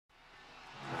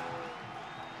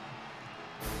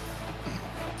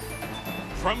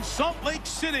From Salt Lake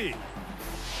City,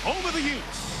 home of the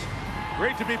Utes.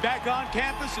 Great to be back on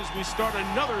campus as we start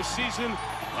another season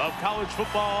of college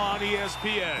football on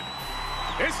ESPN.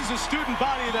 This is a student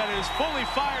body that is fully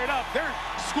fired up. Their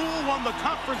school won the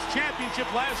conference championship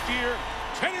last year.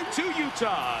 10-2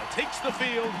 Utah takes the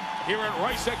field here at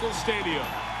Rice-Eccles Stadium.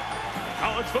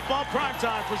 College football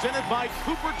primetime presented by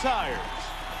Cooper Tires.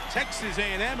 Texas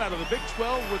A&M out of the Big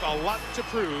 12 with a lot to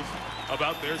prove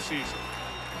about their season.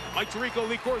 Mike Tirico,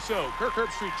 Lee Corso, Kirk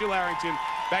Herbstreit, Jill Arrington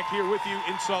back here with you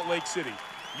in Salt Lake City.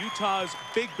 Utah's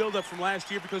big buildup from last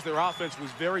year because their offense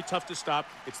was very tough to stop.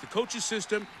 It's the coach's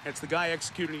system, and it's the guy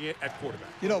executing it at quarterback.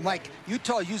 You know, Mike,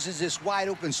 Utah uses this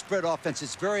wide-open spread offense.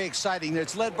 It's very exciting.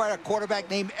 It's led by a quarterback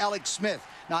named Alex Smith.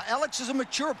 Now, Alex is a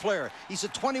mature player. He's a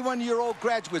 21-year-old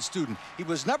graduate student. He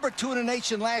was #2 in the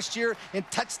nation last year in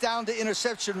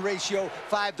touchdown-to-interception ratio,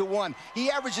 5-1. He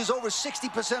averages over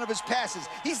 60% of his passes.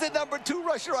 He's the #2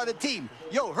 rusher on the team.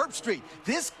 Yo, Herbstreit,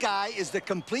 this guy is the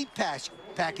complete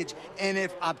package, and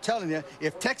if I'm telling you,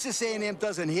 if Texas A&M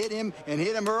doesn't hit him and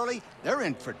hit him early, they're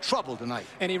in for trouble tonight.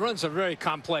 And he runs a very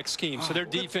complex scheme, so their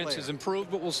defense has improved,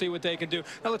 but we'll see what they can do.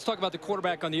 Now let's talk about the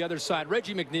quarterback on the other side.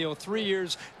 Reggie McNeil, 3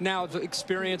 years now of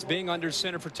experience being under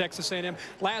center for Texas A&M.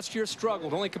 Last year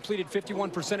struggled, only completed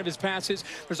 51% of his passes.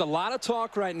 There's a lot of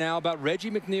talk right now about Reggie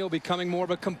McNeil becoming more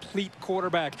of a complete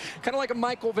quarterback, kind of like a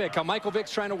Michael Vick. How Michael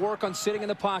Vick's trying to work on sitting in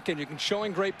the pocket and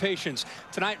showing great patience.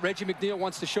 Tonight, Reggie McNeil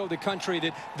wants to show the country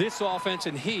that this offense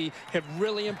and he have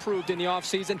really improved in the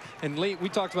offseason. And Lee, we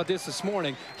talked about this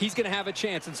morning. He's going to have a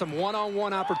chance in some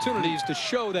one-on-one opportunities to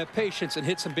show that patience and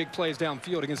hit some big plays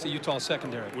downfield against the Utah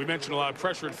secondary. We mentioned a lot of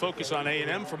pressure and focus on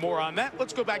A&M. For more on that,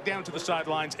 let's go back down to the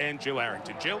sidelines and Jill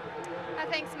Arrington. Jill?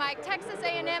 Thanks, Mike. Texas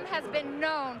A&M has been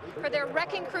known for their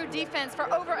wrecking crew defense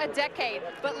for over a decade.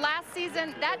 But last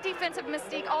season, that defensive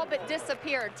mystique all but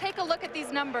disappeared. Take a look at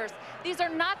these numbers. These are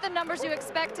not the numbers you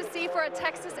expect to see for a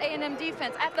Texas A&M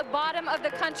defense at the bottom of the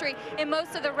country in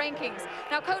most of the rankings.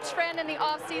 Now, Coach Friend in the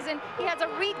offseason, he has a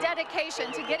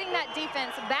rededication to getting that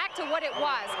defense back to what it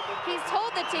was. He's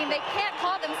told the team they can't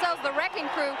call themselves the wrecking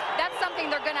crew. That's something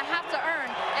they're going to have to earn.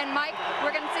 And, Mike,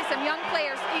 we're going to see some young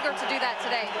players eager to do that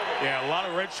today. Yeah, a lot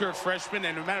of redshirt freshmen,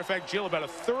 and as a matter of fact, Jill, about a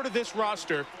third of this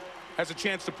roster has a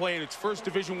chance to play in its first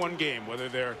Division I game, whether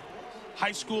they're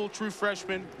high school true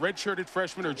freshmen, redshirted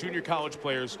freshmen, or junior college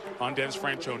players on Dennis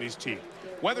Franchione's team.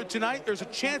 Weather tonight, there's a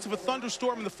chance of a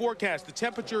thunderstorm in the forecast. The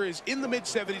temperature is in the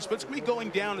mid-70s, but it's going to be going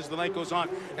down as the night goes on,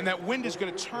 and that wind is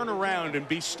going to turn around and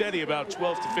be steady about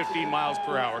 12 to 15 miles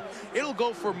per hour. It'll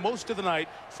go for most of the night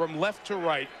from left to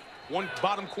right, one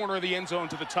bottom corner of the end zone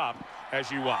to the top as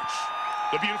you watch.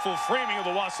 The beautiful framing of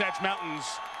the Wasatch Mountains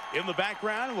in the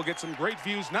background. We'll get some great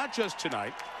views, not just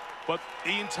tonight, but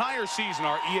the entire season,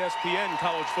 our ESPN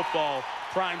college football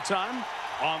prime time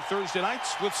on Thursday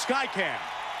nights with SkyCam.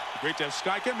 Great to have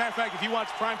SkyCam. Matter of fact, if you watch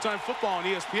primetime football on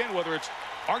ESPN, whether it's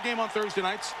our game on Thursday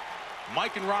nights,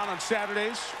 Mike and Ron on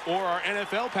Saturdays, or our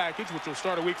NFL package, which will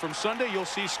start a week from Sunday, you'll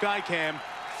see SkyCam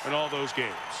in all those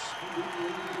games.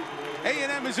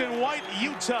 A&M is in white,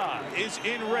 Utah is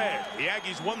in red. The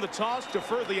Aggies won the toss,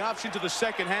 deferred the option to the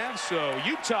second half, so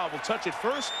Utah will touch it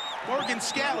first. Morgan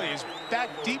Scalley is back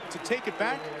deep to take it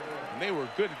back, and they were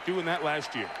good at doing that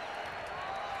last year.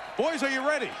 Boys, are you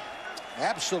ready?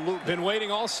 Absolutely. Been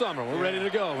waiting all summer. We're ready to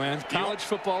go, man. College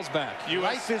football's back.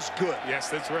 Life is good. Yes,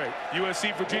 that's right.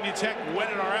 USC Virginia Tech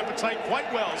whetted our appetite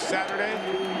quite well Saturday.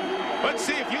 Let's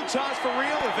see if Utah's for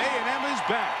real, if A&M is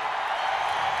back.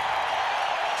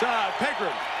 Todd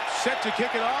Pegram set to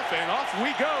kick it off, and off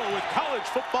we go with college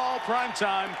football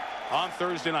primetime on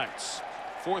Thursday nights.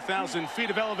 4,000 feet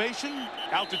of elevation.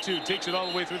 Altitude takes it all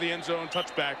the way through the end zone.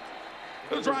 Touchback.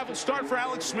 The drive will start for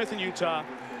Alex Smith in Utah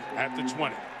at the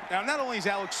 20. Now, not only is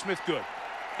Alex Smith good,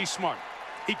 he's smart.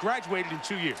 He graduated in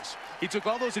 2 years. He took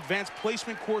all those advanced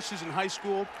placement courses in high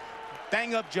school,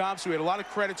 bang-up jobs, so he had a lot of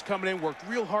credits coming in, worked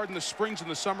real hard in the springs and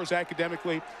the summers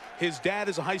academically. His dad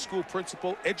is a high school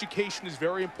principal. Education is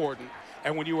very important.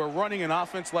 And when you are running an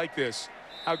offense like this,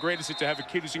 how great is it to have a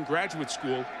kid who's in graduate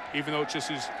school, even though it's just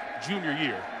his junior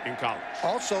year in college.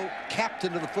 Also,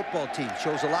 captain of the football team.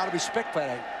 Shows a lot of respect by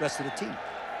the rest of the team.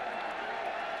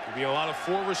 There'll be a lot of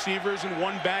 4 receivers and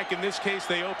 1 back. In this case,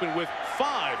 they open with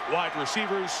 5 wide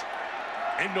receivers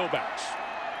and no backs.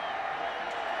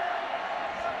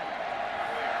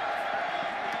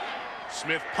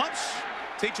 Smith punts,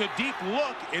 takes a deep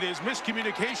look. It is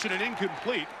miscommunication and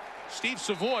incomplete. Steve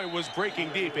Savoy was breaking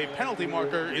deep. A penalty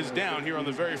marker is down here on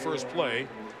the very first play.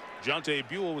 Jonte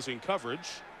Buell was in coverage.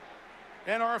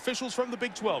 And our officials from the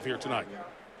Big 12 here tonight.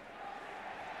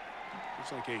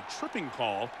 Looks like a tripping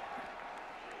call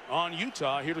on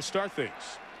Utah here to start things.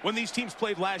 When these teams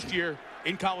played last year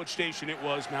in College Station, it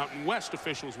was Mountain West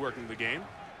officials working the game.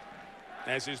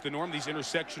 As is the norm, these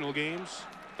intersectional games,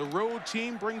 the road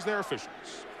team brings their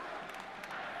officials.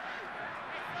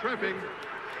 Tripping,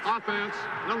 offense,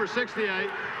 number 68,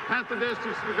 half the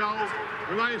distance to go,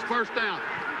 remains first down.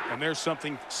 And there's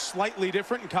something slightly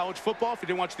different in college football. If you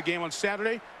didn't watch the game on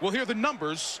Saturday, we'll hear the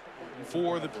numbers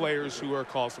for the players who are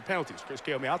called for penalties. Chris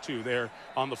Kalemeatu there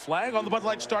on the flag. On the Bud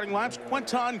Light starting lineups,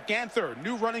 Quentin Ganther,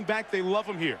 new running back. They love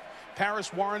him here.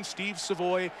 Paris Warren, Steve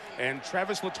Savoy, and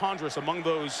Travis Latondras among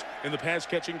those in the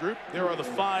pass-catching group. There are the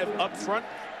 5 up front.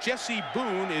 Jesse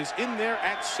Boone is in there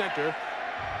at center.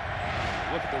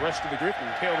 Look at the rest of the group, and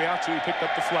Kalemeatu picked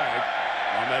up the flag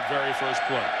on that very first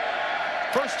play.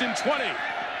 1st and 20.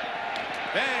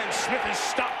 And Smith is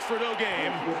stopped for no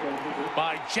game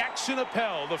by Jackson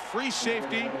Appel, the free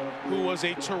safety, who was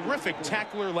a terrific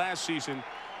tackler last season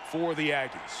for the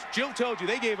Aggies. Jill told you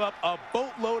they gave up a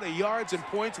boatload of yards and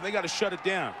points, and they got to shut it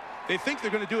down. They think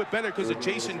they're going to do it better because of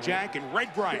Jason Jack and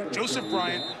Red Bryant, Joseph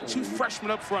Bryant, 2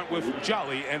 freshmen up front with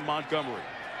Jolly and Montgomery.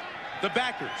 The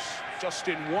backers,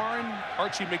 Justin Warren,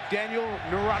 Archie McDaniel,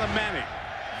 Narada Manning.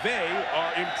 They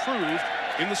are improved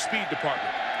in the speed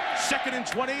department. 2nd and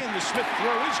 20, and the Smith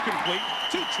throw is complete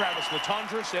to Travis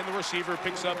Latondras, and the receiver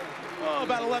picks up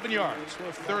about 11 yards.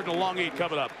 3rd and a long 8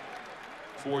 coming up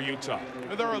for Utah.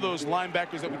 And there are those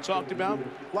linebackers that we talked about.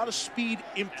 A lot of speed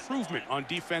improvement on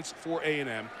defense for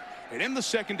A&M. And in the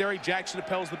secondary, Jackson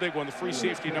Appel's the big one, the free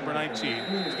safety, number 19.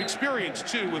 Experience,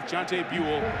 too, with Jonte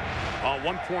Buell on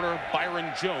one corner,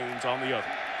 Byron Jones on the other.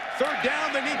 3rd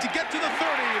down, they need to get to the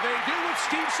 30. They do with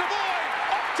Steve Savoy.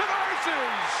 Up to the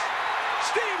races.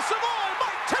 Steve Savoy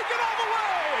might take it all the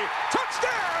way.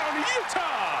 Touchdown,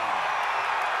 Utah.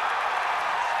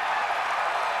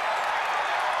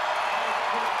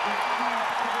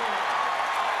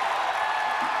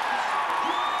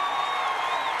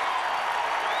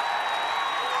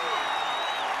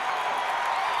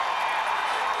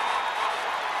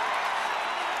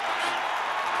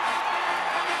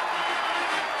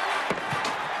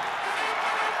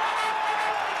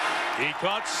 He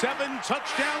caught 7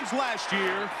 touchdowns last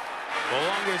year. The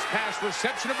longest pass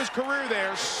reception of his career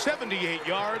there, 78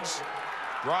 yards.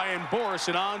 Brian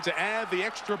Borison on to add the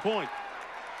extra point.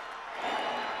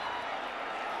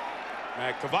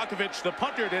 Matt Kovacevic, the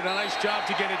punter, did a nice job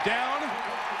to get it down.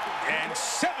 And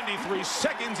 73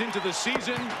 seconds into the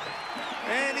season.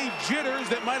 Any jitters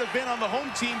that might have been on the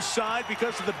home team's side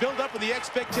because of the buildup of the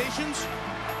expectations?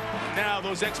 Now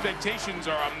those expectations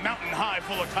are a mountain high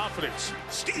full of confidence.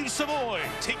 Steve Savoy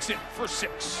takes it for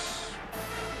 6.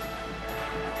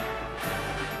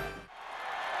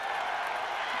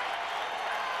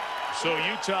 So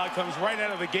Utah comes right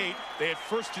out of the gate. They had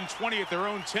 1st and 20 at their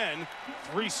own 10.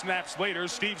 3 snaps later,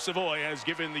 Steve Savoy has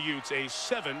given the Utes a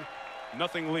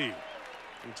 7-0 lead.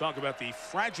 We talk about the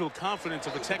fragile confidence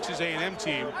of the Texas A&M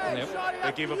team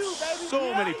that gave up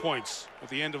so many points at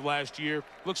the end of last year.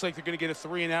 Looks like they're going to get a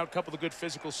 3-and-out, couple of good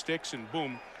physical sticks, and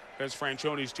boom, as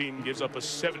Franchione's team gives up a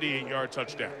 78-yard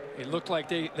touchdown. It looked like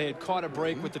they had caught a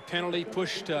break with the penalty,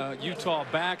 pushed Utah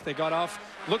back. They got off,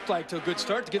 looked like to a good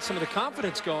start to get some of the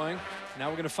confidence going. Now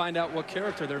we're going to find out what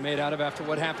character they're made out of after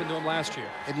what happened to them last year.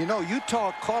 And you know,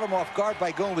 Utah caught them off guard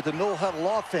by going with the no-huddle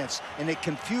offense, and it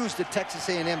confused the Texas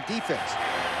A&M defense.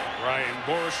 Brian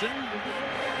Borison,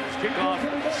 his kickoff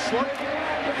short,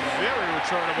 very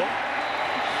returnable.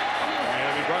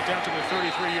 And he brought down to the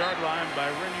 33-yard line by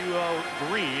Renuel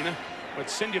Green. But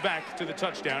send you back to the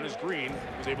touchdown as Green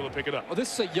was able to pick it up. Well,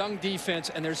 this is a young defense,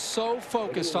 and they're so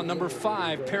focused on number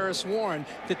 5, Paris Warren,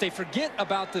 that they forget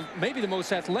about maybe the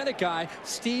most athletic guy,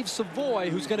 Steve Savoy,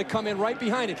 who's going to come in right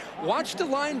behind it. Watch the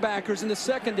linebackers in the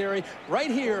secondary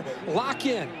right here lock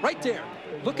in, right there.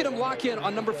 Look at him lock in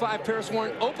on number 5, Paris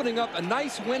Warren, opening up a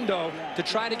nice window to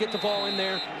try to get the ball in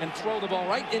there and throw the ball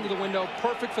right into the window.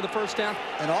 Perfect for the 1st down.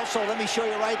 And also, let me show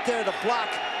you right there, the block.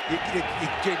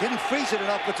 You didn't freeze it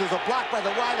enough, but there's a block by the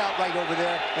wideout right over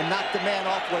there and knocked the man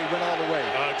off where he went all the way.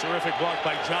 A terrific block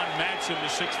by John Madsen,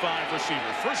 the 6'5 receiver.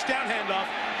 1st down handoff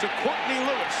to Courtney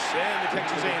Lewis. And the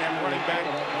Texas A&M running back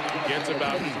gets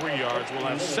about 3 yards. We'll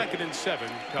have 2nd and 7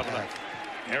 coming up.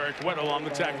 Eric Weddle on the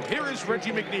tackle. Here is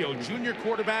Reggie McNeil, junior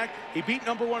quarterback. He beat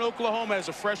number 1 Oklahoma as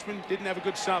a freshman. Didn't have a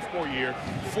good sophomore year.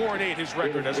 4-8 his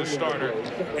record as a starter.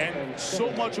 And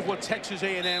so much of what Texas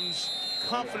A&M's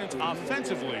confidence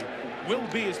offensively will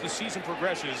be as the season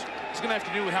progresses is going to have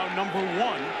to do with how number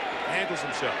 1 handles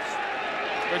himself.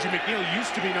 Reggie McNeil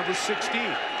used to be number 16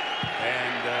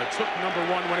 and took number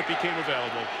 1 when it became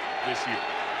available this year.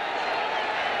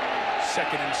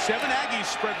 2nd and 7. Aggies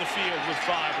spread the field with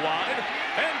 5 wide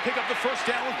and pick up the first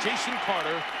down with Jason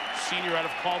Carter, senior out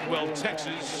of Caldwell,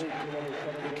 Texas,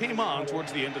 who came on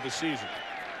towards the end of the season.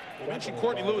 We mentioned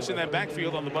Courtney Lewis in that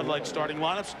backfield on the Bud Light starting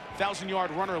lineups.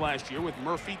 1,000-yard runner last year with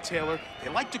Murphy, Taylor. They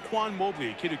like Daquan Mobley,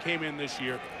 a kid who came in this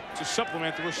year to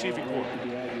supplement the receiving corps.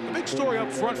 The big story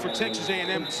up front for Texas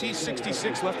A&M,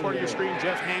 C66, left part of your screen,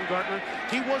 Jeff Hangartner.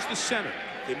 He was the center.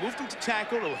 They moved him to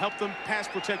tackle. It'll help them pass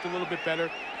protect a little bit better.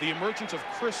 The emergence of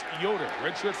Chris Yoder,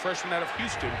 redshirt freshman out of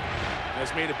Houston,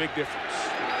 has made a big difference.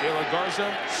 De La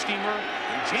Garza, Steamer,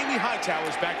 and Jamie Hightower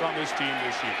is back on this team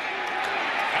this year.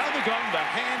 Out of the gun, the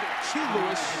hand to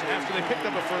Lewis after they picked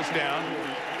up a first down.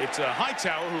 It's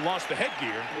Hightower who lost the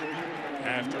headgear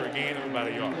after a gain of about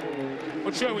a yard.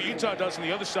 Let's show you what Utah does on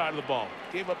the other side of the ball.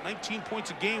 Gave up 19 points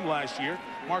a game last year.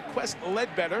 Marquess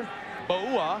Ledbetter,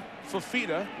 Baua,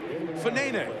 Fafita,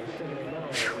 Fanene.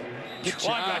 Good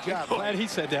job. Glad he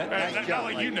said that. Nice job,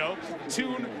 like you know,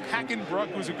 Toon Hackenbruck,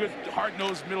 who's a good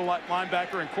hard-nosed middle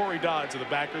linebacker, and Corey Dodds are the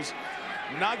backers.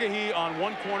 Nagahi on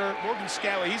one corner. Morgan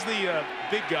Scally, he's the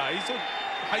big guy. He's a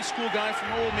high school guy from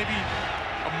maybe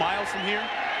a mile from here.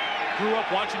 Grew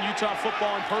up watching Utah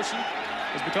football in person.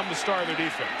 Has become the star of their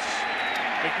defense.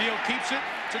 McNeil keeps it,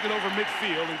 took it over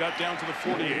midfield, and got down to the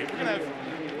 48. We're going to have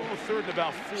a third and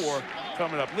about 4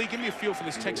 coming up. Lee, give me a feel for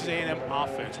this Texas A&M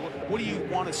offense. What do you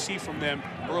want to see from them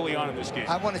early on in this game?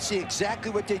 I want to see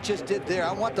exactly what they just did there.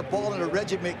 I want the ball in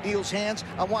Reggie McNeil's hands.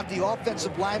 I want the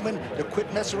offensive lineman to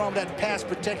quit messing around with that pass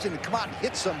protection and come out and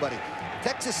hit somebody.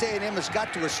 Texas A&M has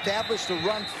got to establish the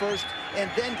run first and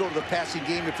then go to the passing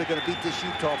game if they're going to beat this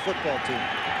Utah football team.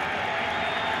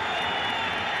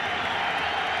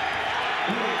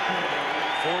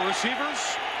 Four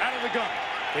receivers out of the gun.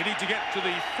 They need to get to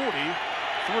the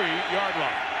 43-yard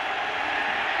line.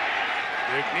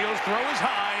 McNeil's throw is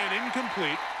high and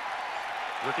incomplete.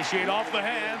 Ricocheted off the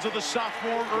hands of the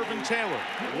sophomore Urban Taylor.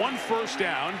 1 first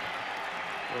down,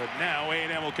 but now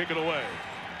A&M will kick it away.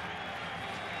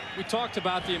 We talked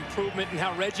about the improvement and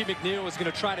how Reggie McNeil is going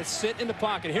to try to sit in the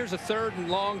pocket. Here's a 3rd and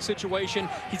long situation.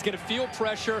 He's going to feel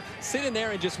pressure, sit in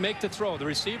there and just make the throw. The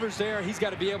receiver's there. He's got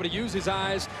to be able to use his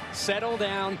eyes, settle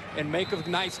down, and make a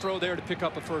nice throw there to pick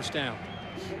up a first down.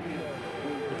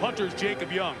 The punter's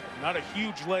Jacob Young. Not a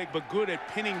huge leg, but good at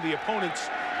pinning the opponents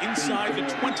inside the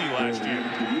 20 last year.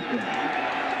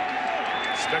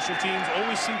 Special teams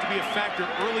always seem to be a factor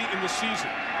early in the season.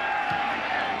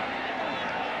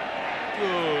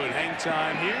 Good hang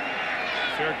time here.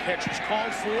 Fair catch is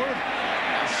called for.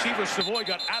 Receiver Savoy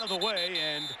got out of the way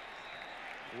and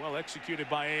well executed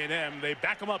by A&M. They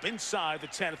back him up inside the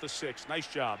 10 at the 6. Nice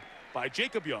job by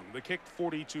Jacob Young. The kick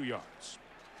 42 yards.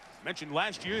 Mentioned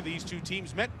last year these two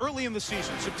teams met early in the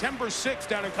season. September 6th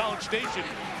down in College Station.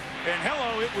 And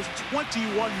hello, it was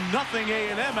 21-0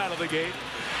 A&M out of the gate.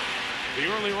 The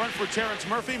early run for Terrence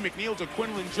Murphy. McNeil to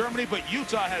Quinlan, Germany, but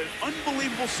Utah had an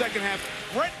unbelievable second half.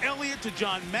 Brett Elliott to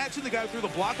John Madsen, the guy who threw the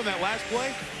block on that last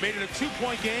play, made it a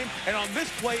 2-point game. And on this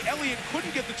play, Elliott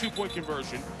couldn't get the 2-point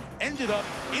conversion, ended up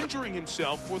injuring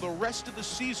himself for the rest of the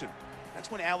season. That's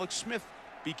when Alex Smith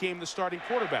became the starting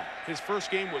quarterback. His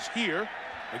first game was here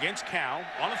against Cal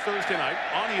on a Thursday night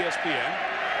on ESPN.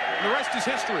 And the rest is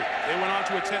history. They went on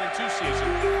to a 10-2 season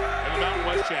and the Mountain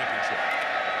West Championship.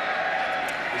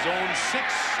 Zone 6,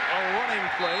 a running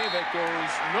play that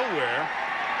goes nowhere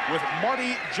with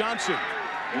Marty Johnson.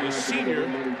 The senior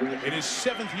in his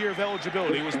 7th year of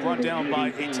eligibility was brought down by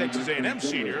a Texas A&M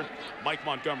senior, Mike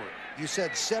Montgomery. You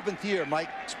said 7th year, Mike.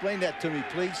 Explain that to me,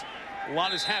 please. A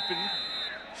lot has happened.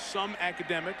 Some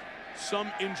academic,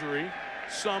 some injury,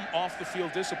 some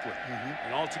off-the-field discipline.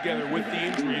 And altogether, with the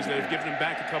injuries that have given him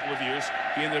back a couple of years,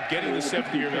 he ended up getting the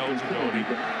 7th year of eligibility.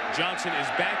 Johnson is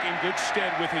back in good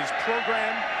stead with his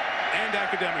program and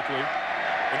academically.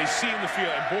 And he's seeing the field,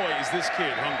 and boy, is this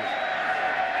kid hungry.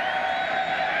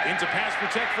 Into pass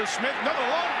protect for Smith. Another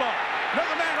long ball.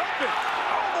 Another man open.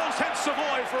 Almost had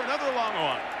Savoy for another long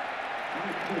one.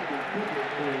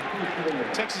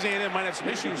 Texas A&M might have some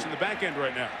issues in the back end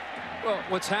right now. Well,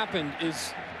 what's happened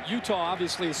is Utah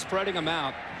obviously is spreading them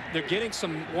out. They're getting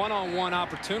some one-on-one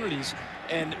opportunities,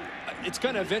 and it's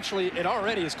going to eventually, it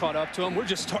already has caught up to them. We're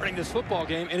just starting this football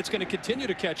game, and it's going to continue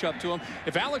to catch up to them.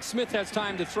 If Alex Smith has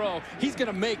time to throw, he's going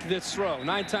to make this throw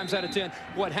 9 times out of 10.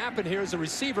 What happened here is the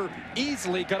receiver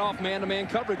easily got off man-to-man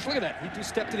coverage. Look at that. He just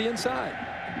stepped to the inside.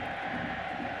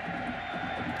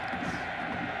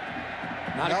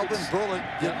 Melvin Bullock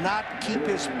did not keep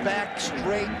his back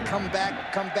straight, come back.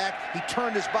 He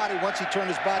turned his body. Once he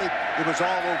turned his body, it was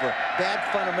all over. Bad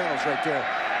fundamentals right there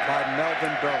by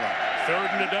Melvin Bullock. 3rd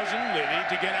and a dozen. They need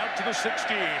to get out to the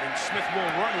 16, and Smith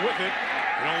will run with it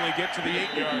and only get to the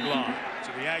 8-yard line.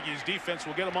 So the Aggies defense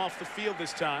will get them off the field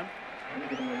this time.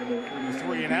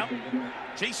 3 and out.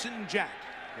 Jason Jack,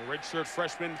 the redshirt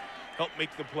freshman, helped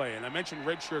make the play. And I mentioned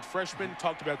redshirt freshmen,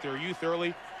 talked about their youth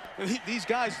early. These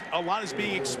guys, a lot is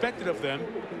being expected of them,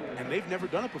 and they've never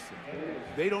done it before.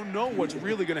 They don't know what's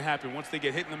really going to happen once they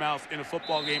get hit in the mouth in a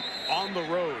football game on the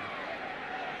road.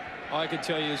 All I can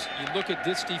tell you is you look at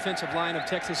this defensive line of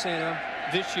Texas A&M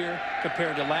this year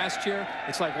compared to last year,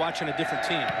 it's like watching a different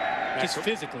team, just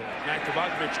physically. Matt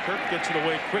Kirk gets it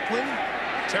away quickly.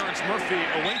 Terrence Murphy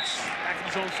awaits back in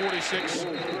his own 46.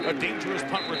 A dangerous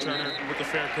punt returner with the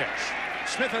fair catch.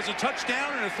 Smith has a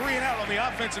touchdown and a 3 and out on the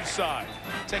offensive side.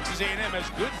 Texas A&M has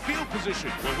good field position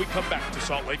when we come back to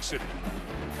Salt Lake City.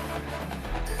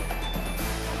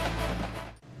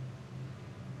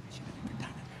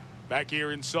 Back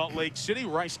here in Salt Lake City,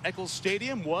 Rice-Eccles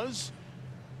Stadium was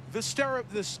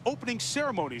this opening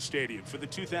ceremony stadium for the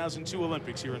 2002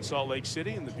 Olympics here in Salt Lake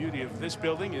City. And the beauty of this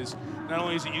building is not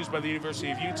only is it used by the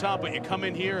University of Utah, but you come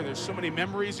in here and there's so many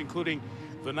memories, including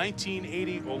the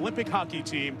 1980 Olympic hockey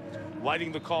team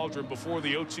lighting the cauldron before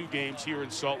the '02 games here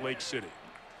in Salt Lake City.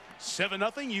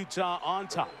 7-0 Utah on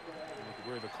top.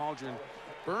 Where the cauldron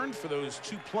burned for those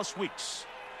 2+ weeks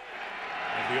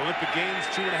of the Olympic Games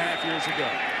 2.5 years ago.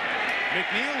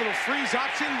 McNeil, little freeze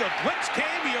option. The blitz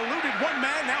came. He eluded one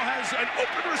man. Now has an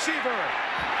open receiver.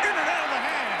 In and out of the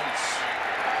hands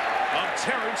of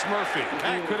Terrence Murphy.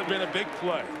 That could have been a big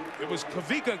play. It was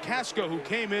Kavika Casco who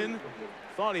came in.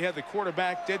 Thought he had the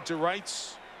quarterback dead to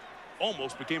rights.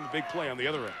 Almost became a big play on the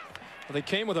other end. Well, they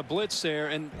came with a blitz there,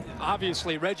 and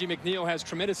obviously Reggie McNeil has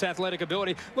tremendous athletic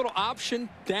ability. Little option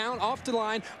down off the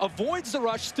line, avoids the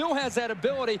rush, still has that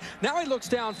ability. Now he looks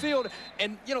downfield,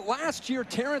 and you know, last year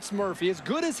Terrence Murphy, as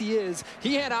good as he is,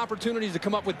 he had opportunities to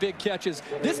come up with big catches.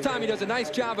 This time he does a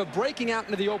nice job of breaking out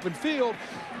into the open field.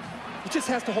 He just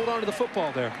has to hold on to the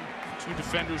football there. 2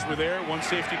 defenders were there, 1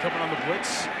 safety coming on the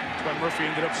blitz. That's why Murphy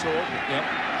ended up so open. Yep.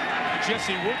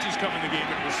 Jesse Woods is coming the game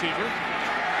at receiver.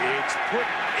 It's put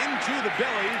into the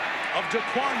belly of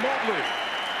Daquan Mobley.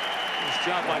 Nice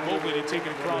job by Mobley to take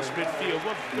it across midfield.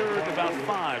 1/3, about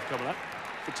 5 coming up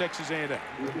for Texas A&M.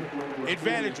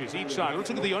 Advantages each side. Let's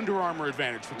look at the Under Armour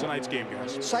advantage for tonight's game,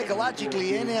 guys.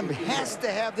 Psychologically, A&M has to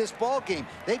have this ball game.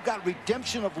 They've got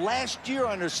redemption of last year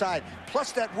on their side,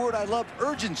 plus that word I love,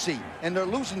 urgency, and they're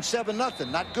losing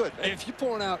 7-0. Not good. If you're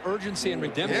pouring out urgency and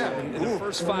redemption in the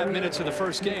first 5 minutes of the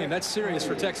first game, that's serious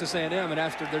for Texas A&M. And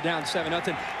after they're down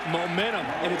 7-0, momentum,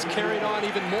 and it's carried on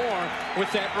even more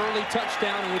with that early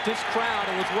touchdown and with this crowd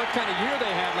and with what kind of year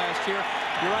they had last year.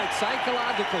 You're right,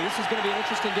 psychologically, this is going to be an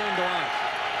interesting game to watch.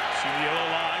 See the yellow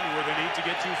line where they need to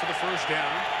get to for the first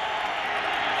down.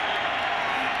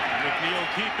 McNeil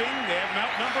keeping. They have him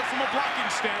outnumbered from a blocking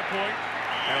standpoint,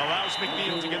 and allows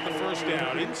McNeil to get the first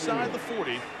down inside the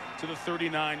 40 to the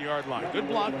 39-yard line. Good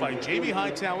block by Jamie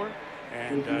Hightower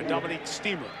and Dominique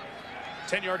Steamer.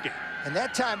 10-yard gain. And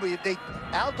that time,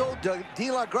 Aldo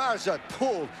de la Garza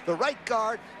pulled the right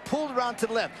guard, pulled around to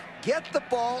the left. Get the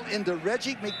ball into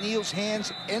Reggie McNeil's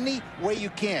hands any way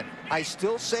you can. I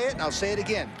still say it, and I'll say it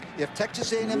again. If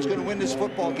Texas A&M is going to win this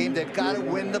football game, they've got to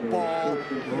win the ball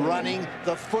running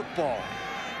the football.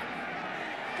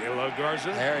 De La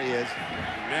Garza. There he is.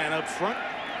 Man up front.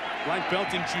 Black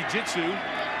belt in jiu-jitsu.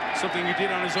 Something he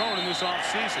did on his own in this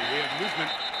offseason. We have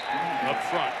movement up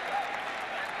front.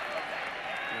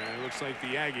 And it looks like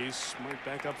the Aggies might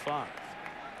back up 5.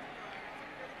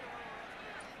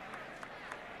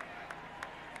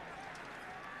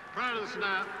 Prior to the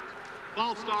snap,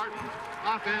 ball start,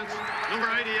 offense, number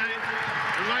 88,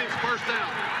 remains first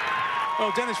down.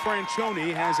 Well, Dennis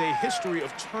Franchione has a history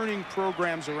of turning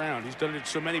programs around. He's done it at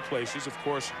so many places. Of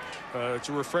course,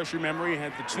 to refresh your memory, he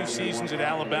had the 2 seasons at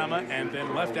Alabama and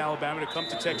then left Alabama to come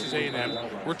to Texas A&M.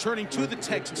 Returning to the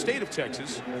state of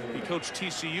Texas, he coached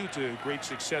TCU to great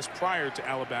success prior to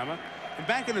Alabama. And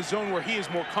back in a zone where he is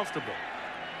more comfortable.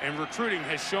 And recruiting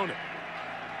has shown it.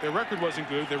 Their record wasn't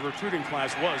good. Their recruiting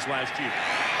class was last year.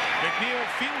 McNeil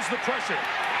feels the pressure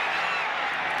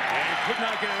and could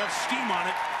not get enough steam on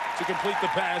it to complete the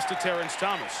pass to Terrence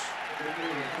Thomas.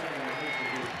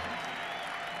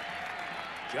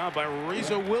 Job by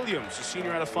Reza Williams, a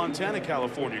senior out of Fontana,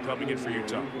 California, coming in for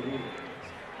Utah.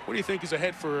 What do you think is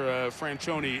ahead for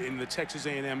Franchione in the Texas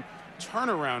A&M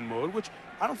turnaround mode, which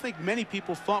I don't think many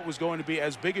people thought was going to be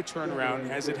as big a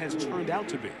turnaround as it has turned out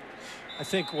to be? I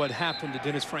think what happened to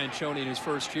Dennis Franchione in his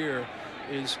first year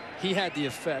is he had the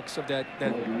effects of that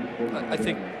I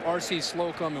think R.C.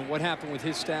 Slocum and what happened with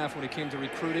his staff when it came to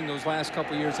recruiting those last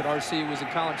couple of years that R.C. was in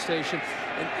College Station,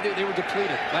 and they were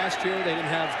depleted. Last year they didn't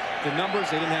have the numbers.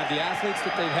 They didn't have the athletes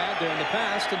that they've had there in the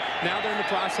past, and now they're in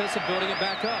the process of building it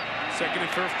back up. Second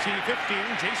and 15.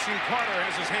 Jason Carter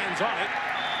has his hands on it.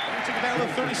 And took it down to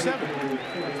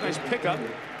 37. Nice pickup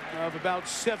of about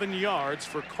 7 yards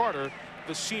for Carter,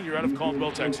 the senior out of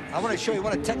Caldwell, Texas. I want to show you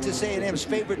one of Texas A&M's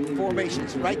favorite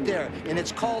formations right there, and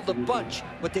it's called the bunch.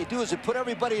 What they do is they put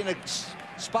everybody in a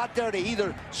spot there. They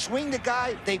either swing the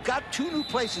guy. They've got 2 new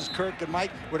places, Kirk and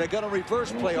Mike, where they're going to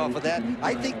reverse play off of that.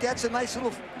 I think that's a nice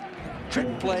little trick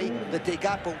play that they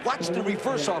got, but watch the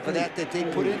reverse off of that they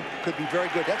put in. Could be very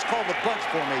good. That's called the bunch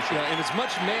formation. Yeah, and as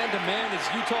much man-to-man as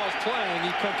Utah is playing,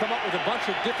 you can come up with a bunch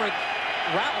of different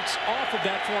routes off of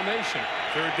that formation.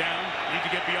 Third down, need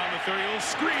to get beyond the 30. Little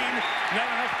screen,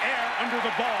 not enough air under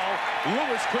the ball.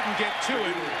 Lewis couldn't get to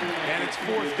it, and it's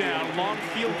 4th down. Long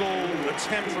field goal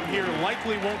attempt from here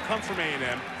likely won't come from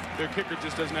A&M. Their kicker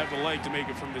just doesn't have the leg to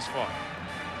make it from this far.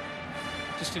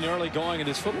 Just an early going in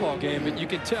this football game, but you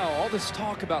can tell all this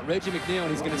talk about Reggie McNeil,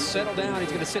 and he's going to settle down, he's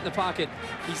going to sit in the pocket.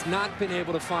 He's not been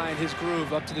able to find his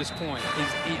groove up to this point.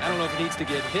 I don't know if he needs to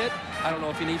get hit. I don't know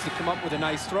if he needs to come up with a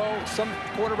nice throw. Some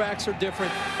quarterbacks are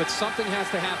different, but something has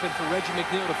to happen for Reggie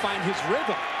McNeil to find his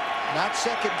rhythm. Not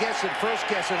second guessing, first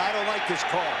guessing. I don't like this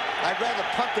call. I'd rather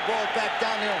punt the ball back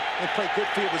down there and play good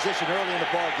field position early in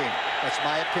the ball game. That's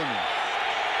my opinion.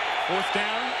 4th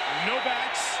down, no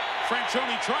backs.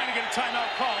 Franchione trying to get a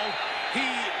timeout called. He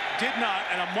did not,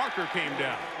 and a marker came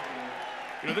down.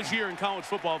 You know, this year in college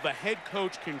football, the head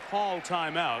coach can call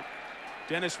timeout.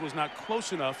 Dennis was not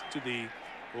close enough to the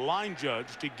line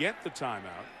judge to get the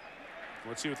timeout.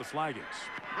 Let's see what the flag is.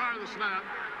 Prior to the snap,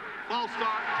 false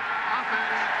start,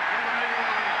 offense, number 81,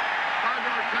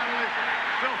 5-yard penalty,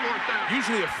 still 4th down.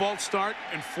 Usually a false start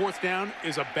and 4th down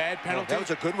is a bad penalty. Oh, that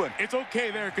was a good one. It's okay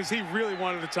there because he really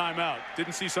wanted a timeout.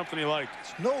 Didn't see something he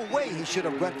liked. No way he should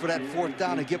have went for that 4th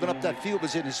down and given up that field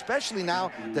position, especially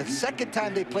now the second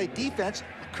time they played defense.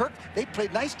 Kirk, they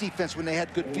played nice defense when they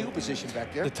had good field position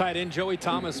back there. The tight end, Joey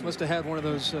Thomas, must have had one of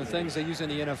those things they use in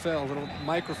the NFL, a little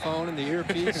microphone in the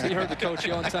earpiece. He heard the coach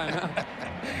yell timeout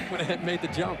when it had made the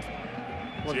jump.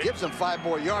 Well, it gives him 5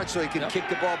 more yards so he can kick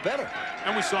the ball better.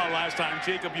 And we saw last time,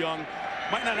 Jacob Young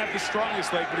might not have the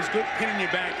strongest leg, but he's good pinning you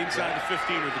back inside the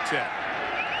 15 or the 10.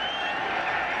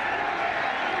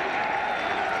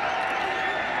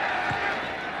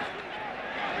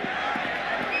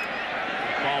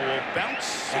 Ball will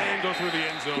bounce and go through the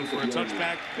end zone for a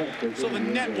touchback. So the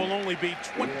net will only be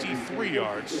 23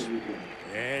 yards.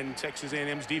 And Texas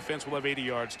A&M's defense will have 80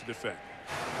 yards to defend.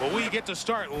 Well, we get to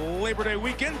start Labor Day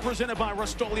weekend presented by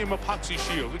Rust-Oleum Epoxy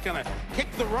Shield. We kind of kick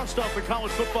the rust off the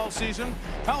college football season.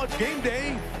 College game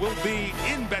day will be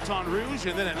in Baton Rouge,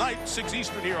 and then at night, 6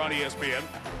 Eastern here on ESPN.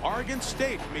 Oregon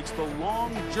State makes the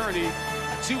long journey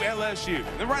to LSU.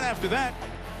 And then right after that,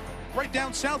 right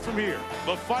down south from here,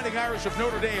 the Fighting Irish of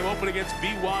Notre Dame open against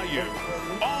BYU.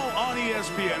 All on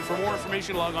ESPN. For more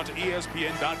information, log on to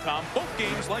ESPN.com. Both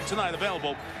games, like tonight,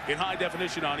 available in high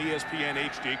definition on ESPN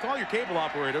HD. Call your cable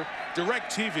operator,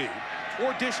 DirecTV,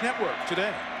 or Dish Network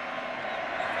today.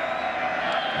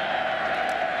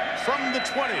 From the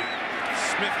 20,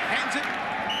 Smith hands it,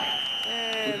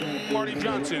 and Marty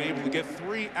Johnson able to get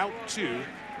 3 out to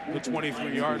the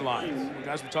 23-yard line. Well,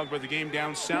 guys, we talked about the game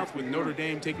down south with Notre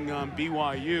Dame taking on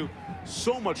BYU.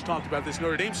 So much talked about this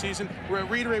Notre Dame season. We're going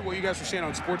to reiterate what you guys were saying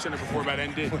on SportsCenter before about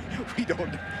ND.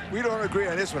 we don't agree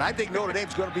on this one. I think Notre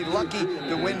Dame's going to be lucky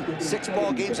to win 6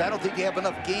 ball games. I don't think they have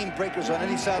enough game breakers on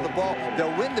any side of the ball.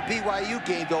 They'll win the BYU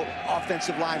game, though,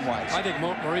 offensive line-wise. I think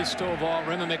Maurice Stovall,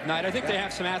 Rema McKnight, I think they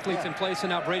have some athletes in place, and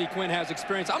now Brady Quinn has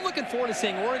experience. I'm looking forward to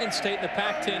seeing Oregon State in the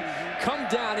Pac-10 come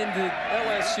down into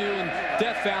LSU and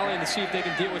Death Valley and to see if they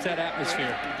can deal with that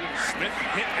atmosphere. Smith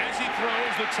hit as he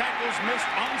throws. The tackles missed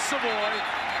on Savoy.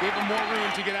 Gave him more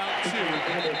room to get out to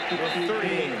the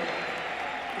 38.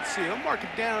 Let's see, he'll mark it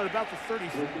down at about the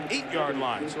 38-yard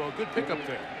line. So a good pickup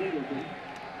there.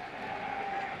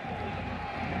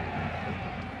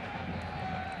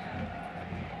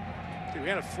 We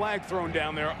had a flag thrown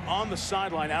down there on the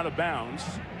sideline out of bounds.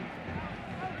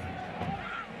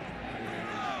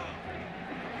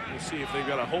 We'll see if they've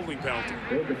got a holding penalty.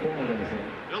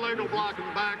 Illegal block in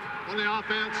the back on the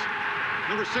offense.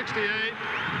 Number 68,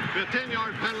 a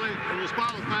 10-yard penalty from the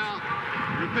spinal foul.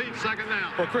 Repeat, second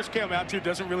down. Well, Chris Campbell too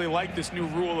doesn't really like this new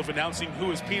rule of announcing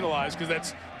who is penalized, because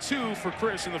that's 2 for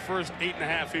Chris in the first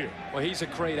 8.5 here. Well, he's a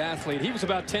great athlete. He was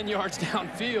about 10 yards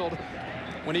downfield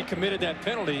when he committed that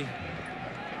penalty.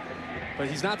 But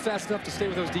he's not fast enough to stay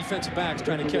with those defensive backs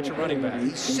trying to catch a running back.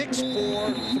 He's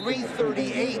 6'4",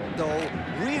 338, though.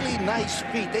 Really nice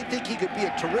feet. They think he could be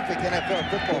a terrific NFL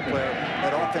football player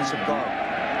at offensive guard.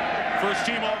 First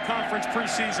team all-conference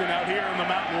preseason out here in the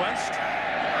Mountain West.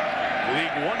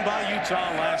 League won by Utah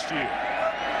last year.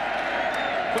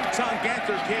 Quinton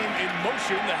Ganther came in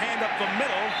motion, the hand up the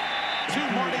middle to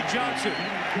Marty Johnson,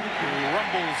 who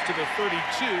rumbles to the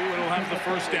 32 and will have the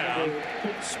first down,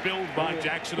 spilled by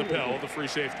Jackson Appel, the free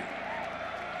safety.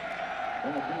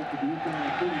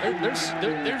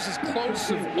 There's as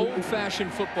close of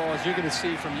old-fashioned football as you're going to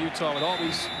see from Utah with all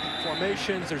these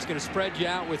formations. There's going to spread you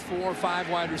out with 4 or 5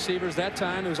 wide receivers. That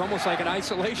time it was almost like an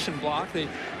isolation block. They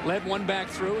led one back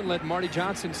through and let Marty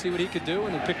Johnson see what he could do,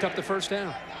 and they picked up the first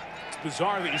down. It's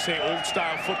bizarre that you say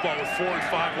old-style football with 4 and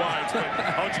 5 wides, but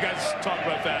I'll let you guys talk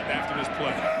about that after this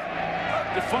play.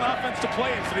 The fun offense to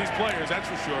play in for these players, that's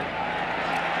for sure.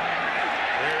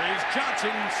 There is Johnson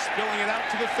spilling it out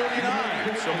to the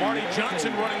 39. So Marty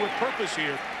Johnson running with purpose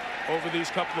here over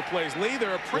these couple of plays. Lee, there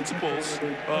are principles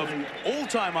of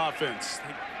old-time offense.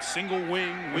 Single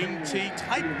wing, wing T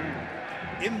type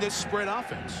in this spread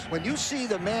offense. When you see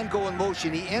the man go in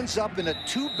motion, he ends up in a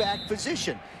 2-back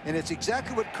position. And it's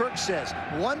exactly what Kirk says.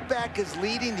 One back is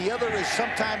leading, the other is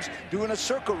sometimes doing a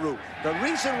circle route. The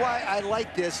reason why I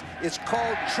like this is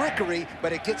called trickery,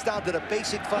 but it gets down to the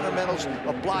basic fundamentals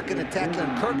of blocking and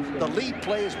tackling. Kirk, the lead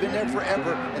play, has been there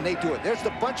forever, and they do it. There's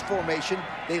the bunch formation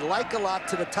they like a lot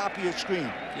to the top of your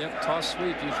screen. Yep, toss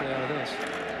sweep usually out of this.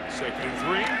 2nd and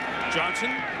 3.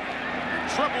 Johnson.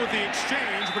 Trouble with the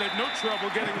exchange, but had no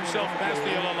trouble getting himself past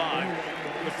the yellow line.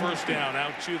 The first down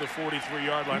out to the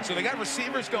 43-yard line. So they got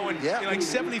receivers going in like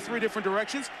 73 different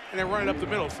directions, and they're running up the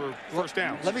middle for first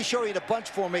down. Let me show you the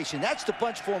bunch formation. That's the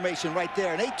bunch formation right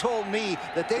there. And they told me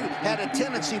that they had a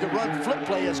tendency to run flip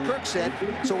play, as Kirk said.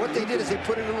 So what they did is they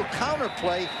put a little counter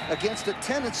play against the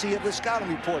tendency of the scouting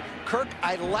report. Kirk,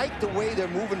 I like the way they're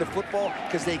moving the football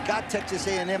because they got Texas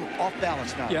A&M off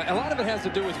balance now. Yeah, a lot of it has to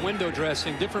do with window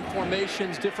dressing, different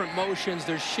formations, different motions.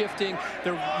 They're shifting,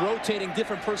 they're rotating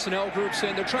different personnel groups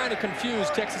in. They're trying to confuse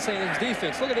Texas A&M's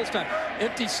defense. Look at this time.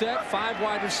 Empty set, 5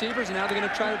 wide receivers, and now they're going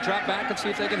to try to drop back and see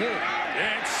if they can hit it.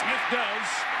 And Smith does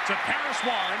to Paris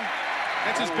Warren.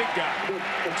 That's his big guy.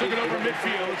 Took it over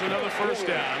midfield. It's another first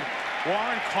down.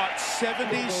 Warren caught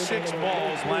 76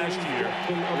 balls last year.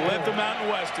 Led the Mountain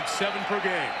West at 7 per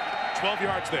game. 12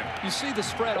 yards there. You see the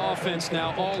spread offense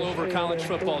now all over college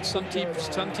football. Some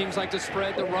teams like to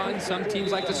spread the run. Some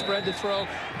teams like to spread the throw.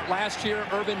 Last year,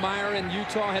 Urban Meyer in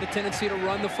Utah had a tendency to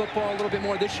run the football a little bit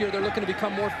more. This year, they're looking to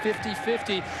become more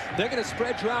 50-50. They're going to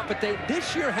spread you out, but they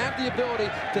this year have the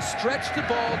ability to stretch the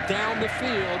ball down the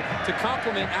field to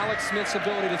complement Alex Smith's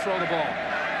ability to throw the ball.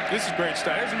 This is great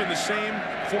stuff. It hasn't been the same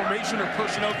formation or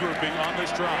personnel grouping on this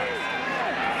drive.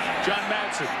 John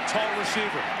Madsen, tall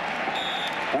receiver.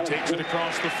 Takes it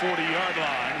across the 40-yard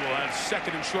line. We'll have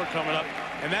 2nd and short coming up.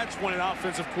 And that's when an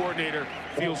offensive coordinator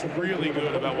feels really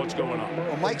good about what's going on.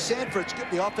 Well, Mike Sanford's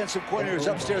the offensive coordinator is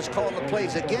upstairs calling the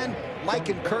plays. Again, Mike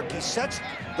and Kirk, he sets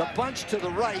the bunch to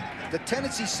the right. The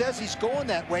tendency says he's going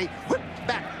that way. Whip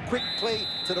back, quick play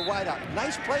to the wideout.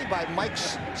 Nice play by Mike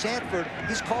Sanford.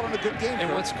 He's calling a good game.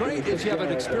 And what's great is you have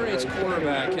an experienced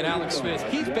quarterback in Alex Smith.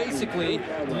 He's basically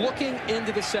looking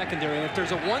into the secondary. And if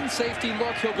there's a 1 safety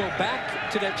look, he'll go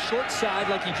back to that short side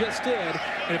like he just did.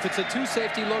 And if it's a 2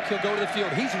 safety look, he'll go to the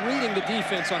field. He's reading the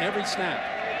defense on every snap.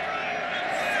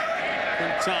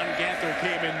 Quinton Ganther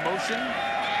came in motion.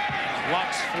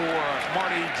 Blocks for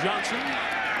Marty Johnson.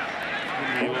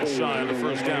 A little shy of the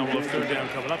first down. We'll have 3rd down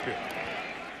coming up here.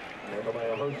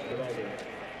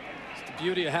 It's the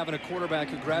beauty of having a quarterback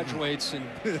who graduates in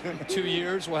 2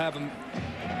 years. We'll have him.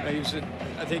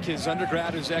 I think his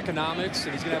undergrad is economics,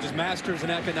 and he's going to have his master's in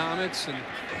economics. And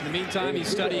in the meantime, he's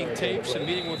studying tapes and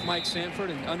meeting with Mike Sanford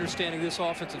and understanding this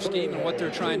offensive scheme and what they're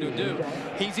trying to do.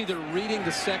 He's either reading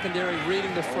the secondary,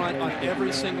 reading the front on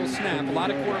every single snap. A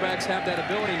lot of quarterbacks have that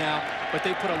ability now, but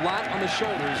they put a lot on the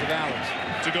shoulders of Alex.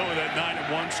 To go with that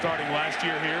 9-1 starting last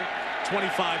year here,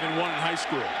 25-1 in high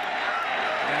school.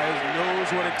 Guys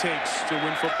knows what it takes to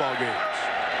win football games.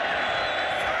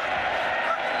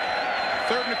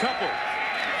 3rd and a couple.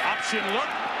 Option look.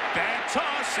 Bad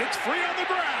toss. It's free on the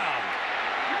ground.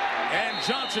 And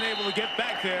Johnson able to get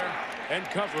back there and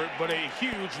cover it, but a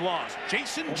huge loss.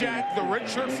 Jason Jack, the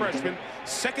redshirt freshman,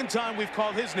 2nd time we've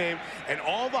called his name, and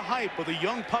all the hype of the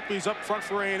young puppies up front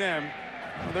for A&M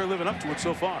Well, they're living up to it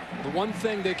so far. The one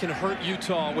thing that can hurt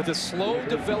Utah with a slow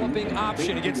developing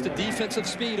option against the defensive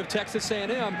speed of Texas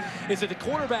A&M is that the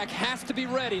quarterback has to be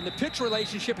ready and the pitch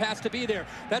relationship has to be there.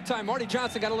 That time Marty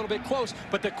Johnson got a little bit close,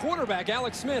 but the quarterback,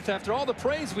 Alex Smith, after all the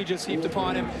praise we just heaped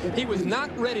upon him, he was not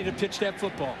ready to pitch that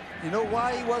football. You know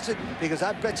why he wasn't? Because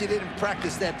I bet you they didn't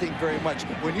practice that thing very much.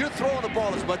 When you're throwing the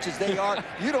ball as much as they are,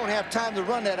 you don't have time to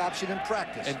run that option in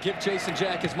practice. And give Jason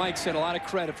Jack, as Mike said, a lot of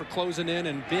credit for closing in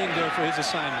and being there for his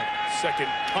assignment. Second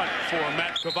punt for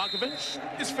Matt Kovacevic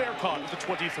is fair caught at the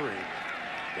 23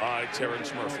 by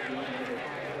Terrence Murphy.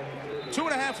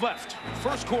 2.5 left.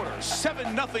 First quarter,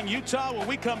 7-0 Utah. When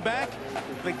we come back,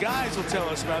 the guys will tell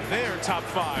us about their top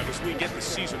 5 as we get the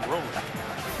season rolling.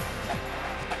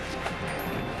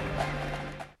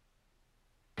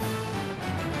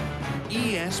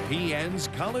 ESPN's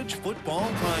College Football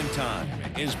Primetime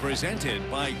is presented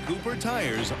by Cooper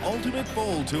Tire's Ultimate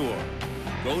Bowl Tour.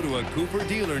 Go to a Cooper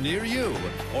dealer near you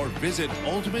or visit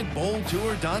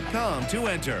ultimatebowltour.com to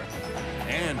enter.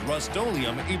 And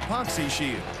Rust-Oleum Epoxy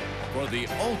Shield for the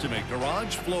ultimate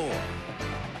garage floor.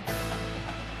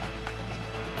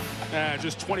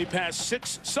 Just 20 past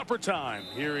 6, supper time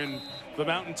here in the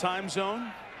Mountain Time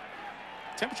Zone.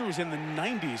 Temperature was in the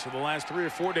 90s for the last 3 or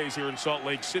 4 days here in Salt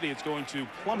Lake City. It's going to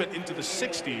plummet into the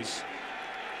 60s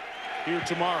here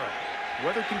tomorrow.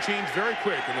 Weather can change very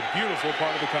quick in a beautiful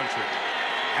part of the country.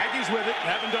 Aggies with it,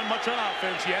 haven't done much on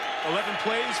offense yet. 11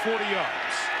 plays, 40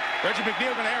 yards. Reggie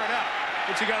McNeil going to air it out.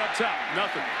 What's he got up top?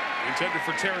 Nothing. Intended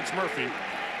for Terrence Murphy.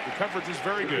 The coverage is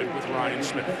very good with Ryan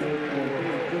Smith.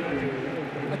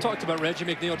 I talked about Reggie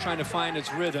McNeil trying to find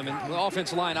his rhythm, and the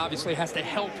offensive line obviously has to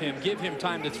help him, give him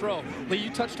time to throw. Lee, you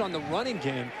touched on the running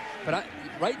game, but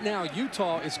right now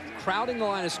Utah is crowding the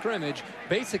line of scrimmage,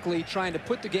 basically trying to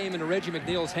put the game into Reggie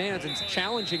McNeil's hands and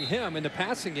challenging him in the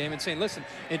passing game and saying, listen,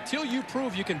 until you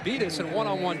prove you can beat us in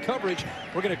one-on-one coverage,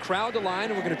 we're going to crowd the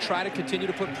line and we're going to try to continue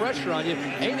to put pressure on you.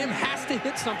 A&M has to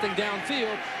hit something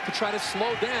downfield to try to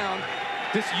slow down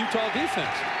this Utah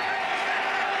defense.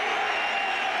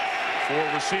 4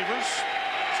 receivers.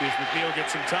 See if McNeil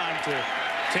gets some time to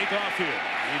take off here.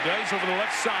 He does over the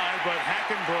left side, but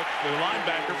Hackenbrook, the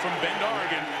linebacker from Bend,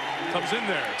 Oregon, comes in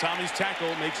there. Tommy's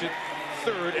tackle makes it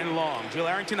 3rd and long. Jill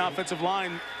Arrington, offensive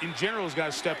line in general, has got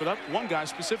to step it up. One guy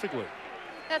specifically.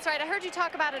 That's right. I heard you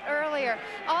talk about it earlier.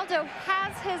 Aldo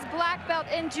has his black belt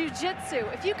in jiu-jitsu.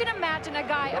 If you can imagine a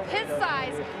guy of his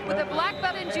size with a black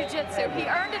belt in jiu-jitsu, he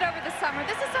earned it over the summer.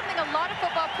 This is something a lot of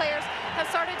football players have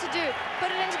started to do,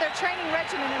 put it into their training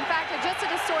regimen. In fact, I just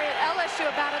did a story at LSU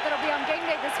about it that'll be on game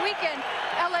day this weekend.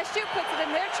 LSU puts it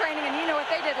in their training, and you know what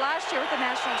they did last year with the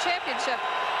national championship.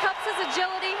 Helps his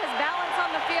agility, his balance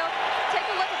on the field. Take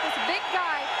a look at this big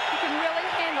guy who can really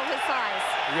handle his size.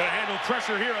 We're going to handle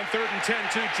pressure here on 3rd and 10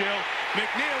 too, Jill.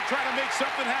 McNeil trying to make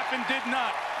something happen, did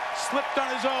not. Slipped on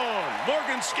his own.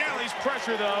 Morgan Scalley's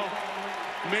pressure, though,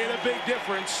 made a big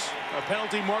difference. A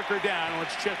penalty marker down.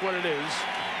 Let's check what it is.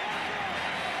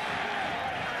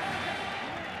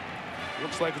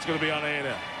 Looks like it's going to be on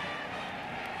A&M.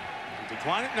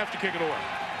 Decline it and have to kick it away.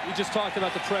 We just talked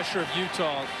about the pressure of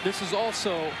Utah. This is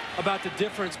also about the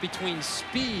difference between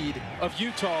speed of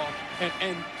Utah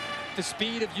and the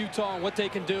speed of Utah and what they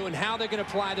can do and how they're going to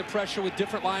apply the pressure with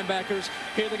different linebackers.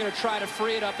 Here they're going to try to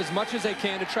free it up as much as they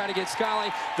can to try to get Scalley.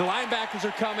 The linebackers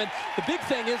are coming. The big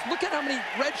thing is look at how many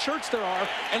red shirts there are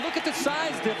and look at the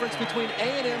size difference between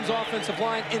A&M's offensive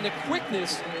line and the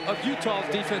quickness of Utah's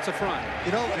defensive front.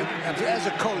 You know, as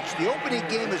a coach, the opening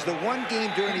game is the one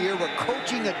game during the year where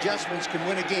coaching adjustments can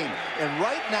win a game. And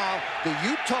right now, the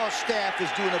Utah staff is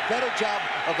doing a better job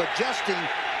of adjusting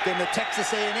than the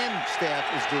Texas A&M staff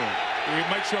is doing. We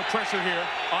might show pressure here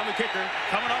on the kicker.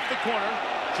 Coming off the corner.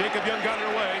 Jacob Young got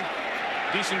it away.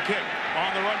 Decent kick.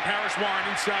 On the run, Paris Warren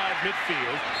inside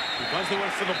midfield. Because they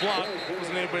went for the block, there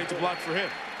wasn't anybody to block for him.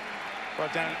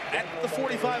 Brought down at the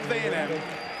 45 of A&M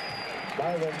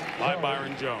by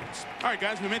Byron Jones. All right,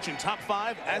 guys, we mentioned top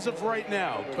 5 as of right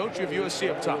now. Coach, you have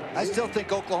USC up top. I still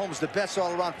think Oklahoma's the best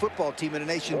all-around football team in the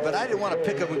nation, but I didn't want to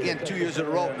pick them again 2 years in a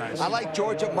row. Nice. I like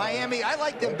Georgia. Miami, I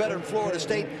like them better than Florida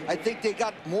State. I think they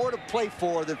got more to play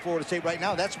for than Florida State right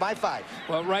now. That's my 5.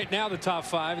 Well, right now the top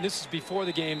 5, and this is before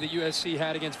the game that USC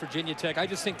had against Virginia Tech. I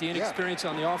just think the inexperience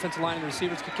on the offensive line and the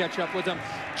receivers could catch up with them.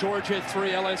 Georgia at 3,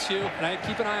 LSU, and I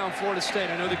keep an eye on Florida State.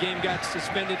 I know the game got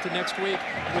suspended to next week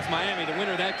with Miami. The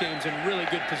winner of that game's in really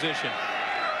good position.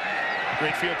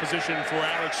 Great field position for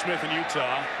Alex Smith in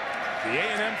Utah. The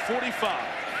A&M 45.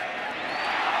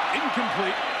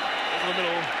 Incomplete over the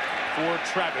middle for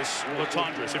Travis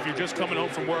Latondras. If you're just coming home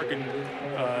from work and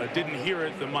didn't hear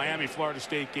it, the Miami-Florida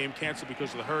State game canceled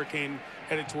because of the hurricane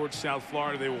headed towards South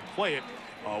Florida. They will play it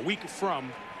a week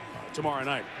from tomorrow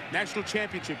night. National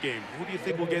championship game. Who do you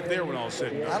think will get there when all is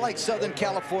said and done? I like Southern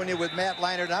California with Matt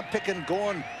Leinart. I'm picking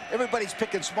everybody's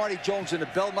picking Smarty Jones in the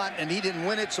Belmont, and he didn't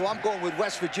win it, so I'm going with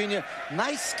West Virginia.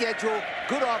 Nice schedule,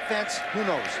 good offense. Who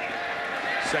knows?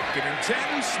 2nd and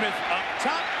 10. Smith up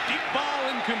top. Deep ball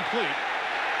incomplete.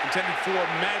 Intended for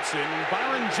Madsen.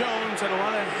 Byron Jones had a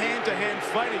lot of hand-to-hand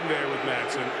fighting there with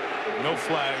Madsen. No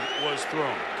flag was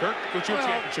thrown. Kirk, what's your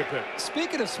championship pick?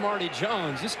 Speaking of Smarty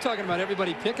Jones, just talking about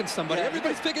everybody picking somebody. Yeah,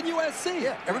 everybody's picking USC.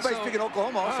 Yeah, everybody's picking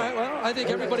Oklahoma also. All right, well, I think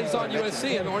everybody's on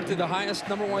USC. I mean, weren't they the highest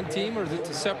 #1 team, or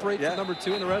to separate from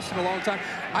 #2 and the rest in a long time?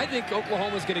 I think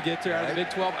Oklahoma's going to get there out of the Big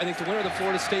 12. I think the winner of the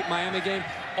Florida State-Miami game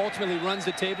ultimately runs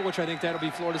the table, which I think that'll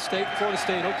be Florida State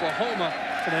and Oklahoma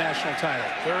for the national title.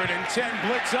 3rd and 10.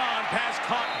 Blitz on. Pass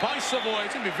caught by Savoy.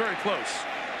 It's going to be very close.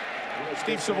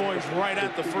 Steve Savoy's right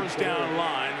at the first down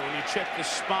line. When you check the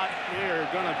spot, they're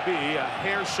going to be a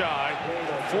hair shy.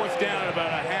 4th down, about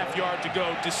a half yard to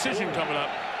go. Decision coming up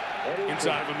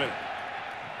inside of a minute.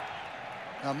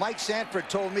 Now, Mike Sanford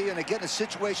told me, and again, a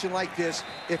situation like this,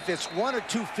 if it's 1 or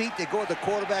 2 feet, they go with the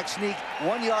quarterback sneak.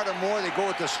 1 yard or more, they go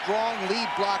with the strong lead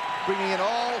block, bringing in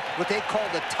all what they call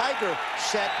the Tiger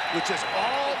set, which is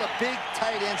all the big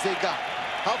tight ends they got.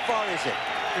 How far is it?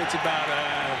 It's about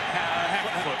half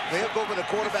a foot. They'll go with a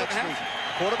quarterback sneak.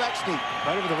 Quarterback sneak.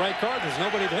 Right over the right guard. There's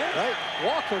nobody there. Right.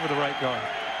 Walk over the right guard.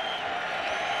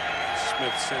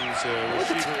 Smith sends a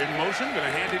receiver in motion. Going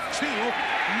to hand it to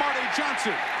Marty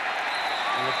Johnson.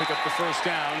 And they'll pick up the first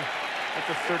down at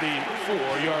the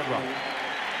 34-yard line.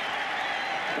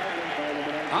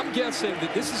 I'm guessing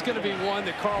that this is going to be one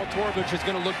that Carl Torbich is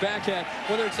going to look back at,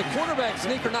 whether it's a quarterback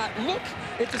sneak or not. Look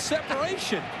at the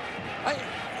separation.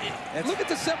 Look at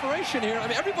the separation here. I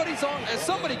mean, everybody's on.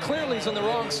 Somebody clearly is on the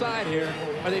wrong side here,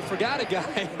 or they forgot a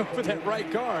guy over that right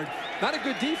guard. Not a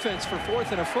good defense for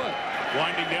 4th and a foot.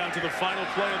 Winding down to the final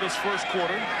play of this first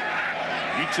quarter.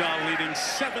 Utah leading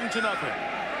 7-0.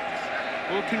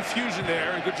 A little confusion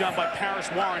there. A good job by Paris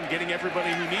Warren getting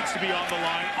everybody who needs to be on the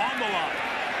line.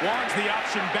 Warren's the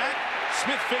option back.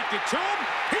 Smith faked it to him.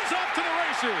 He's off to the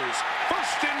races.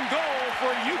 1st and goal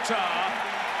for Utah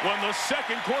when the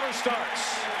second quarter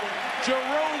starts.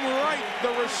 Jerome Wright, the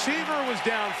receiver, was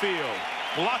downfield,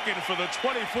 blocking for the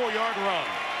 24-yard run.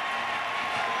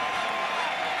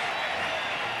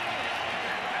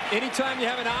 Anytime you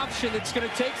have an option that's going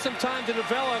to take some time to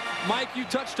develop, Mike, you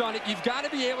touched on it, you've got to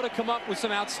be able to come up with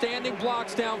some outstanding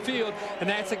blocks downfield, and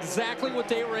that's exactly what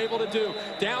they were able to do.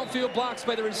 Downfield blocks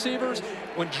by the receivers.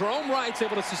 When Jerome Wright's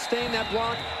able to sustain that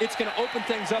block, it's going to open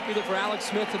things up either for Alex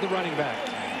Smith or the running back.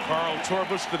 Carl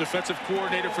Torbush, the defensive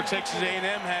coordinator for Texas A&M,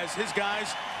 has his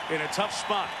guys in a tough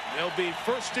spot. They'll be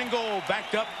 1st and goal,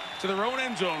 backed up to their own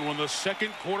end zone when the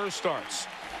second quarter starts.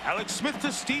 Alex Smith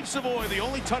to Steve Savoy, the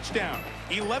only touchdown.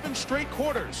 11 straight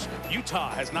quarters.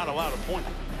 Utah has not allowed a point.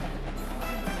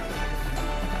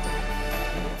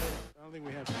 I don't think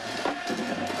we have.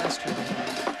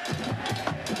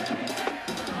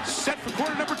 Set for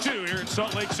quarter number 2 here in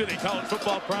Salt Lake City. College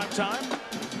football prime time.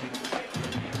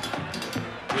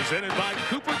 Presented by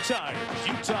Cooper Tires.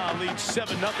 Utah leads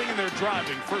 7-0, and they're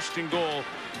driving 1st and goal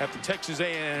at the Texas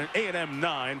A&M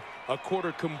 9. A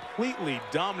quarter completely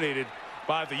dominated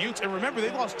by the Utes. And remember,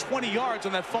 they lost 20 yards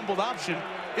on that fumbled option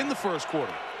in the first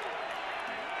quarter.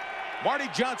 Marty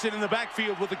Johnson in the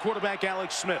backfield with the quarterback,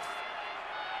 Alex Smith.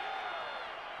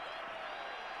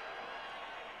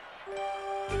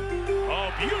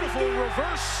 Oh, beautiful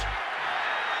reverse.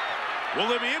 Will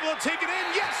they be able to take it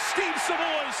in? Yes, Steve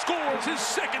Savoy scores his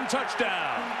 2nd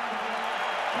touchdown.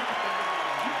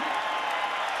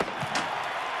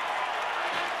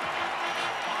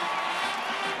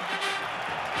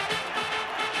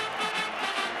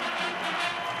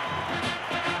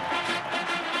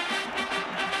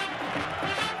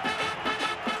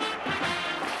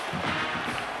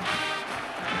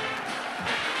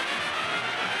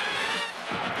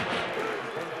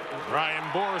 Ryan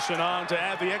Borson on to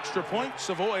add the extra point.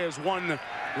 Savoy has 1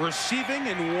 receiving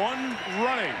and 1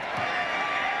 running.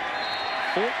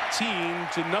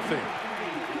 14-0.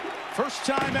 First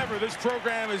time ever this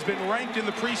program has been ranked in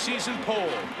the preseason poll.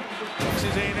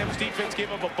 Texas A&M's defense gave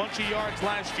up a bunch of yards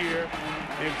last year.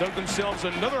 They've dug themselves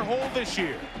another hole this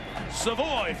year.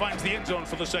 Savoy finds the end zone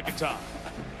for the 2nd time.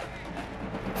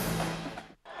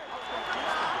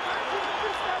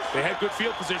 They had good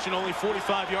field position, only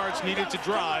 45 yards needed to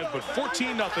drive, but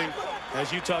 14-0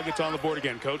 as Utah gets on the board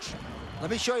again, Coach. Let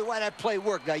me show you why that play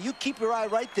worked. Now, you keep your eye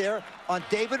right there on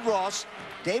David Ross.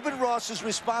 David Ross's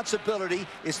responsibility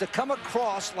is to come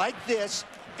across like this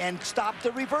and stop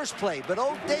the reverse play. But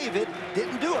old David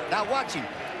didn't do it. Now, watch him.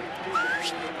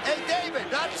 Hey,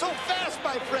 David, not so fast,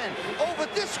 my friend. Over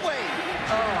this way.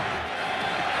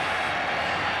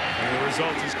 And the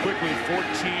result is quickly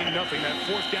 14-0. That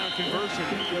fourth down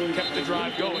conversion kept the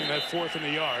drive going. That fourth in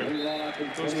the yard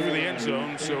goes through the end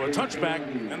zone. So a touchback,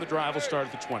 and the drive will start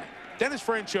at the 20. Dennis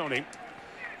Franchione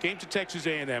came to Texas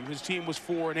A&M. His team was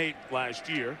 4-8 last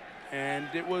year, and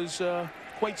it was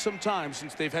quite some time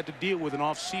since they've had to deal with an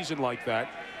off-season like that.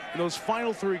 And those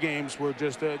final 3 games were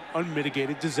just an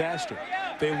unmitigated disaster.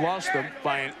 They lost them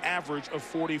by an average of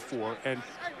 44. And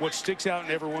what sticks out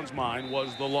in everyone's mind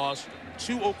was the loss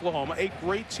to Oklahoma, a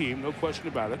great team, no question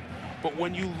about it. But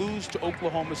when you lose to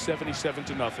Oklahoma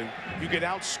 77-0, you get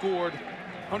outscored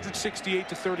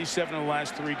 168-37 in the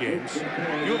last 3 games.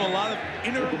 You have a lot of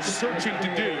inner searching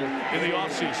to do in the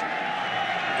offseason.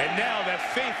 And now that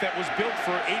faith that was built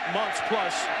for 8 months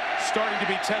plus starting to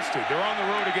be tested. They're on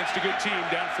the road against a good team,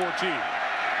 down 14.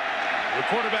 The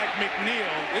quarterback,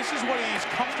 McNeil, this is what he's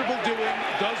comfortable doing,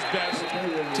 does best,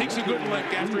 takes a good lick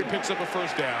after he picks up a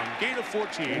first down. Gain of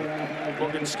 14,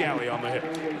 Morgan Scally on the hit.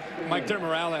 Mike, their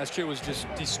morale last year was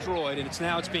just destroyed, and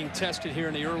it's being tested here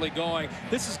in the early going.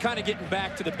 This is kind of getting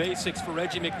back to the basics for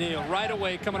Reggie McNeil. Right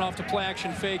away, coming off the play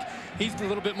action fake, he's a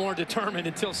little bit more determined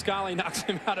until Scally knocks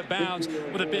him out of bounds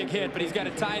with a big hit. But he's got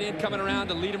a tight end coming around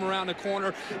to lead him around the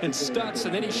corner and Stutz,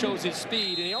 and then he shows his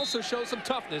speed, and he also shows some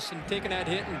toughness in taking that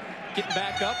hit and getting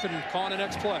back up and calling the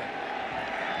next play.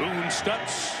 Boone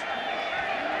Stutz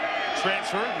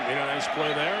transferred. Made a nice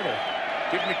play there to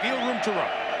give McNeil room to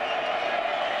run.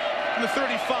 In the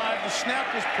 35, the snap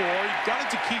was poor. He got it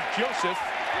to Keith Joseph,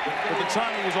 but the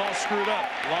timing was all screwed up.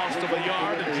 Lost of a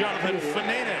yard to Jonathan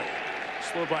Fanene.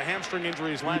 Slowed by hamstring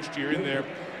injuries last year in there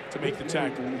to make the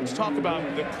tackle. Let's talk about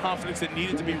the confidence that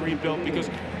needed to be rebuilt, because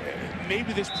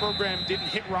maybe this program didn't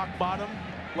hit rock bottom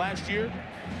last year,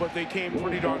 but they came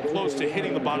pretty darn close to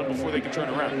hitting the bottom before they could turn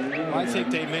around. I think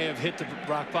they may have hit the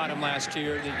rock bottom last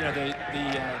year.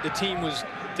 The team was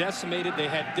decimated. They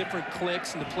had different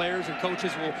clicks, and the players and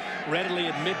coaches will readily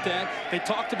admit that. They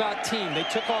talked about team. They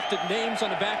took off the names on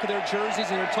the back of their jerseys,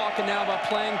 and they're talking now about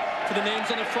playing for the names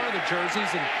on the front of the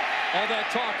jerseys, and all that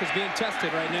talk is being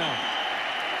tested right now.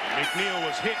 McNeil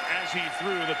was hit as he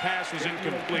threw. The pass was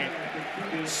incomplete.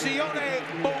 Sione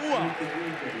Boua.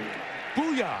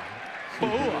 Booyah.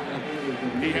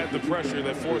 He had the pressure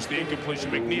that forced the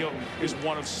incompletion. McNeil is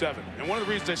 1 of 7. And one of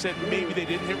the reasons I said maybe they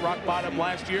didn't hit rock bottom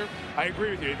last year, I agree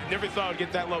with you. Never thought it'd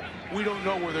get that low. We don't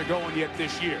know where they're going yet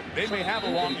this year. They may have a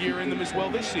long year in them as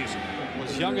well this season.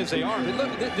 As young as they are. But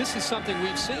look, this is something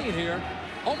we've seen here.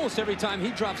 Almost every time he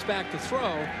drops back to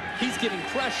throw, he's getting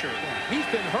pressure. He's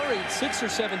been hurried 6 or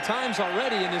 7 times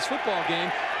already in this football game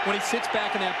when he sits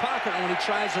back in that pocket and when he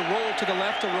tries to roll to the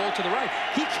left or roll to the right.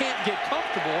 He can't get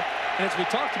comfortable, and as we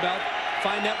talked about,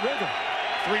 find that rhythm.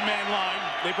 3-man line.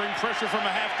 They bring pressure from a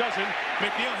half dozen.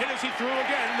 McNeil hit as he threw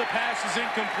again. The pass is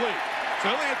incomplete. So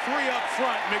they only had 3 up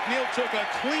front. McNeil took a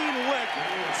clean lick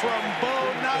from Bo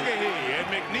Nagahi, and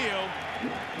McNeil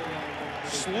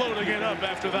slow to get up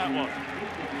after that one.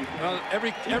 Well,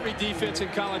 every defense in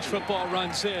college football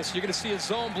runs this. You're going to see a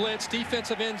zone blitz.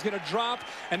 Defensive end's going to drop,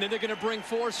 and then they're going to bring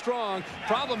 4 strong.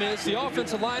 Problem is the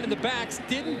offensive line in the backs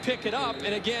didn't pick it up.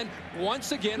 And again,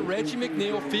 once again, Reggie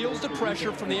McNeil feels the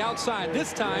pressure from the outside.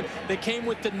 This time, they came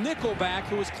with the nickel back,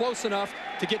 who was close enough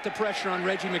to get the pressure on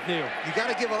Reggie McNeil. You got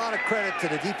to give a lot of credit to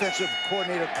the defensive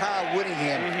coordinator, Kyle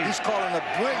Whittingham. He's calling a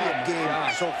brilliant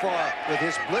game so far with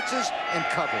his blitzes and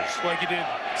covers. Like he did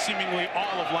seemingly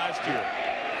all of last year.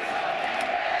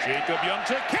 Jacob Young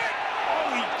to kick.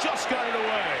 Oh, he just got it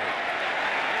away.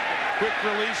 Quick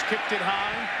release, kicked it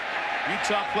high.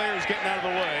 Utah players getting out of the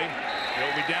way.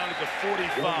 They'll be down at the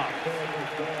 45.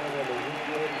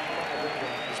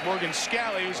 It's Morgan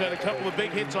Scally, who's had a couple of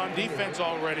big hits on defense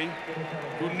already,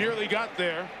 who nearly got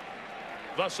there.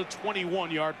 Thus a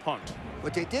 21-yard punt.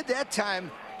 What they did that time,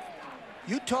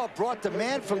 Utah brought the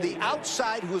man from the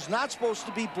outside who was not supposed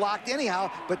to be blocked anyhow,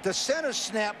 but the center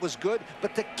snap was good,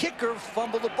 but the kicker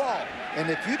fumbled the ball. And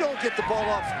if you don't get the ball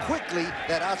off quickly,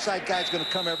 that outside guy's going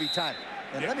to come every time.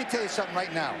 And let me tell you something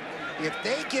right now. If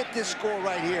they get this score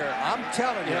right here, I'm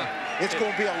telling you, it's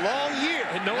going to be a long year,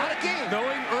 and not a game.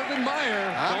 Knowing Urban Meyer,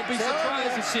 don't be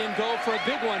surprised to see him go for a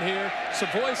big one here.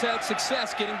 Savoy's had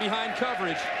success getting behind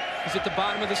coverage. He's at the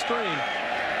bottom of the screen.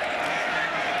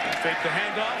 Fake the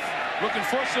handoff. Looking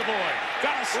for Savoy.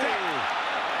 Got a step.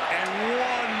 And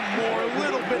one more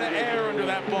little bit of air under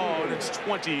that that ball, and it's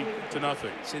 20-0.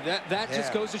 See, that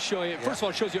just goes to show you. First of all,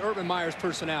 it shows you Urban Meyer's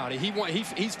personality.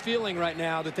 He's feeling right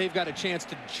now that they've got a chance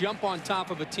to jump on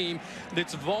top of a team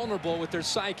that's vulnerable with their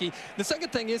psyche. The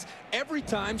second thing is, every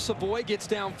time Savoy gets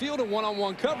downfield in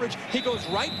one-on-one coverage, he goes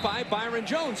right by Byron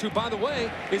Jones, who, by the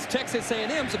way, is Texas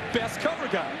A&M's best cover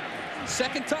guy.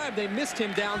 Second time they missed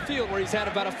him downfield, where he's had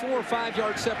about a 4 or 5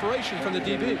 yard separation from the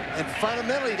DB. And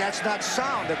fundamentally, that's not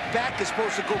sound. The back is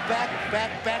supposed to go back,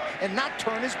 and not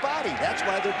turn his body. That's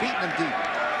why they're beating him deep.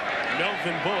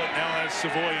 Melvin Bullitt now has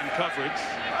Savoy in coverage.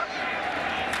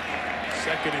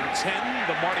 2nd and 10.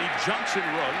 The Marty Johnson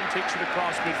run takes it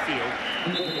across midfield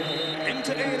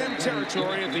into A&M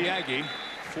territory at the Aggie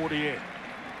 48.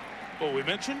 Well, we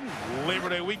mentioned Labor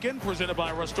Day weekend presented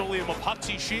by Rust-Oleum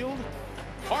Epoxy Shield.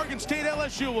 Oregon State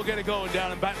LSU will get it going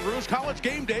down in Baton Rouge. College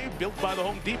game day built by the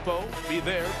Home Depot. Be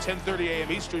there 10:30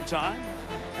 a.m. Eastern time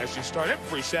as you start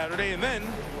every Saturday. And then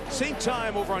same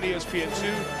time over on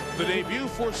ESPN2, the debut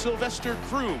for Sylvester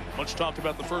Croom. Much talked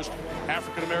about the first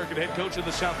African-American head coach of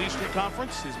the Southeastern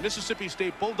Conference. His Mississippi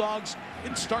State Bulldogs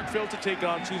in Starkville to take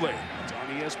on Tulane. It's on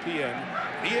ESPN,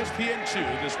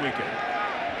 ESPN2 this weekend.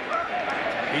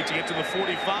 Need to get to the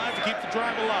 45 to keep the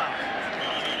drive alive.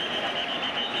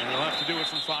 They'll have to do it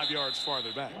from 5 yards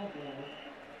farther back.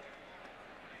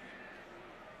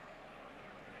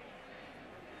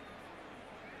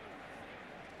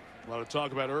 A lot of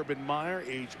talk about Urban Meyer,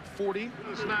 age 40.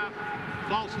 Snap,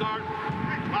 false start,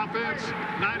 offense,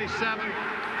 97,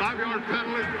 5-yard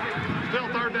penalty, still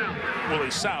 3rd down. Willie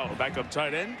Sowell, backup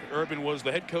tight end. Urban was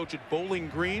the head coach at Bowling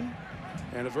Green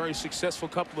and a very successful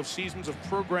couple of seasons of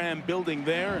program building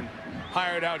there, and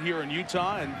hired out here in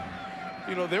Utah. And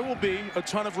you know, there will be a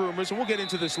ton of rumors, and we'll get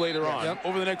into this later on,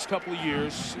 over the next couple of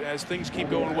years as things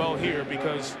keep going well here,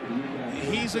 because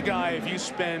he's a guy, if you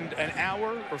spend an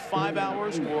hour or 5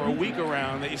 hours or a week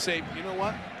around, that you say, you know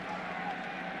what?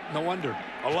 No wonder.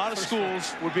 A lot of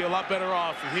schools would be a lot better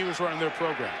off if he was running their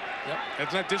program. Yep.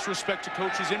 That's not disrespect to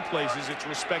coaches in places, it's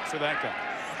respect for that guy.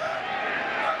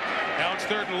 Now it's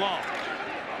 3rd and long.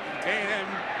 A&M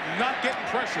not getting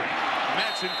pressure.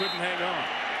 Matson couldn't hang on.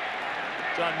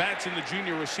 John Matson, the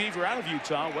junior receiver out of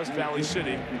Utah, West Valley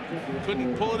City,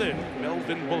 couldn't pull it in.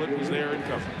 Melvin Bullitt was there in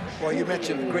coverage. Well, you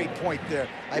mentioned a great point there.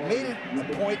 I made it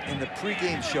a point in the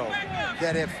pregame show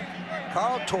that if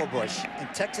Carl Torbush and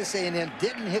Texas A&M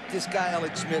didn't hit this guy,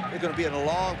 Alex Smith, they're going to be in a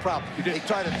long problem. They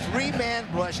tried a 3-man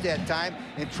rush that time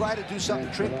and tried to do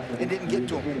something trick and didn't get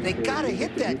to him. They got to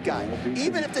hit that guy.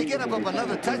 Even if they get up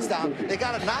another touchdown, they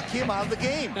got to knock him out of the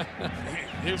game.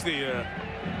 Here's the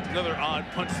another odd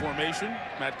punt formation.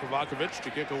 Matt Kovacevic to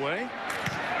kick away.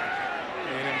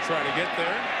 And try to get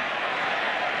there.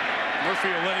 Murphy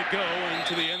will let it go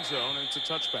into the end zone, and it's a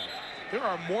touchback. There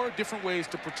are more different ways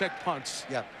to protect punts.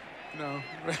 Yeah. No,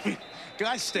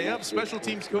 guys stay up. Special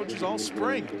teams coaches all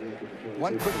spring.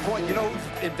 One quick point. You know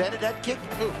who invented that kick?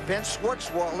 Who? Ben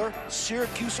Schwartzwalder,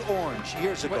 Syracuse Orange,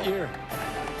 years ago. What year?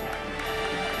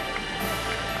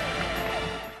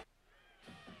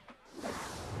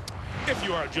 If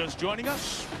you are just joining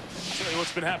us, I'll tell you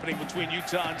what's been happening between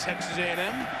Utah and Texas A&M.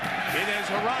 It has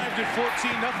arrived at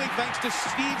 14-0 thanks to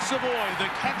Steve Savoy, the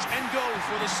catch and go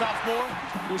for the sophomore,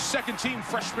 who was 2nd-team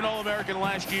freshman All-American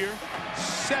last year.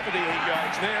 78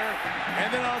 yards there.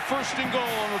 And then our 1st and goal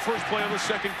on the first play of the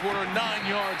 2nd quarter, 9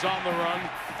 yards on the run.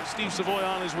 Steve Savoy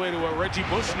on his way to a Reggie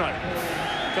Bush night.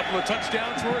 A couple of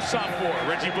touchdowns for a sophomore.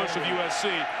 Reggie Bush of USC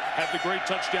had the great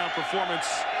touchdown performance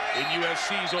in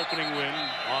USC's opening win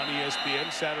on ESPN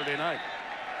Saturday night.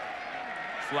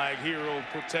 Flag here will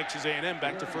put Texas A&M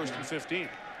back to 1st and 15.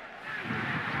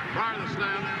 Prior to the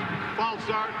snap, false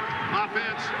start,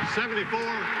 offense, 74,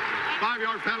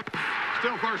 5-yard penalty,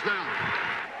 still 1st down.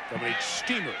 Dominique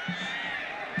Steamer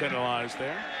penalized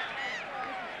there.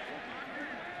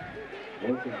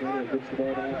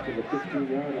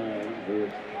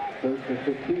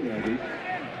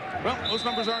 Well, those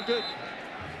numbers aren't good.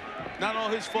 Not all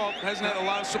his fault. Hasn't had a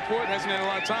lot of support, hasn't had a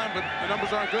lot of time, but the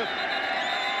numbers aren't good.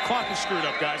 Clock is screwed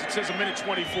up, guys. It says a minute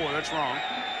 24. That's wrong.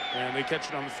 And they catch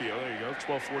it on the field. There you go.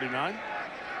 12:49.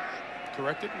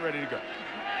 Corrected and ready to go.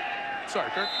 Sorry,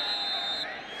 Kirk.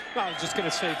 No, I was just going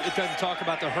to say, it doesn't talk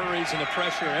about the hurries and the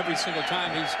pressure every single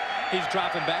time he's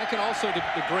dropping back, and also the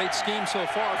great scheme so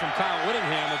far from Kyle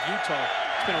Whittingham of Utah.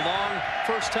 It's been a long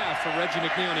first half for Reggie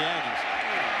McNeil and the Aggies.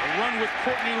 A run with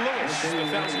Courtney Lewis, the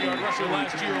 1,000-yard rusher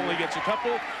last year, only gets a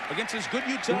couple against his good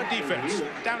Utah defense.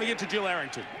 Down to get to Jill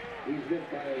Arrington.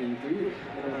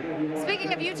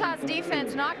 Speaking of Utah's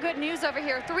defense, not good news over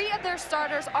here. 3 of their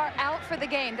starters are out for the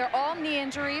game. They're all knee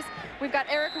injuries. We've got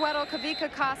Eric Weddle, Kavika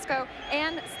Costco,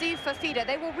 and Steve Fafita.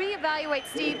 They will reevaluate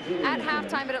Steve at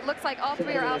halftime, but it looks like all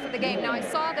 3 are out for the game. Now, I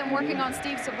saw them working on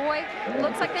Steve Savoy.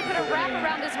 Looks like they put a wrap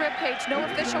around his ribcage. No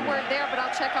official word there, but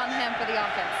I'll check on him for the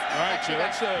offense. All right, Joe,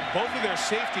 that's both of their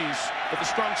safeties at the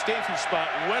strong safety spot,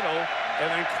 Weddle, and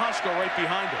then Costco right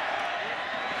behind him.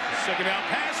 Second down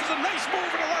pass is a nice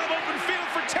move and a lot of open field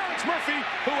for Terrence Murphy,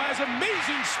 who has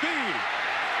amazing speed.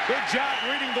 Good job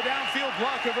reading the downfield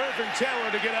block of Irvin Taylor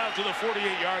to get out to the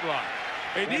 48-yard line.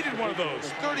 They needed one of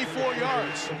those, 34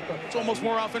 yards. It's almost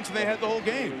more offense than they had the whole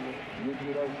game.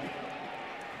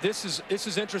 This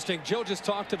is interesting. Joe just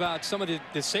talked about some of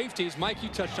the safeties. Mike, you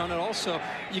touched on it also.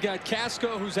 You got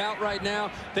Casco, who's out right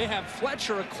now. They have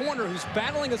Fletcher, a corner, who's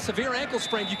battling a severe ankle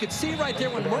sprain. You could see right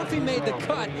there when Murphy made the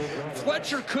cut,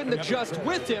 Fletcher couldn't adjust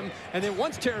with him. And then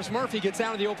once Terrence Murphy gets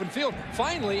out of the open field,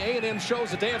 finally A&M shows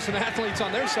that they have some athletes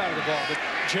on their side of the ball. But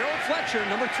Gerald Fletcher,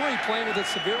 number 3, playing with a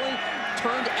severely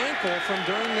turned ankle from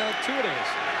during two-a-days.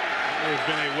 There's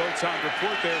been a well-timed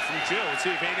report there from Jill. Let's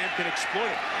see if A&M can exploit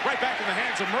it. Right back in the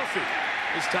hands of Murphy.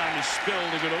 This time he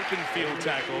spilled a good open field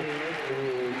tackle.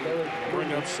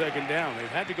 Bring up second down. They've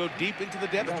had to go deep into the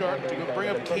depth chart to bring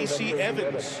up Casey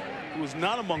Evans, who is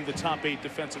not among the top 8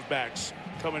 defensive backs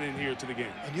coming in here to the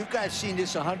game. And you guys seen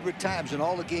this 100 times in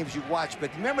all the games you've watched,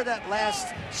 but remember that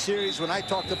last series when I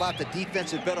talked about the defense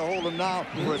had better hold them now,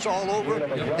 where it's all over?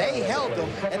 They held them,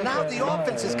 and now the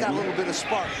offense has got a little bit of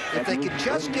spark. If they could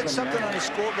just get something on the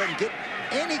scoreboard and get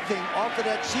anything off of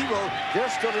that 0, they're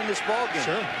still in this ballgame.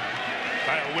 Sure.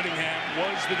 Kyle Whittingham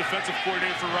was the defensive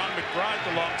coordinator for Ron McBride,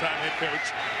 the longtime head coach.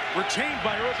 Retained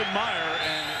by Urban Meyer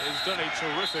and has done a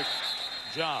terrific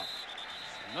job.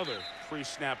 Another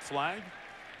pre-snap flag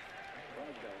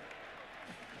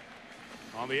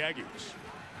on the Aggies.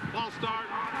 Ball start,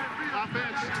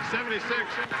 offense, 76,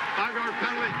 5-yard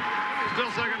penalty,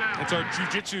 still second down. That's our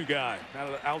jiu-jitsu guy,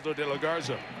 Aldo De La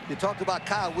Garza. You talked about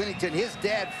Kyle Whittington. His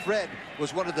dad, Fred,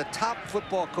 was one of the top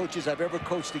football coaches I've ever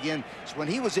coached again. So when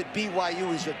he was at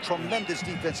BYU, he's a tremendous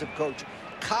defensive coach.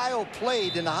 Kyle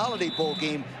played in the Holiday Bowl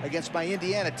game against my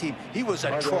Indiana team. He was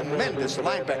a tremendous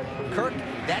linebacker. Kirk,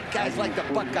 that guy's like the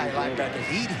Buckeye linebacker.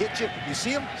 He'd hit you. You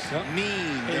see him?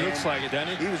 Mean. He looks like it,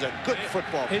 doesn't he? He was a good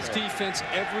football player. His defense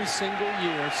every single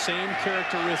year, same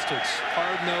characteristics.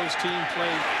 Hard-nosed team, play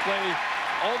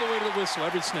all the way to the whistle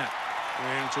every snap.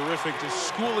 And terrific to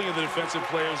schooling of the defensive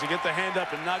players to get the hand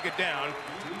up and knock it down.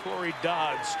 Corey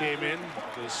Dodds came in,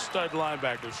 the stud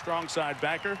linebacker, strong side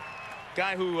backer.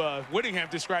 Guy who Whittingham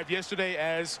described yesterday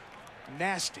as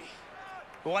nasty.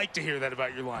 Like to hear that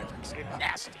about your linebackers.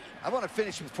 Nasty. I want to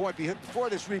finish the point before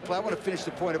this replay. I want to finish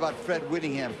the point about Fred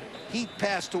Whittingham. He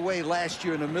passed away last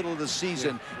year in the middle of the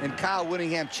season, and Kyle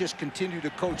Whittingham just continued to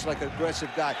coach like an aggressive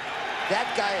guy.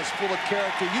 That guy is full of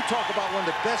character. You talk about one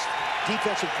of the best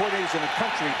defensive coordinators in the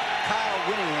country. Kyle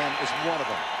Whittingham is one of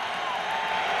them.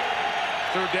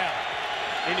 Third down.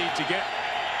 They need to get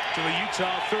to the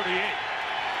Utah 38.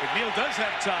 McNeil does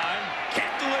have time.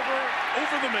 Can't deliver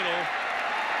over the middle.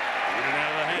 In and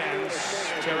out of the hands,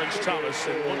 Terrence Thomas.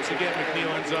 And once again, McNeil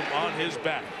ends up on his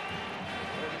back.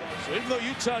 So even though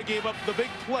Utah gave up the big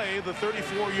play, the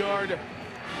 34-yard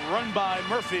run by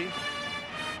Murphy,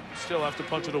 still have to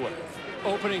punch it away.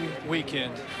 Opening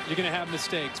weekend, you're going to have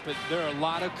mistakes, but there are a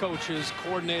lot of coaches,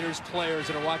 coordinators, players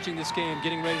that are watching this game,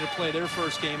 getting ready to play their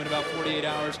first game in about 48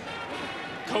 hours.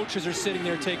 Coaches are sitting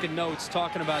there taking notes,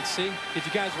 talking about, see, did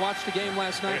you guys watch the game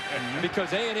last night?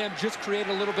 Because A&M just created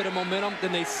a little bit of momentum,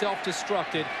 then they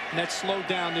self-destructed, and that slowed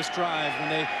down this drive when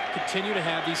they continue to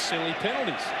have these silly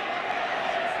penalties.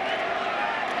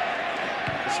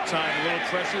 This time, a little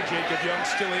pressure. Jacob Young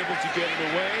still able to get it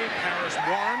away. Paris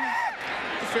Warren,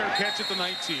 the fair catch at the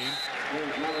 19.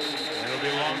 It'll be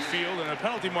a long field, and a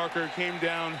penalty marker came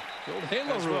down. The old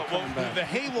halo rule. Well, the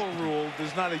halo rule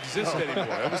does not exist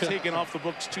anymore. It was taken off the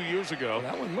books 2 years ago.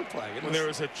 That one looked like it. When there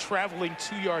was a traveling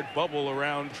 2-yard bubble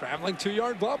around. Traveling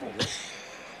 2-yard bubble.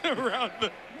 Around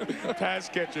the pass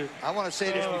catcher. I want to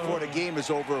say this before the game is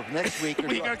over next week.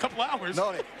 We got a couple hours.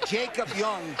 No, Jacob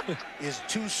Young is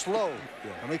too slow.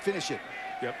 Let me finish it.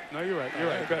 Yep. No, you're right. You're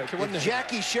right. Go ahead. If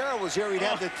Jackie Sherrill was here, he'd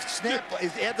have the snap.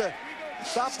 He'd have the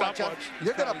stopwatch up.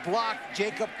 They're going to block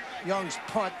Jacob Young's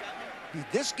punt.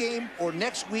 This game or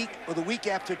next week or the week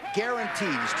after,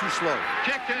 guaranteed he's too slow.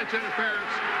 Kick catch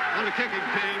interference on the kicking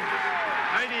team.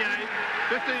 88,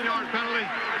 15-yard penalty,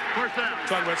 first down.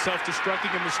 Talking about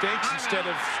self-destructing and mistakes. Instead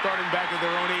of starting back at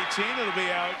their own 18, it'll be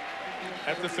out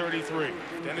at the 33.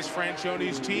 Dennis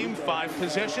Franchione's team, 5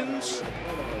 possessions,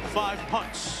 5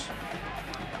 punts.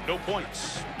 no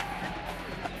points.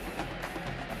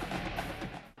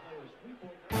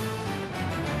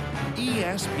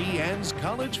 ESPN's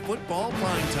College Football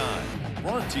Primetime,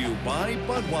 brought to you by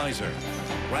Budweiser.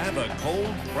 Grab a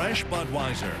cold, fresh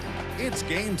Budweiser. It's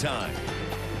game time.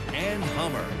 And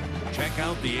Hummer. Check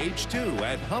out the H2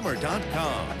 at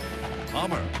Hummer.com.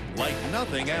 Hummer, like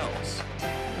nothing else.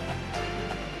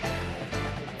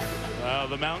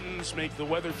 The mountains make the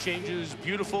weather changes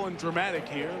beautiful and dramatic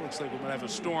here. Looks like we're going to have a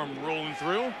storm rolling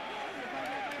through.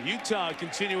 Utah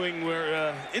continuing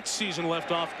where its season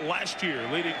left off last year,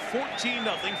 leading 14-0,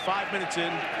 5 minutes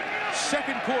in,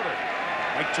 second quarter.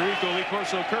 Mike Tirico, Lee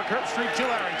Corso, Kirk Herbstreit,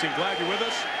 Jill Arrington, glad you're with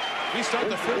us. We start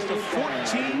the first of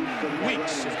 14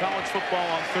 weeks of college football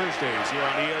on Thursdays here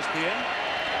on ESPN,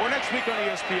 or next week on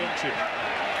ESPN2.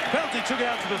 Penalty took it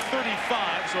out to the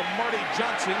 35, so Marty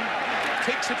Johnson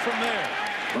takes it from there.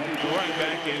 The running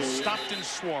back is stopped and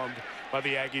swarmed by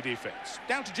the Aggie defense.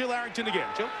 Down to Jill Arrington again.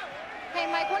 Jill? Hey,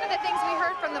 Mike, one of the things we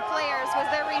heard from the players was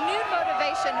their renewed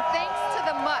motivation thanks to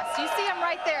the must. You see them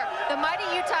right there. The mighty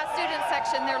Utah student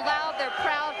section. They're loud, they're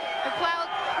proud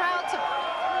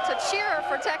to cheer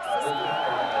for Texas.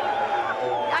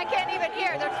 I can't even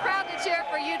hear. They're proud to cheer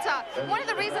for Utah. One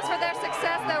of the reasons for their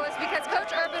success, though, is because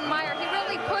Coach Urban Meyer, he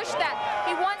really pushed that.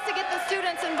 He wants to get the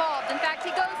students involved. In fact,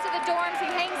 he goes to the dorms, he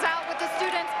hangs out with the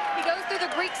students, he goes through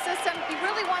the Greek system. He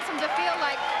really wants them to feel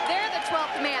like they're the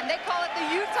 12th man. They call it the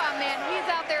Utah man. He's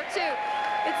out there, too.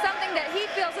 It's something that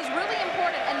he feels is really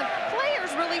important, and the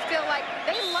players really feel like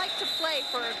they like to play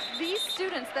for these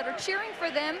students that are cheering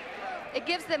for them. It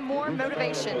gives them more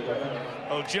motivation.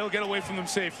 Oh, Jill, get away from them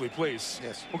safely, please.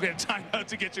 Yes. We'll get a timeout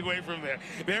to get you away from there.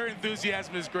 Their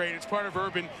enthusiasm is great. It's part of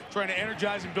Urban trying to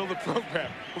energize and build a program.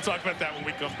 We'll talk about that when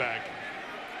we come back.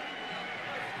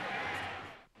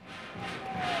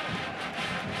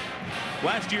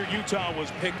 Last year, Utah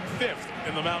was picked 5th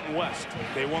in the Mountain West.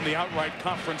 They won the outright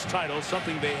conference title,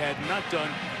 something they had not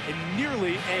done in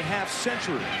nearly a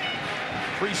half-century.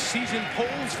 Preseason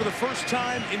polls for the first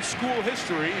time in school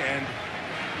history, and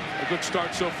a good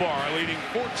start so far, leading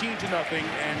 14-0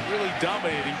 and really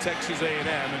dominating Texas A&M.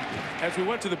 And as we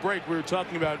went to the break, we were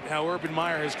talking about how Urban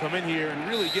Meyer has come in here and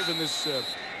really given this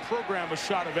program a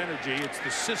shot of energy. It's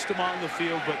the system on the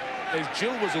field, but as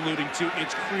Jill was alluding to,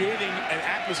 it's creating an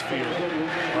atmosphere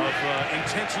of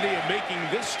intensity and making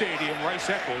this stadium,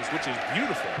 Rice-Eccles, which is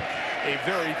beautiful, a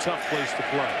very tough place to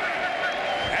play.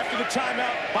 After the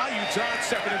timeout by Utah, it's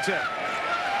 2nd and 10.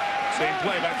 Same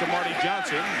play back to Marty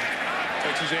Johnson.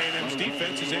 Texas A&M's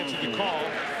defense has answered the call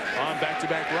on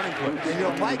back-to-back running plays. And, you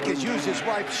know, Mike has used his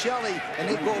wife, Shelly, and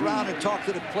they go around and talk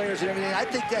to the players and everything. I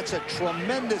think that's a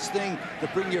tremendous thing to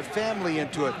bring your family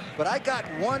into it. But I got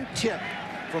one tip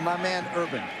from my man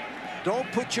Urban. Don't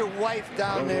put your wife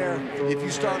down there if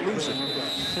you start losing.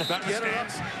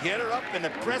 Get her up in the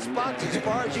press box as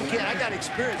far as you can. I got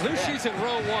experience. Lucy's in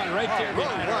row 1 right there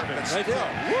behind Urban. Right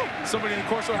there. Somebody in the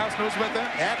Corso house knows about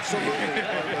that? Absolutely.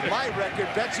 With my record,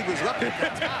 Betsy was up at the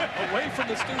top. Away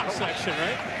from the student section,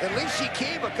 right? At least she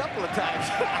came a couple of times.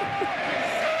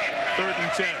 3rd and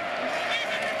 10.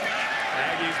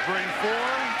 Aggies bring 4.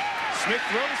 Smith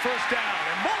throws first down,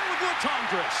 and more with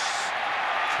Latondras.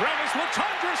 Travis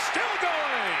Latondras still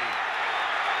going.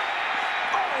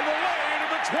 All the way to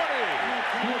the 20.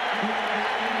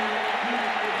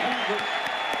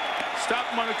 Stopped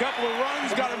him on a couple of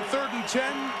runs, got him 3rd and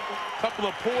 10. Couple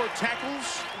of poor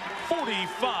tackles.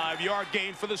 45-yard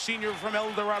gain for the senior from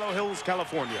El Dorado Hills,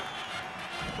 California.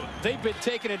 They've been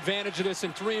taking advantage of this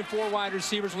in 3 and 4 wide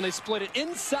receivers when they split it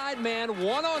inside man,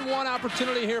 one-on-one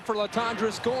opportunity here for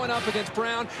Latondras going up against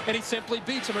Brown, and he simply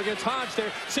beats him. Against Hodge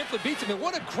there, simply beats him. And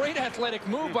what a great athletic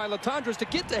move by Latondras to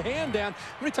get the hand down.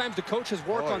 How many times the coaches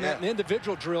work on that in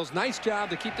individual drills? Nice job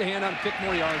to keep the hand on and pick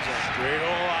more yards up. Straight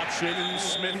all option, and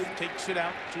Smith takes it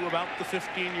out to about the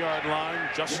 15-yard line.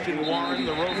 Justin Warren,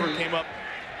 the rover, came up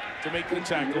to make the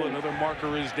tackle. Another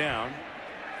marker is down.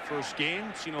 First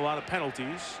game, seen a lot of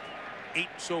penalties. 8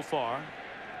 so far.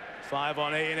 5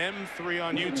 on A&M, 3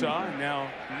 on Utah, and now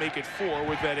make it 4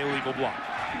 with that illegal block.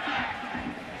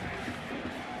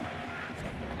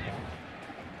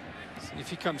 If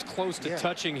he comes close to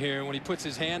touching here, when he puts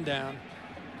his hand down,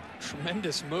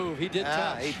 tremendous move. He did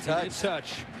touch. He did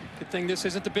touch. Good thing this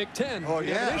isn't the Big Ten. Oh,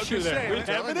 yeah. An issue there. We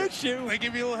have an issue. They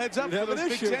give you a little heads up for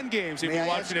those Big Ten games. If you're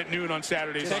watching at noon on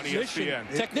Saturdays on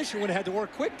ESPN. Technician would have had to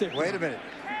work quick there. Wait a minute.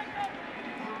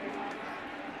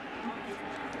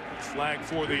 Flag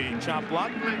for the chop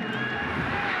block. Still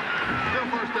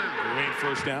first down. Remain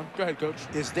first down. Go ahead, Coach.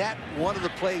 Is that one of the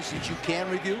plays that you can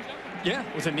review? Yeah,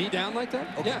 with a knee down like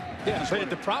that? Okay. Yeah. But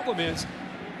the problem is,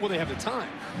 Well, they have the time.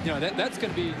 You know, that's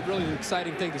going to be really the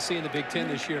exciting thing to see in the Big Ten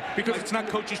this year. Because it's not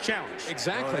coach's challenge.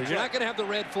 Exactly. You're not going to have the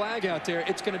red flag out there.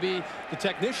 It's going to be the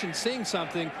technician seeing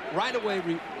something, right away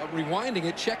rewinding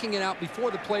it, checking it out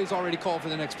before the play's already called for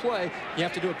the next play. You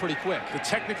have to do it pretty quick. The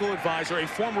technical advisor, a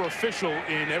former official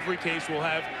in every case, will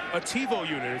have a TiVo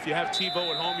unit. If you have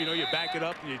TiVo at home, you know, you back it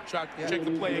up and you check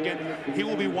the play again. He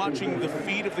will be watching the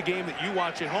feed of the game that you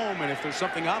watch at home, and if there's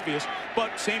something obvious,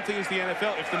 but same thing as the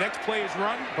NFL. If the next play is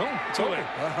run, boom, it's over. You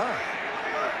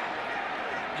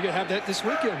gotta have that this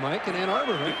weekend, Mike, in Ann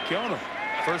Arbor, right? Killing them.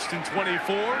 1st and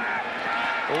 24.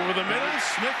 Over the middle,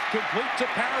 Smith complete to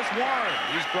Paris Warren.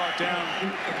 He's brought down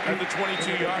at the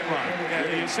 22-yard line.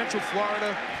 Yeah, Central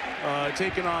Florida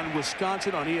taking on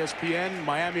Wisconsin on ESPN,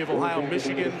 Miami of Ohio,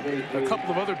 Michigan. A couple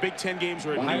of other Big Ten games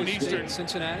are at noon Eastern.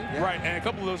 Cincinnati. Yeah. Right, and a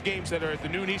couple of those games that are at the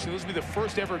noon Eastern. Those will be the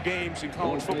first ever games in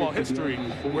college football history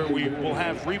where we will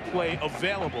have replay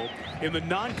available. In the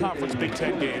non-conference Big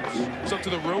Ten games, it's up to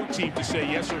the road team to say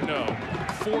yes or no.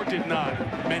 4 did not,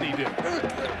 many did.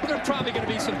 There are probably going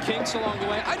to be some kinks along the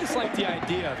way. I just like the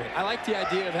idea of it. I like the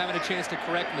idea of having a chance to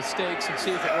correct mistakes and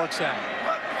see if it works out.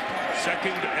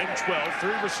 2nd and 12.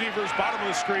 3 receivers, bottom of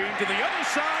the screen. To the other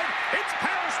side, it's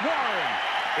Paris Warren.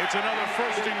 It's another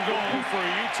 1st and goal for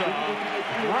Utah.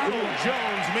 Ronald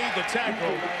Jones made the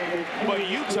tackle, but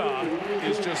Utah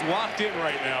is just locked in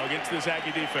right now against this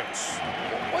Aggie defense.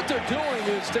 What they're doing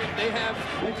is they have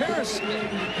Paris,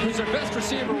 who's their best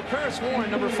receiver, Paris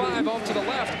Warren, number 5, off to the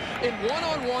left, in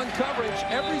one-on-one coverage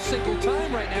every single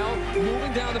time right now,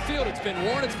 moving down the field. It's been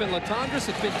Warren, it's been Latondras,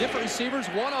 it's been different receivers,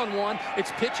 one-on-one.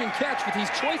 It's pitch and catch with these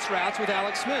choice routes with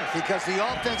Alex Smith. Because the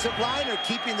offensive line are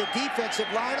keeping the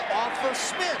defensive line off of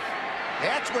Smith.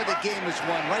 That's where the game is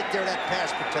won, right there, that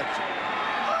pass protection.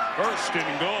 1st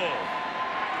and goal.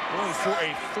 Going for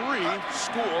a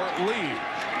 3-score lead.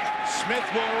 Smith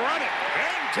will run it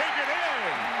and take it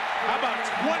in. How about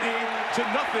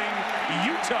 20-0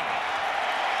 Utah?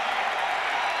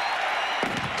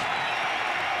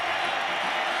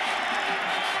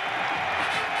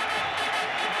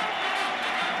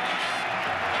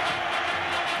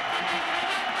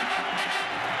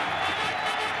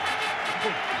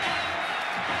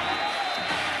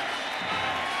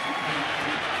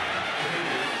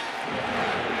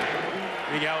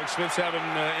 Think Alex Smith's having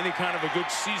any kind of a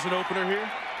good season opener here?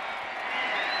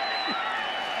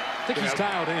 I think he's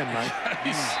dialed in, Mike.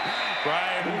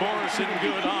 Brian Morrison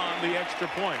good on the extra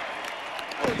point.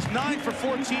 Well, he's 9 for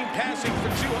 14 passing for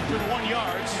 201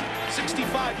 yards.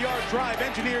 65-yard drive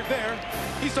engineered there.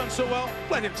 He's done so well,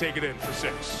 let him take it in for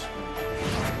 6.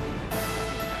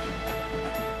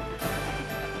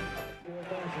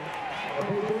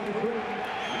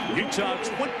 Utah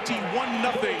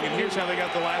 21-0, and here's how they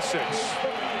got the last 6.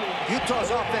 Utah's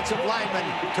offensive lineman,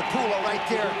 Tapula, right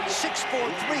there,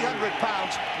 6'4", 300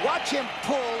 pounds. Watch him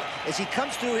pull as he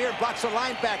comes through here and blocks the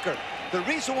linebacker. The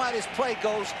reason why this play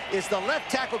goes is the left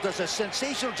tackle does a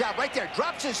sensational job right there.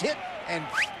 Drops his hit and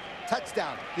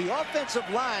touchdown. The offensive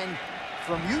line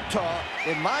from Utah,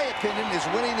 in my opinion, is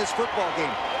winning this football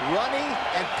game. Running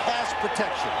and pass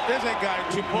protection. There's that guy,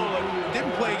 Tupola,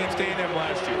 didn't play against A&M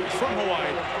last year. He's from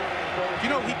Hawaii. You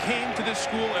know, he came to this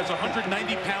school as a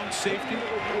 190-pound safety.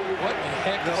 What the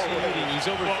heck is he eating? He's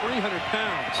over 300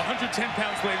 pounds. 110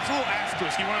 pounds later. It's a little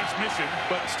asterisk. He went on his mission,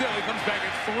 but still, he comes back at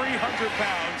 300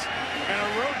 pounds and a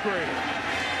road grader.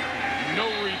 No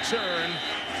return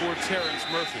for Terrence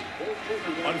Murphy.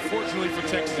 Unfortunately for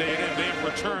Texas A&M, they've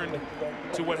returned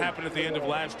to what happened at the end of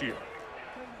last year.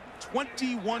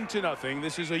 21-0.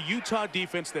 This is a Utah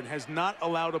defense that has not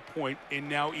allowed a point in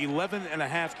now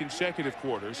 11.5 consecutive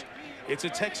quarters. It's a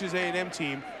Texas A&M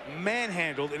team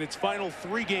manhandled in its final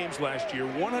 3 games last year,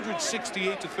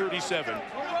 168-37.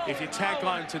 If you tack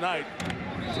on tonight,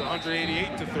 it's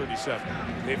 188-37.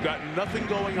 They've got nothing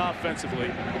going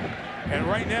offensively. And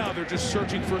right now, they're just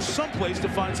searching for some place to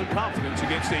find some confidence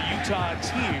against a Utah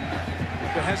team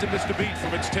that hasn't missed a beat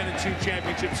from its 10-2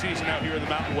 championship season out here in the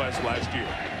Mountain West last year.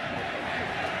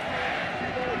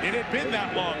 It had been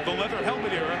that long, the leather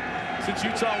helmet era, since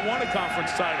Utah won a conference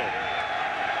title.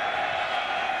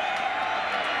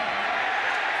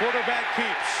 Quarterback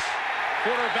keeps.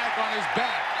 Quarterback on his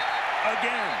back.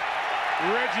 Again.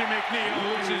 Reggie McNeil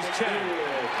loses 10.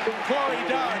 Corey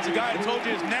Dodds, the guy I told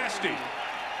you is nasty.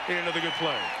 Here, another good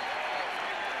play.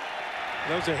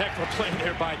 That was a heck of a play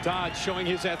there by Dodds, showing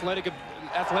his athletic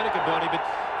ability, but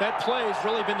that play has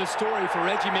really been the story for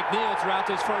Reggie McNeil throughout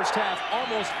this first half.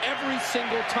 Almost every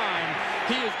single time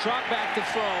he has dropped back to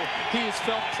throw, he has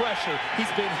felt pressure. He's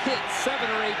been hit 7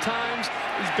 or 8 times.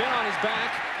 He's been on his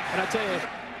back, and I tell you,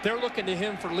 They're looking to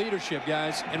him for leadership,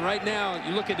 guys. And right now,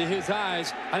 you look into his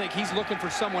eyes, I think he's looking for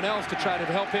someone else to try to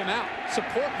help him out.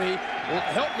 Support me,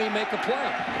 help me make a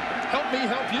play. Help me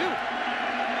help you.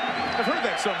 I've heard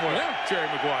that somewhere. Yeah. Jerry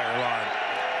Maguire line.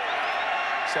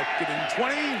 2nd and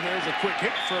 20. There's a quick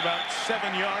hit for about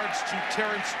 7 yards to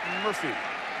Terrence Murphy.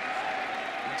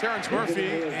 Terrence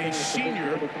Murphy, a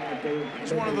senior,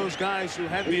 he's one of those guys who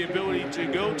had the ability to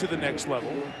go to the next level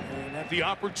and had the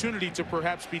opportunity to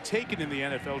perhaps be taken in the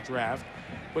NFL draft,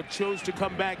 but chose to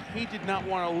come back. He did not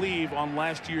want to leave on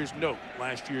last year's note.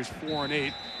 Last year's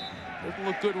 4-8. Doesn't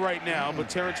look good right now, but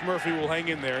Terrence Murphy will hang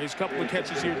in there. His couple of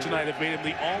catches here tonight have made him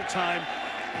the all-time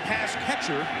pass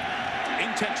catcher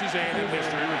in Texas A&M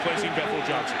history, replacing Bethel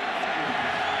Johnson.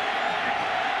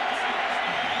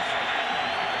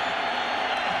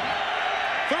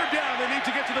 Third down, they need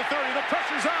to get to the 30. The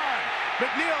pressure's on.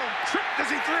 McNeil tripped as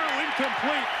he threw,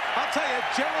 incomplete. I'll tell you,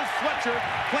 Gerald Fletcher,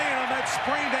 playing on that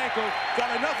sprained ankle,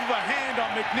 got enough of a hand on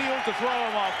McNeil to throw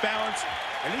him off balance.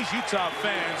 And these Utah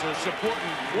fans are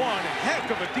supporting one heck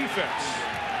of a defense.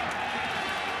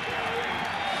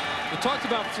 We talked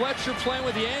about Fletcher playing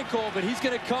with the ankle, but he's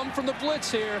going to come from the blitz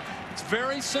here. It's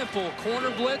very simple.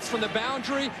 Corner blitz from the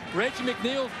boundary. Reggie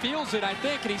McNeil feels it, I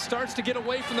think, and he starts to get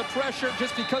away from the pressure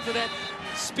just because of that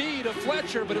speed of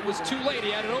Fletcher, but it was too late.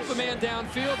 He had an open man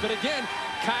downfield, but again,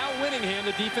 Kyle Whittingham,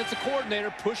 the defensive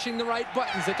coordinator, pushing the right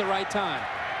buttons at the right time.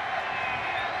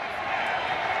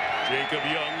 Jacob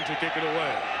Young to kick it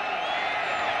away.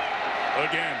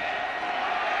 Again.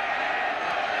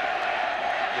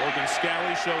 Morgan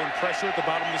Scalley showing pressure at the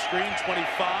bottom of the screen.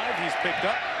 25, he's picked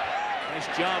up. Nice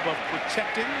job of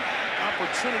protecting.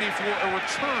 Opportunity for a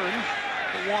return.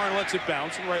 But Warren lets it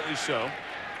bounce, and rightly so.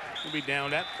 He'll be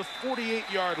down at the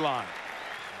 48-yard line.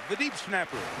 The deep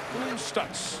snapper, William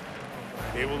Stutz,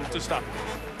 able to stop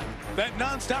it. That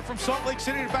nonstop from Salt Lake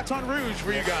City to Baton Rouge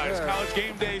for you guys. College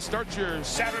game day starts your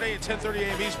Saturday at 10:30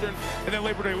 a.m. Eastern, and then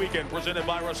Labor Day weekend presented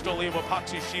by Rust-Oleum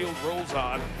Epoxy Shield rolls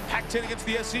on. Pac-10 against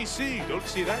the SEC. Don't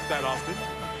see that often.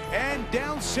 And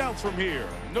down south from here,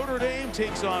 Notre Dame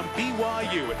takes on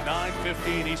BYU at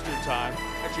 9:15 Eastern time.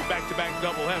 That's your back-to-back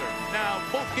doubleheader. Now,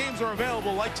 both games are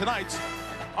available like tonight's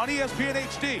on ESPN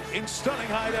HD in stunning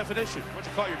high definition. Why don't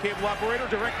you call your cable operator,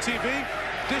 DirecTV,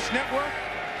 Dish Network.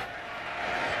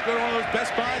 Go to one of those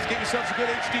Best Buys, get yourself a good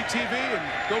HD TV,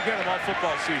 and go get them all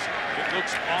football season. It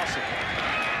looks awesome.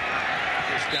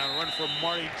 First down run for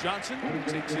Marty Johnson.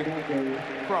 Takes it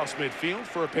across midfield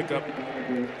for a pickup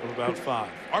of about 5.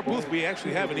 Our booth, we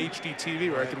actually have an HD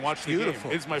TV where I can watch the game.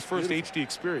 It's my first HD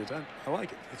experience. I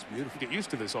like it. It's beautiful. Get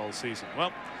used to this all season.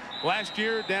 Well, last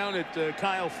year down at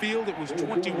Kyle Field, it was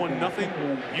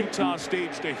 21-0. Utah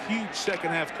staged a huge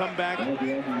second-half comeback.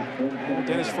 What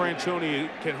Dennis Franchione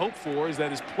can hope for is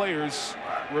that his players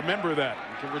remember that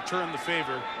and can return the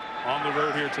favor on the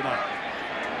road here tonight.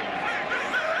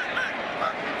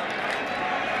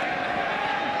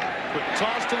 Quick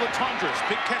toss to Latondras.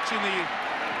 Big catch in the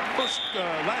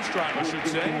last drive, I should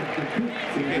say.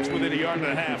 It's within 1.5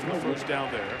 yards of the first down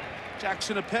there.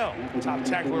 Jackson Appel, top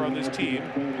tackler on this team,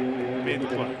 made the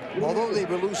play. Although they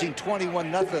were losing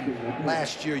 21-0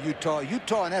 last year, Utah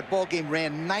in that ball game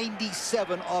ran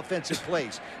 97 offensive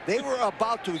plays. They were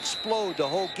about to explode the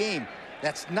whole game.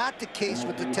 That's not the case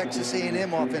with the Texas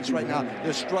A&M offense right now.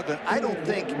 They're struggling. I don't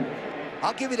think.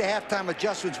 I'll give you the halftime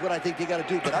adjustments, what I think they got to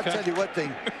do. But I'll tell you one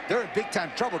thing, they're in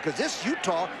big-time trouble because this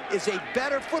Utah is a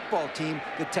better football team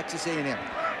than Texas A&M.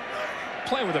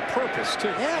 Playing with a purpose, too.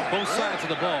 Yeah, both sides of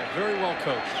the ball. Very well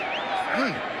coached.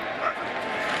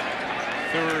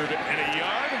 3rd and 1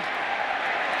 yard.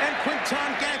 And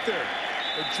Quinton Ganther,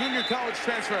 a junior college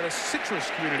transfer out of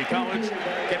Citrus Community College,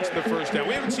 gets the first down.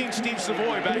 We haven't seen Steve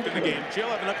Savoy back in the game. Jill,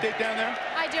 have an update down there?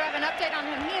 I do have an update on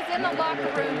him. He is in the locker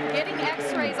room getting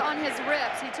x-rays on his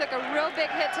ribs. He took a real big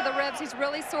hit to the ribs. He's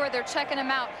really sore. They're checking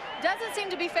him out. Doesn't seem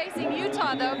to be facing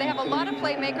Utah, though. They have a lot of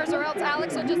playmakers, or else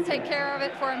Alex will just take care of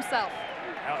it for himself.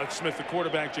 Alex Smith, the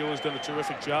quarterback, Jill, has done a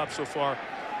terrific job so far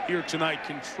here tonight,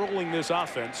 controlling this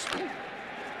offense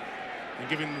and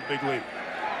giving them the big lead.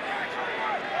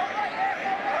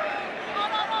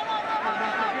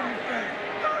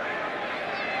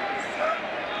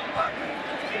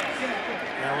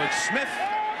 Alex Smith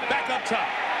back up top,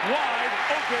 wide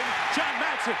open. John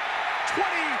Matson,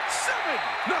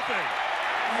 27-0,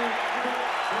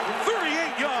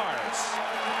 38 yards.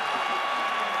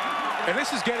 And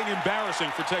this is getting embarrassing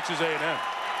for Texas A&M.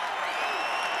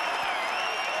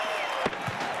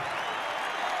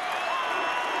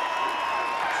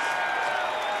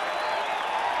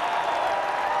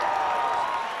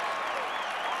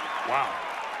 Wow.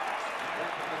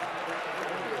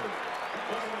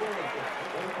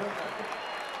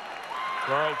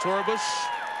 Carl Torbus.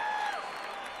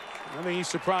 I think he's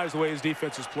surprised the way his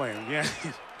defense is playing. Yeah.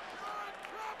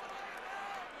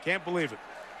 Can't believe it.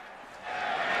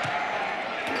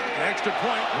 An extra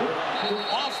point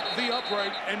off the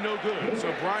upright and no good.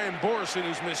 So Brian Borison,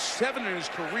 who's missed 7 in his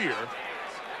career,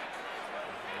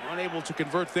 unable to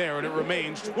convert there, and it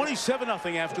remains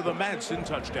 27-0 after the Madsen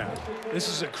touchdown. This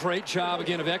is a great job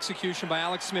again of execution by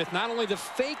Alex Smith. Not only the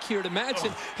fake here to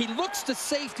Madsen, he looks the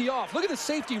safety off. Look at the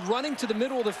safety running to the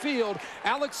middle of the field.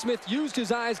 Alex Smith used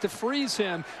his eyes to freeze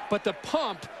him, but the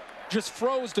pump just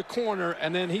froze the corner,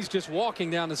 and then he's just walking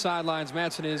down the sidelines.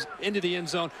 Madsen is into the end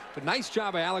zone. But nice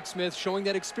job by Alex Smith showing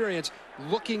that experience,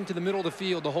 looking to the middle of the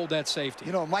field to hold that safety.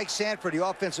 You know, Mike Sanford, the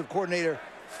offensive coordinator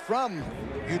from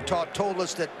Utah, told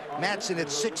us that Madsen at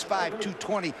 6'5",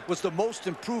 220 was the most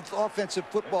improved offensive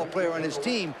football player on his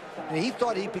team, and he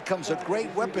thought he becomes a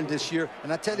great weapon this year.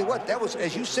 And I tell you what, that was,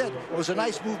 as you said, it was a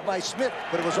nice move by Smith,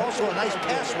 but it was also a nice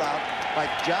pass route by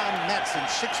John Madsen,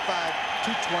 6'5",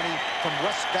 220 from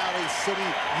West Valley City,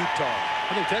 Utah.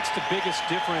 I think that's the biggest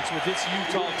difference with this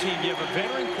Utah team. You have a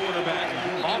veteran quarterback,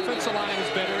 offensive line is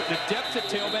better, the depth at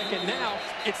tailback, and now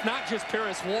it's not just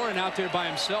Paris Warren out there by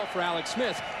himself for Alex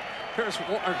Smith.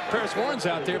 Paris Warren's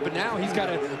out there, but now he's got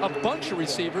a bunch of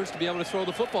receivers to be able to throw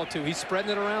the football to. He's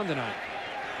spreading it around tonight.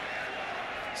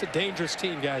 It's a dangerous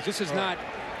team, guys. This is not,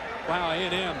 wow,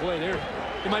 A&M, boy,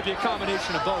 it might be a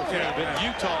combination of both here, but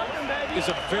Utah is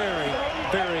a very,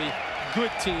 very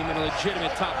good team and a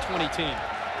legitimate top 20 team.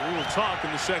 We will talk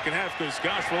in the second half because,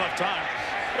 gosh, we'll have time.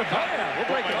 We'll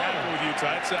break it down with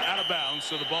Utah. It's out of bounds,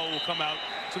 so the ball will come out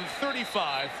to the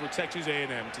 35 for Texas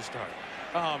A&M to start.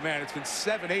 Oh, man, it's been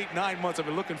 7, 8, 9 months. I've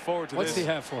been looking forward to this. What's he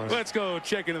have for us? Let's go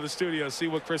check into the studio, see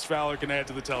what Chris Fowler can add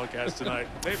to the telecast tonight.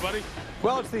 Hey, buddy.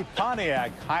 Well, it's the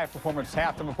Pontiac High Performance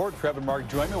Halftime Report. Trevor and Mark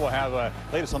join me. We'll have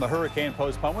latest on the Hurricane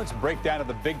postponements, breakdown of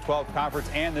the Big 12 Conference,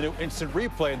 and the new instant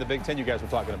replay in the Big 10 you guys were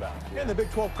talking about. In the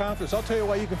Big 12 Conference, I'll tell you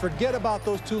why you can forget about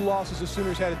those 2 losses the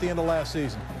Sooners had at the end of last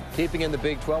season. Keeping in the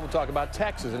Big 12, we'll talk about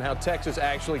Texas and how Texas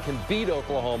actually can beat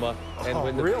Oklahoma and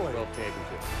win the Big 12 championship.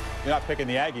 You're not picking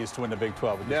the Aggies to win the Big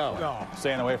 12. No.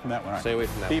 Staying away from that one. Right. Stay away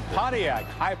from that. The Pontiac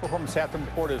High Performance Halftime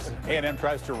Report as A&M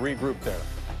tries to regroup there.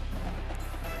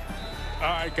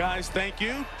 All right, guys, thank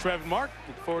you. Trev and Mark,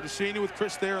 look forward to seeing you with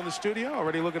Chris there in the studio.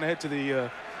 Already looking ahead to the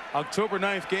October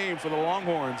 9th game for the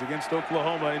Longhorns against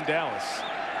Oklahoma in Dallas.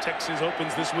 Texas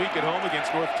opens this week at home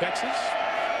against North Texas.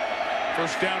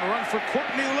 First down run for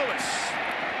Courtney Lewis.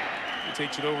 He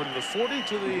takes it over to the 40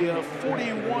 to the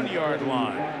 41-yard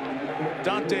line.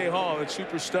 Dante Hall, a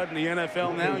super stud in the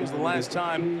NFL now. He was the last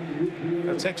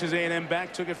time Texas A&M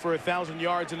back took it for 1,000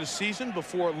 yards in a season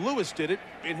before Lewis did it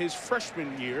in his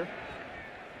freshman year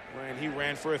when he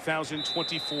ran for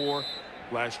 1,024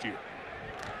 last year.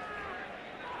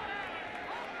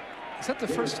 Is that the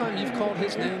first time you've called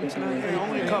his name tonight? Yeah,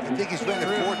 only a couple. I think he's ran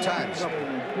it 4 times.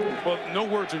 Well, no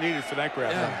words are needed for that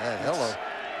graphic. Yeah, hello.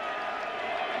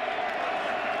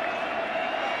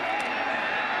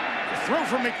 Throw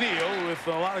from McNeil with a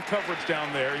lot of coverage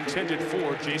down there, intended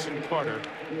for Jason Carter.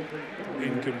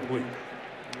 Incomplete.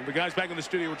 The guys back in the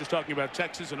studio were just talking about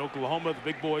Texas and Oklahoma, the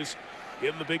big boys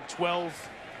in the Big 12.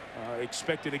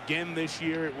 Expected again this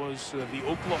year. It was the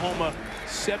Oklahoma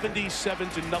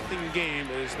 77-0 game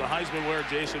as the Heisman winner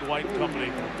Jason White and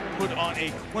company put on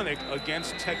a clinic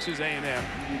against Texas A&M.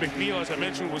 McNeil, as I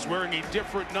mentioned, was wearing a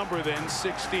different number than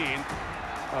 16.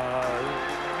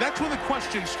 That's when the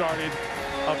question started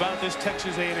about this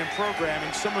Texas A&M program,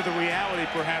 and some of the reality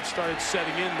perhaps started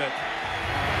setting in that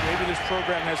maybe this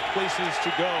program has places to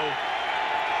go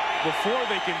before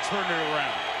they can turn it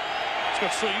around. It's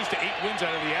got so used to 8 wins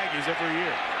out of the Aggies every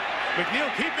year.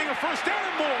 McNeil keeping a first down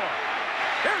and more.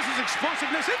 There's his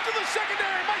explosiveness into the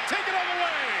secondary. Might take it all the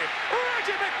way.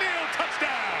 Reggie McNeil,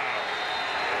 touchdown.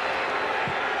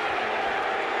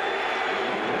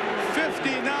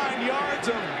 59 yards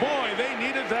of boy, they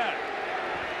needed that.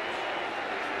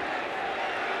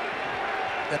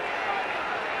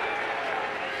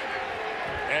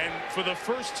 And for the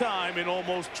first time in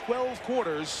almost 12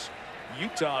 quarters,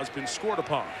 Utah has been scored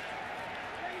upon.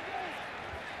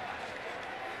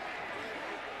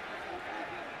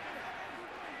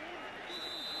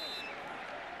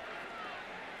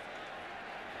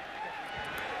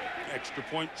 Extra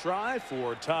point try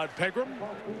for Todd Pegram,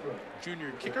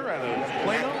 junior kicker out of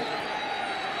Plano.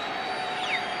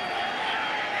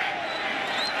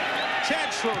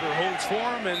 Chad Schroeder holds for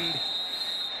him, and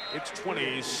it's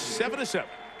 27-7.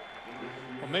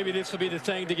 Well, maybe this will be the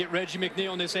thing to get Reggie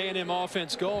McNeil and this A&M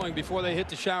offense going before they hit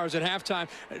the showers at halftime.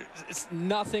 It's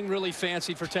nothing really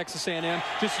fancy for Texas A&M,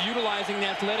 just utilizing the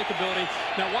athletic ability.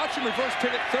 Now watch him reverse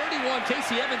pivot 31.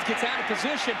 Casey Evans gets out of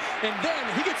position, and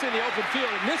then he gets in the open field,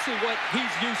 and this is what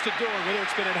he's used to doing, whether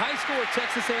it's been in high school or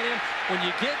Texas A&M. When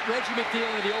you get Reggie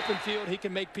McNeil in the open field, he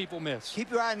can make people miss.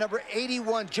 Keep your eye on number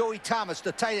 81, Joey Thomas,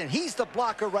 the tight end. He's the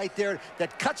blocker right there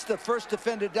that cuts the first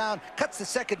defender down, cuts the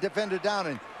second defender down,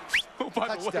 and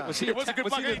touchdown. Was he the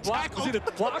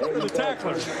blocker or the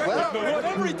tackler? Well,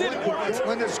 whatever he did, it worked.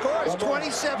 When the score is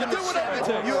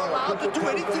 27-7, you're allowed to do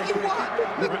anything you want.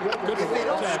 If they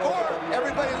don't score,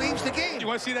 everybody leaves the game. You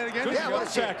want to see that again? Good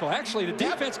tackle. Actually, the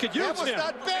defense could use him. That was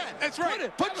not bad. That's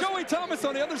right. Put Joey Thomas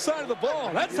on the other side of the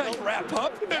ball. That's how you wrap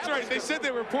up. That's right. They said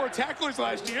they were poor tacklers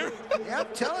last year. Yeah,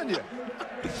 I'm telling you.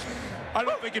 I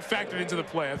don't think it factored into the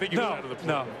play. I think he was out of the play.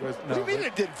 No. What do you mean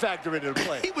it didn't factor into the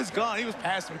play? He was gone. He was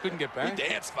past him. Couldn't get back. He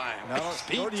danced by him. No,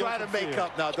 don't try to make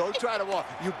up now. Don't try to walk.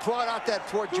 You brought out that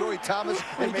poor Joey Thomas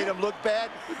and made him look bad.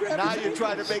 Now you're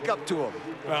trying to make up to him.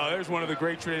 Well, there's one of the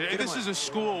great traditions. This is a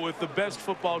school with the best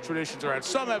football traditions around.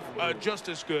 Some have just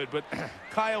as good, but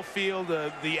Kyle Field,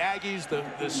 the Aggies,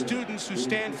 the students who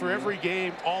stand for every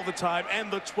game all the time,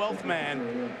 and the 12th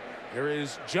man. There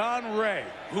is John Ray,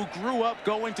 who grew up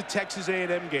going to Texas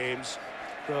A&M games.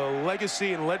 The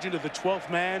legacy and legend of the 12th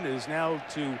man is now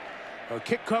to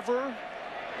kick cover,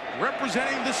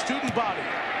 representing the student body.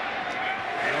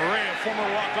 And Ray, a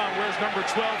former walk-on, wears number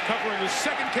 12, covering the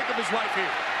second kick of his life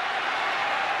here.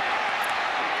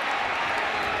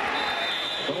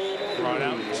 Brought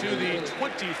out to the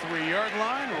 23-yard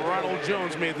line. Ronald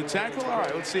Jones made the tackle. All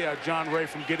right, let's see how John Ray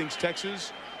from Giddings,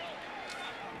 Texas,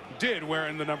 did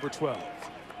wearing the number 12.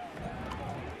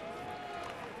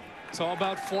 It's all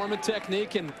about form and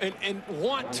technique and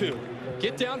want to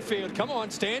get downfield. Come on,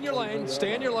 stay in your lane.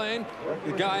 Stay in your lane.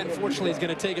 The guy, unfortunately, is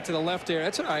going to take it to the left there.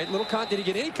 That's all right. Did he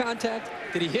get any contact?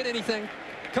 Did he hit anything?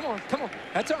 Come on, come on.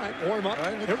 That's all right. Warm up.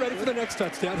 They're ready for the next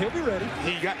touchdown. He'll be ready.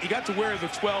 He got to wear the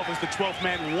 12 as the 12th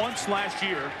man once last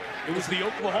year. It was the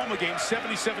Oklahoma game,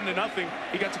 77-0.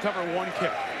 He got to cover one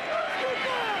kick.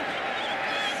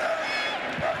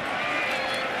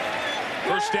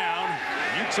 First down,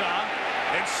 Utah,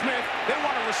 and Smith, they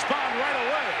want to respond right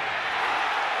away.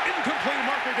 Incomplete,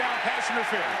 marker down, pass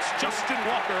interference. Justin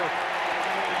Walker,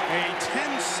 a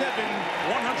 10-7,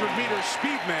 100-meter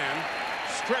speed man,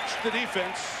 stretched the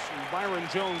defense. Byron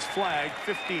Jones flagged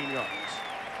 15 yards.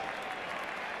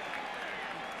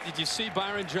 Did you see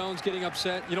Byron Jones getting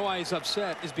upset? You know why he's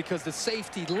upset is because the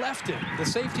safety left him. The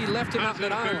safety left him out in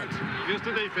an island. Against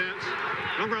the defense.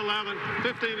 Number 11,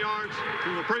 15 yards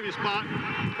from the previous spot.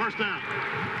 First down.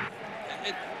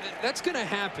 That's going to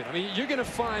happen. I mean, you're going to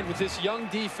find with this young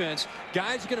defense,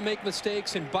 guys are going to make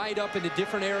mistakes and bite up into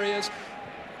different areas.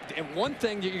 And one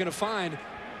thing that you're going to find,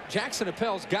 Jackson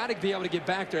Appel's got to be able to get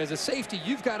back there. As a safety,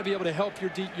 you've got to be able to help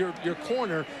your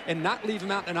corner and not leave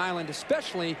him out in an island,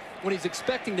 especially when he's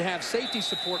expecting to have safety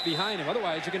support behind him.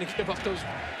 Otherwise, you're going to give up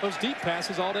those deep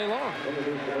passes all day long.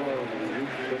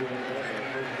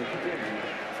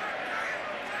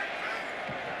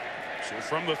 So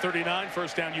from the 39,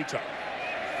 first down, Utah.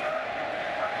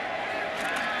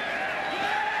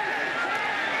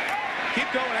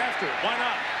 Keep going after it. Why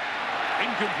not?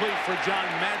 Incomplete for John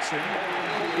Madsen.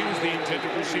 He was the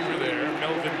intended receiver there.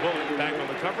 Melvin Bullock back on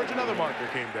the coverage. Another marker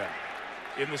came down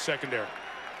in the secondary.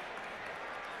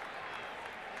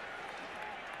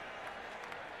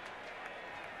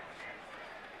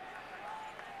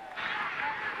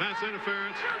 Pass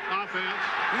interference, offense,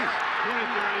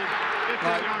 23,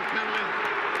 15-yard penalty,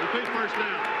 repeat first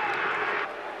down.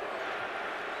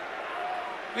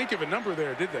 They didn't give a number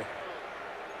there, did they?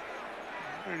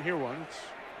 I didn't hear one.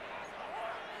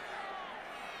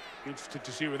 Interested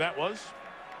to see where that was.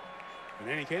 In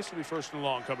any case, it'll be first and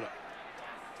long coming up.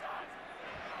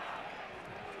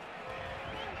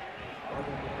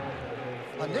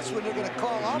 On this one, they're going to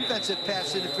call offensive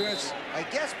pass interference, I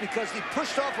guess, because he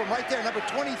pushed off him right there. Number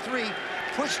 23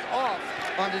 pushed off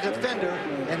on the defender,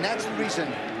 and that's the reason.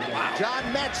 Wow. John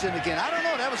Madsen again. I don't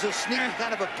know. That was a sneaky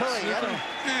kind of a play.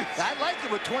 I like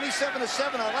it with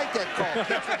 27-7. I like that call.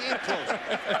 Kept the game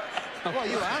close. Well,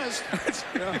 you're honest.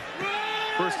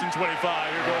 First and 25.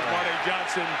 Here goes Marty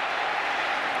Johnson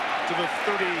to the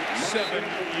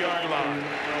 37-yard line.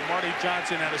 Marty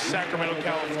Johnson out of Sacramento,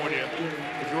 California.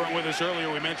 If you weren't with us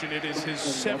earlier, we mentioned it is his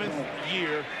 7th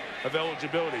year of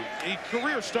eligibility. A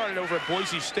career started over at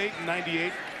Boise State in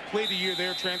 '98. Played a year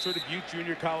there, transferred to Butte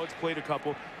Junior College, played a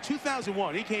couple.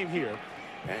 2001, he came here.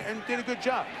 and did a good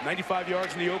job. 95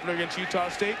 yards in the opener against Utah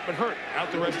State, but hurt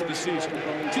out the rest of the season.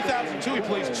 2002, he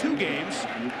plays 2 games,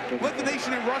 led the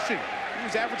nation in rushing. He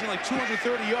was averaging like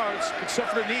 230 yards, but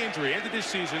suffered a knee injury. Ended this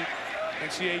season.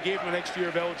 NCAA gave him an extra year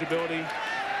of eligibility.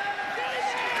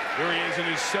 Here he is in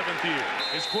his 7th year.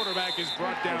 His quarterback is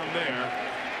brought down there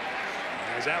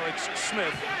as Alex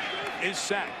Smith is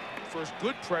sacked. First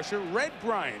good pressure. Red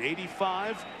Bryant,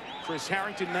 85. Chris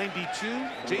Harrington, 92.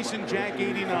 Jason Jack,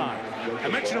 89. I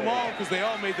mention them all because they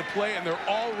all made the play, and they're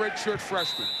all redshirt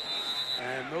freshmen.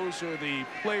 And those are the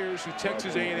players who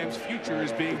Texas A&M's future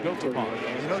is being built upon.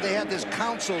 You know, they have this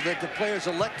council that the players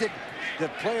elected, the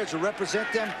players who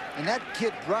represent them, and that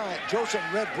kid, Joseph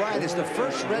Red Bryant, is the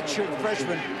first redshirt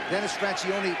freshman Dennis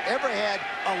Francione ever had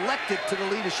elected to the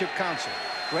leadership council.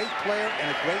 Great player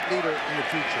and a great leader in the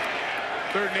future.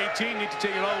 3rd and 18, need to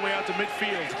take it all the way out to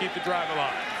midfield to keep the drive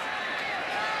alive.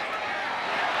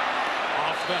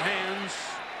 Off the hands,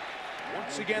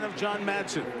 once again, of John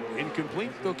Madsen.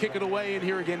 Incomplete. They'll kick it away, and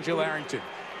here again, Jill Harrington.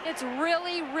 It's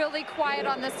really, really quiet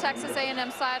on this Texas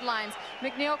A&M sidelines.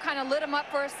 McNeil kind of lit him up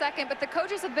for a second, but the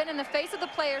coaches have been in the face of the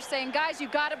players saying, guys,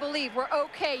 you've got to believe. We're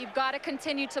okay. You've got to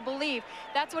continue to believe.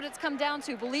 That's what it's come down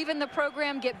to. Believe in the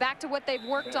program, get back to what they've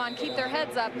worked on, keep their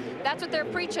heads up. That's what they're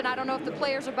preaching. I don't know if the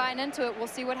players are buying into it. We'll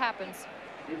see what happens.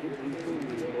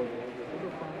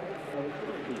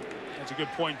 That's a good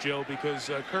point, Jill, because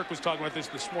Kirk was talking about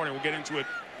this morning. We'll get into it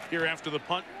here after the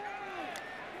punt.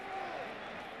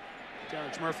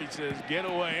 Terrence Murphy says get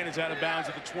away, and it's out of bounds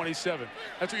at the 27.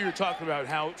 That's what you were talking about,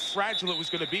 how fragile it was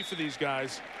going to be for these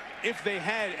guys if they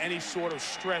had any sort of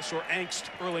stress or angst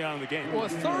early on in the game. Well, a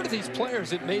third of these players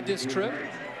that made this trip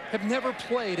have never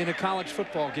played in a college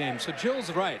football game. So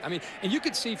Jill's right. I mean, and you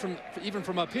could see even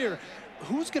from up here,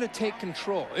 who's going to take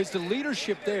control? Is the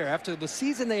leadership there after the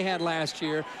season they had last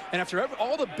year and after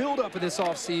all the buildup of this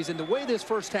offseason, the way this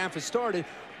first half has started,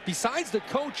 besides the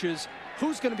coaches,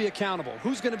 who's going to be accountable?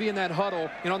 Who's going to be in that huddle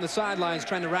and on the sidelines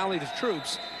trying to rally the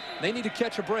troops? They need to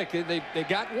catch a break. They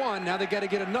got one. Now they got to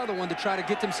get another one to try to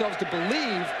get themselves to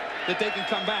believe that they can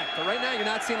come back. But right now you're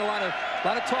not seeing a lot of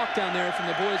talk down there from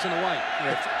the boys in the white.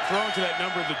 Yeah, throwing to that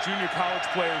number of the junior college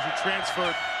players who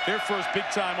transferred their first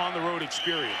big-time on-the-road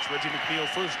experience. Reggie McNeil,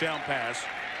 first down pass,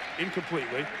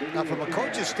 incompletely. Now, from a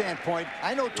coach's standpoint,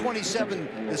 I know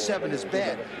 27-7 is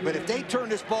bad, but if they turn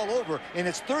this ball over and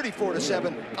it's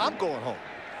 34-7, I'm going home.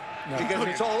 No. Because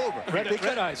it's all over. Red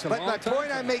eyes. But my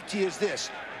point I make to you is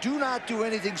this. Do not do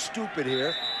anything stupid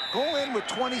here. Go in with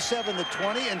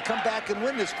 27-20 and come back and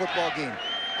win this football game.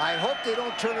 I hope they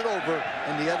don't turn it over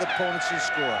and the other opponents will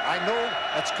score. I know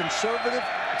that's conservative,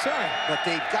 but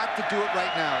they've got to do it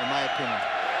right now, in my opinion.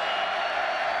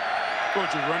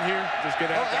 Would you run here? Just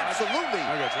get out. Oh, absolutely.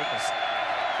 I got you.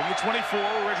 From the 24,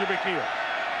 Reggie McNeil.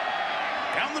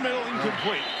 Down the middle,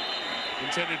 incomplete.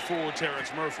 Intended for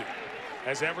Terrence Murphy.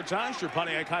 As advertised, your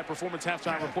Pontiac High Performance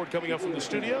Halftime Report coming up from the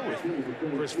studio with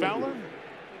Chris Fowler.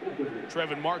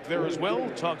 Trev and Mark there as well.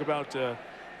 We'll talk about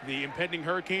the impending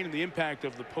hurricane and the impact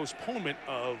of the postponement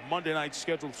of Monday night's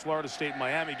scheduled Florida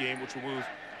State-Miami game, which will move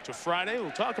to Friday.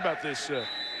 We'll talk about this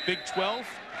Big 12,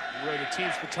 where the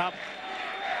teams at the top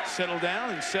settle down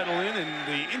and settle in, and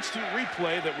the instant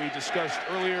replay that we discussed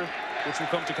earlier, which will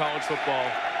come to college football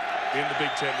in the Big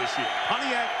 10 this year.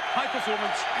 Pontiac High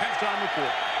Performance Halftime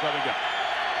Report coming up.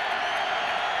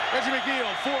 Reggie McNeil,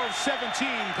 4 of 17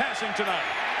 passing tonight,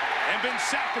 and been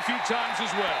sacked a few times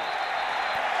as well.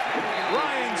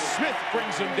 Ryan Smith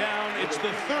brings him down. It's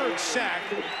the 3rd sack.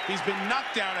 He's been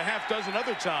knocked down a half dozen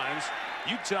other times.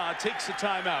 Utah takes the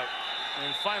timeout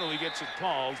and finally gets it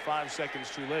called 5 seconds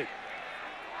too late.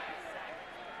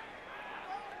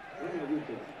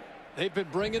 They've been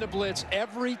bringing a blitz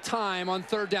every time on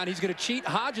 3rd down. He's going to cheat.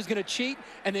 Hodge is going to cheat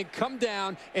and then come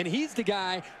down, and he's the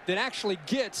guy that actually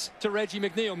gets to Reggie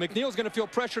McNeil. McNeil's going to feel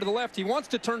pressure to the left. He wants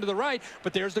to turn to the right,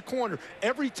 but there's the corner.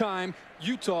 Every time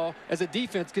Utah, as a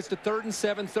defense, gets to 3rd and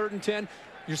 7, 3rd and 10,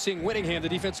 you're seeing Whittingham, the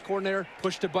defense coordinator,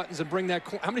 push the buttons and bring that.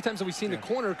 How many times have we seen the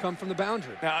corner come from the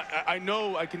boundary? Now, I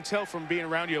know, I can tell from being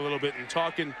around you a little bit and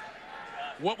talking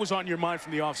what was on your mind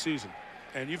from the offseason.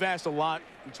 And you've asked a lot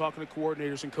in talking to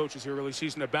coordinators and coaches here early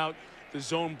season about the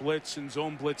zone blitz and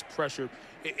zone blitz pressure.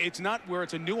 It's not where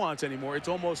it's a nuance anymore. It's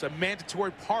almost a mandatory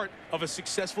part of a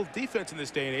successful defense in this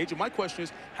day and age. And my question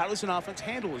is, how does an offense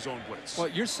handle a zone blitz? Well,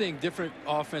 you're seeing different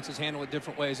offenses handle it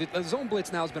different ways. The zone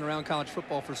blitz now has been around college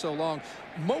football for so long.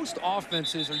 Most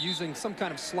offenses are using some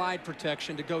kind of slide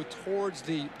protection to go towards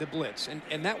the blitz.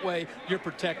 And that way, you're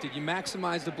protected. You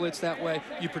maximize the blitz that way.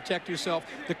 You protect yourself.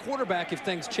 The quarterback, if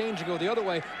things change and go the other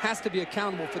way, has to be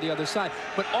accountable for the other side.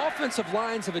 But offensive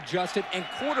lines have adjusted. it, and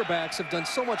quarterbacks have done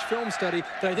so much film study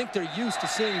that I think they're used to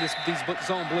seeing these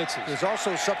zone blitzes. There's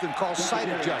also something called sight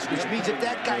adjust, which means if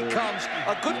that guy comes,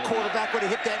 a good quarterback would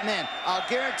have hit that man. I'll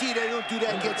guarantee they don't do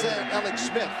that against Alex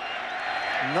Smith.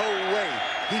 No way.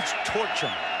 He's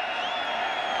torching.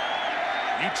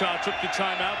 Utah took the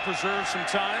timeout, preserved some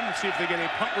time. Let's see if they get a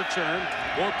punt return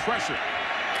or pressure.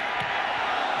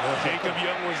 Jacob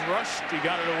Young was rushed. He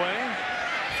got it away.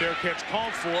 Fair catch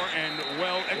called for and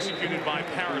well executed by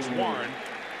Paris Warren.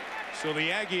 So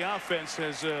the Aggie offense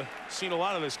has seen a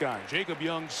lot of this guy. Jacob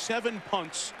Young, 7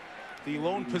 punts. The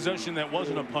lone possession that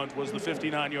wasn't a punt was the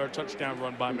 59-yard touchdown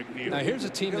run by McNeil. Now here's a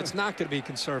team that's not going to be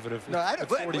conservative with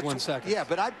 41 seconds. Yeah,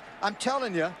 but I'm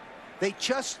telling you, they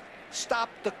just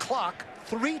stopped the clock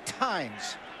 3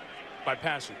 times. By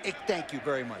passing. Thank you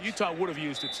very much. Utah would have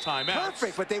used its timeout.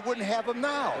 Perfect, but they wouldn't have them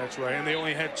now. That's right, and they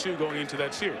only had 2 going into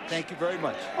that series. Thank you very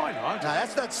much. Why not? Now,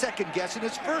 that's not second guessing,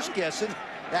 it's first guessing.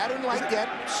 I didn't like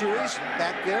that series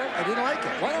back there. I didn't like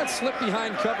it. Why not slip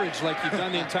behind coverage like you've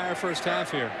done the entire first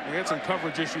half here? We had some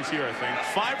coverage issues here, I think.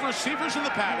 5 receivers in the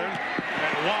pattern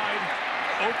and wide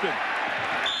open.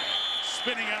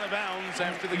 Spinning out of bounds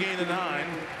after the gain of 9.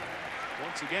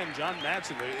 Once again, John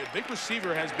Madsen, the big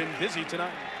receiver, has been busy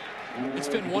tonight. It's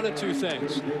been one of 2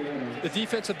 things. The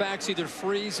defensive backs either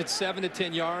freeze at 7 to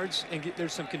 10 yards and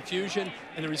there's some confusion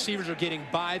and the receivers are getting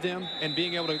by them and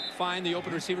being able to find the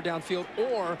open receiver downfield,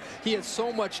 or he has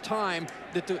so much time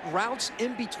that the routes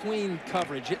in between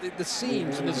coverage, the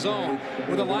seams in the zone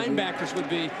where the linebackers would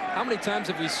be. How many times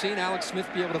have we seen Alex Smith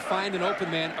be able to find an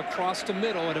open man across the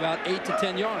middle at about 8 to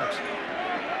 10 yards?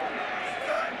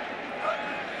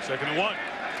 2nd and 1.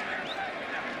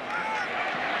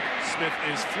 Smith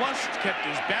is flushed, kept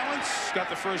his balance, got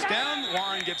the first down.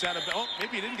 Warren gets out of, oh,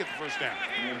 maybe he didn't get the first down.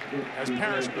 As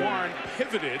Paris Warren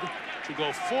pivoted to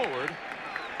go forward,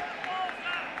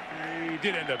 he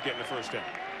did end up getting the first down.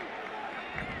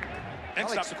 And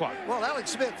stop the clock. Well,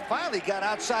 Alex Smith finally got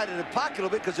outside of the pocket a little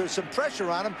bit because there's some pressure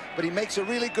on him, but he makes a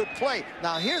really good play.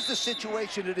 Now, here's the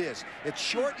situation it is. It's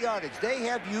short yardage. They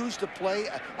have used the play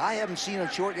I haven't seen on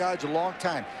short yardage a long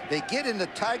time. They get in the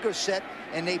Tiger set,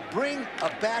 and they bring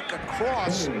a back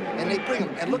across, and they bring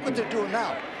him. And look what they're doing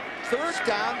now. 3rd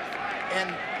down, and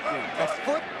a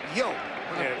foot, Yeah,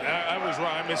 I was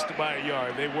wrong. I missed it by a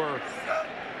yard. They were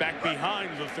back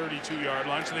behind the 32-yard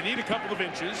line, so they need a couple of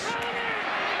inches.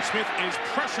 Smith is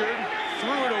pressured, threw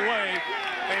it away.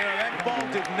 That ball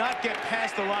did not get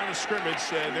past the line of scrimmage.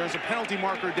 There's a penalty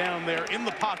marker down there in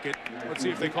the pocket. Let's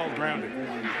see if they call grounding.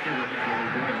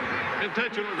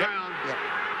 Intentional ground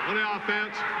on the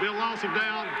offense. Be a loss of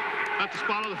down at the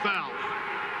spot of the foul.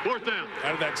 4th down.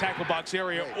 Out of that tackle box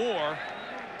area, or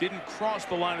didn't cross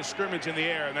the line of scrimmage in the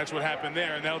air, and that's what happened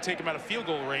there. And that'll take him out of field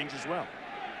goal range as well.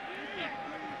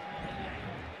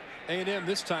 A&M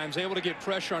this time is able to get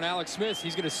pressure on Alex Smith.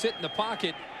 He's going to sit in the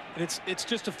pocket, and it's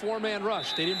just a 4-man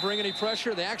rush. They didn't bring any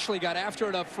pressure. They actually got after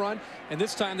it up front, and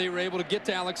this time they were able to get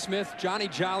to Alex Smith. Johnny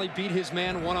Jolly beat his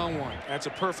man one-on-one. That's a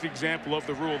perfect example of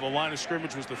the rule. The line of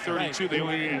scrimmage was the 32. They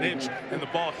only needed an inch, and the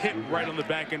ball hit right on the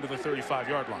back end of the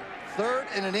 35-yard line. 3rd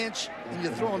and an inch, and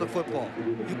you're throwing the football.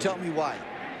 You tell me why.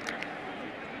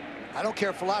 I don't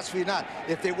care philosophy or not.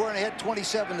 If they weren't ahead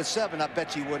 27-7, I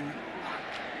bet you wouldn't.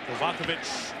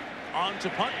 Kovacevic on to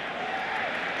punt.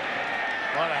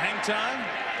 A lot of hang time.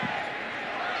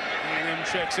 A&M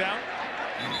checks out.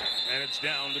 And it's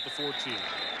down to the 14.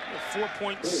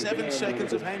 4.7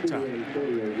 seconds of hang time.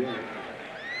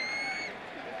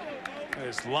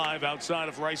 It's live outside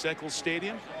of Rice-Eccles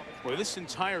Stadium. Boy, this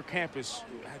entire campus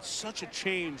had such a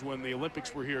change when the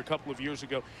Olympics were here a couple of years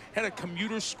ago. Had a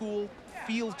commuter school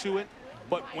feel to it,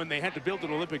 but when they had to build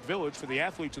an Olympic Village for the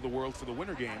athletes of the world for the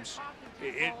Winter Games,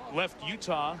 it left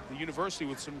Utah, the university,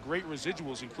 with some great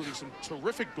residuals, including some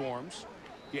terrific dorms.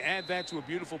 You add that to a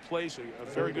beautiful place, a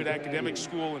very good academic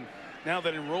school, and now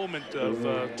that enrollment of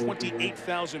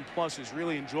 28,000 plus is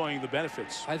really enjoying the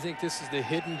benefits. I think this is the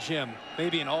hidden gem,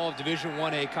 maybe in all of Division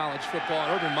I-A college football.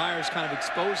 And Urban Meyer's kind of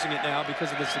exposing it now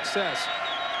because of the success.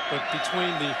 But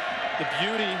between the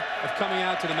beauty of coming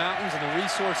out to the mountains and the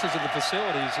resources of the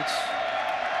facilities, it's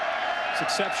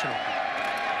exceptional.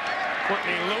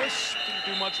 Courtney Lewis didn't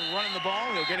do much running the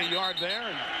ball. He'll get a yard there,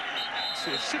 and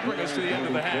it should bring us to the end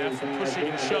of the half. Pushing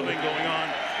and shoving going on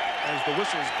as the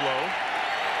whistles blow.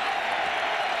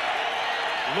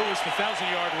 Lewis, the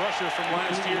 1,000-yard rusher from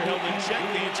last year, held in check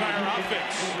the entire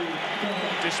offense.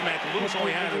 Dismantled. Lewis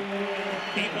only had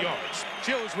 8 yards.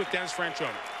 Joe's with Dennis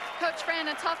Franchione. Coach Fran,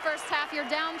 a tough first half. You're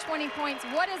down 20 points.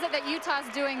 What is it that Utah's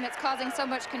doing that's causing so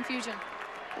much confusion?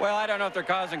 Well, I don't know if they're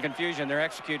causing confusion. They're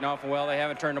executing awful well. They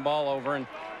haven't turned the ball over, and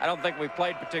I don't think we've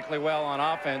played particularly well on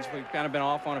offense. We've kind of been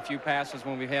off on a few passes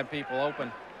when we've had people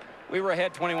open. We were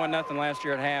ahead 21-0 last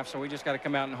year at half, so we just got to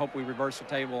come out and hope we reverse the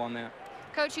table on that.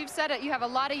 Coach, you've said it. You have a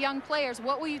lot of young players.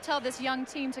 What will you tell this young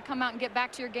team to come out and get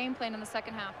back to your game plan in the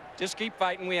second half? Just keep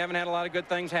fighting. We haven't had a lot of good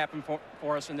things happen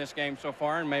for us in this game so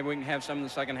far, and maybe we can have some in the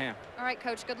second half. All right,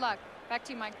 Coach, good luck. Back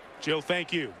to you, Mike. Jill,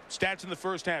 thank you. Stats in the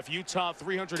first half. Utah,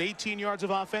 318 yards of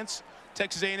offense.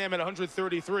 Texas A&M at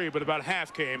 133, but about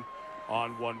half came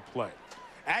on one play.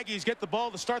 Aggies get the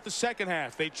ball to start the second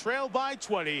half. They trail by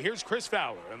 20. Here's Chris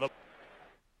Fowler. And the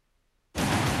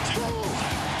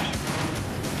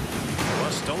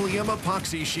Rust-Oleum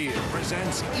Epoxy Shield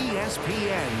presents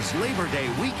ESPN's Labor Day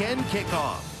weekend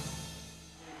kickoff.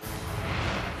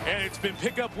 And it's been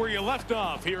pick up where you left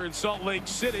off here in Salt Lake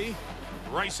City.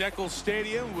 Rice-Eccles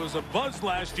Stadium was a buzz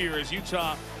last year as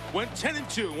Utah went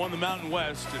 10-2, won the Mountain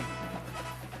West, and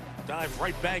dive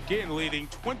right back in, leading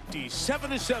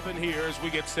 27-7 here as we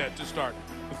get set to start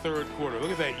the third quarter.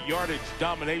 Look at that yardage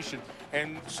domination.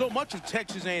 And so much of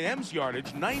Texas A&M's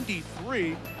yardage,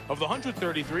 93 of the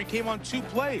 133, came on 2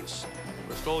 plays.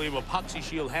 Rust-Oleum Epoxy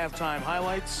Shield halftime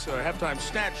highlights, halftime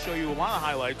stats show you a lot of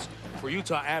highlights for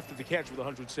Utah after the catch with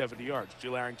 170 yards.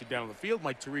 Jill Arrington down on the field,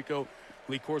 Mike Tirico,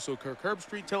 Lee Corso, Kirk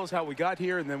Herbstreit. Tell us how we got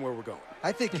here and then where we're going.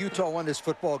 I think Utah won this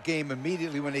football game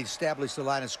immediately when they established the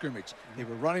line of scrimmage. They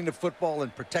were running the football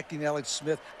and protecting Alex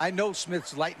Smith. I know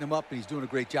Smith's lighting him up and he's doing a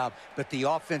great job, but the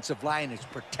offensive line is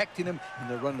protecting him and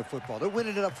they're running the football. They're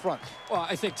winning it up front. Well,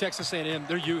 I think Texas A&M,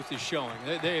 their youth is showing.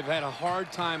 They've had a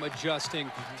hard time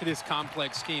adjusting to this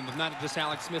complex scheme of not just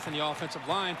Alex Smith in the offensive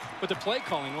line, but the play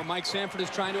calling, what Mike Sanford is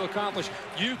trying to accomplish.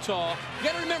 Utah, you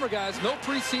got to remember, guys, no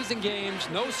preseason games,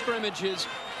 no scrimmages.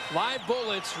 Live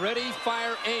bullets, ready,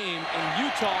 fire, aim, and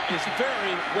Utah is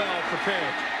very well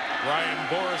prepared. Ryan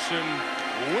Borison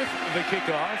with the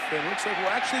kickoff. It looks like we'll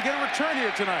actually get a return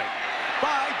here tonight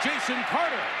by Jason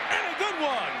Carter. And a good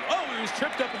one. Oh, he was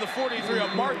tripped up at the 43. A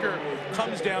marker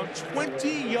comes down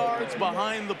 20 yards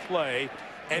behind the play.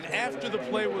 And after the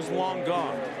play was long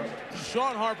gone,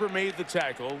 Sean Harper made the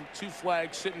tackle. 2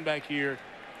 flags sitting back here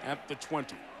at the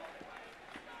 20.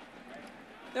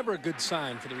 Never a good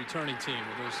sign for the returning team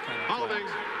with those kind of Holding,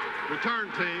 return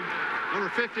team, number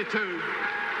 52,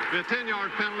 be a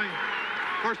 10-yard penalty,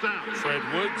 first down. Fred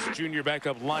Woods, junior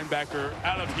backup linebacker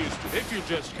out of Houston. If you're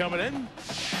just coming in,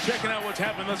 checking out what's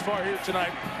happened thus far here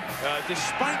tonight.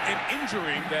 Despite an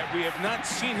injury that we have not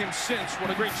seen him since,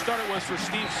 what a great start it was for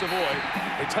Steve Savoy.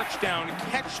 A touchdown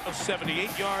catch of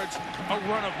 78 yards, a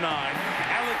run of 9.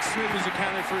 Alex Smith has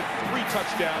accounted for 3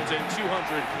 touchdowns and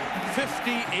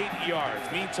 258 yards.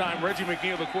 Meantime, Reggie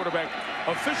McNeil, the quarterback,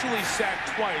 officially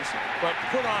sacked twice, but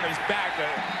put on his back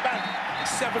about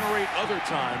 7 or 8 other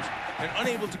times and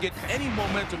unable to get any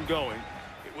momentum going.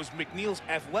 It was McNeil's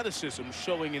athleticism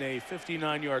showing in a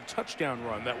 59-yard touchdown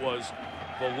run that was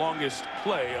the longest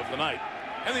play of the night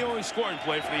and the only scoring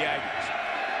play for the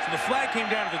Aggies. So the flag came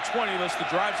down to the 20, thus the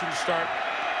drive should start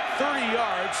 30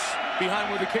 yards behind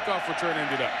where the kickoff return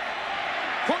ended up.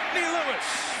 Courtney Lewis,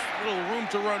 little room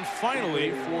to run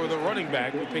finally for the running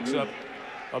back who picks up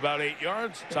about 8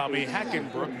 yards. Tommy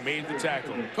Hackenbrook made the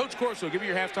tackle. Coach Corso, give me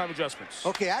your halftime adjustments.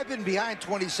 Okay, I've been behind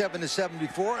 27-7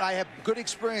 before. I have good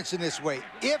experience in this way.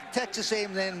 If Texas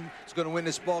A&M is going to win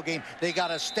this ball game, they got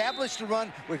to establish the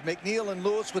run with McNeil and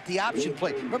Lewis with the option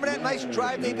play. Remember that nice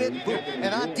drive they did? Boom.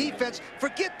 And on defense,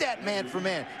 forget that man for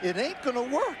man. It ain't going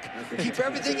to work. Keep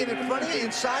everything in front of you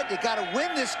inside. They got to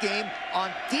win this game on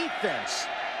defense.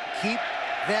 Keep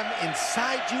them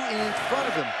inside you and in front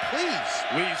of them, please.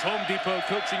 Lee's Home Depot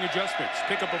coaching adjustments.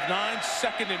 Pickup of 9,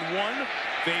 2nd and 1.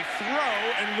 They throw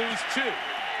and lose 2.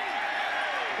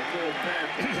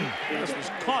 This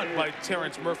was caught by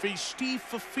Terrence Murphy. Steve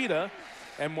Fafita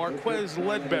and Marquez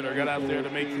Ledbetter got out there to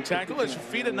make the tackle. As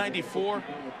Fafita, 94,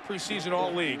 preseason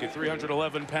All-League at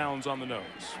 311 pounds on the nose.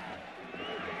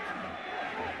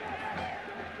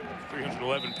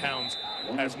 311 pounds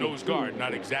as nose guard,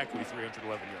 not exactly 311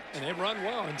 yards. And they run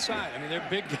well inside. I mean, they're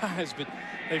big guys, but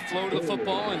they flow to the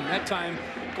football, and that time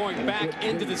going back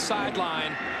into the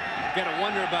sideline. You got to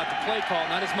wonder about the play call.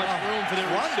 Not as much room for their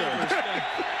receivers.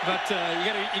 But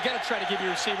you got to try to give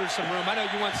your receivers some room. I know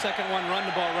you want 2nd and 1, run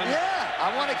the ball. Yeah,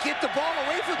 I want to get the ball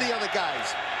away from the other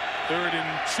guys. 3rd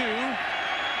and 2.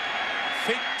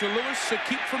 Fake to Lewis, a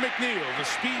keep for McNeil. The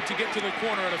speed to get to the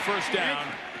corner on a first down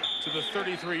to the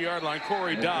 33-yard line.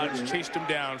 Corey Dodge chased him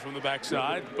down from the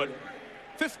backside, but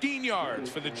 15 yards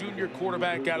for the junior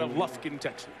quarterback out of Lufkin,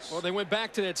 Texas. Well, they went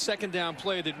back to that second down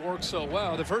play that worked so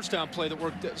well, the first down play that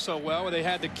worked so well, where they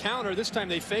had the counter. This time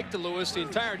they faked to Lewis. The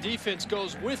entire defense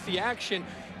goes with the action.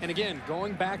 And again,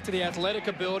 going back to the athletic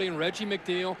ability and Reggie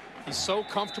McNeil, he's so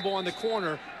comfortable on the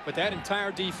corner, but that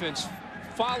entire defense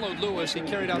followed Lewis. He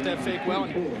carried out that fake well,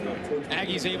 and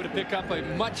Aggies able to pick up a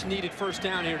much-needed first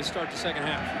down here to start the second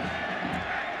half.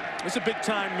 This is a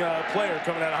big-time player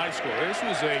coming out of high school. This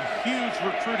was a huge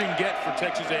recruiting get for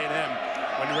Texas A&M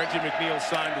when Reggie McNeil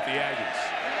signed with the Aggies.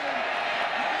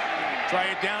 Try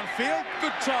it downfield.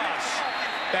 Good toss.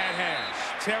 Bad hands.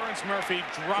 Terrence Murphy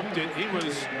dropped it. He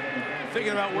was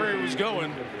thinking about where he was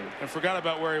going and forgot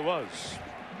about where he was.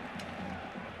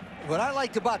 What I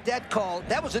liked about that call,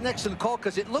 that was an excellent call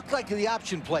because it looked like the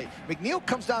option play. McNeil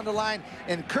comes down the line,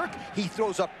 and Kirk, he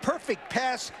throws a perfect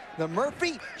pass. The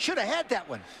Murphy should have had that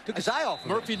one. Took his eye off.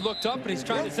 Murphy looked up, and he's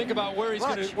trying to think about where he's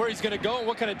going to go and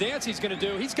what kind of dance he's going to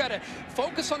do. He's got to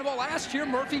focus on the ball. Last year,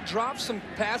 Murphy dropped some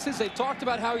passes. They talked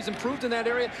about how he's improved in that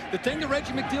area. The thing that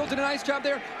Reggie McNeil did a nice job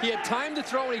there, he had time to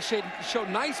throw, and he showed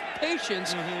nice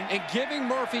patience in giving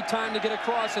Murphy time to get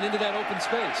across and into that open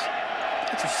space.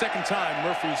 It's the second time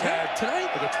Murphy's had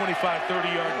tonight with a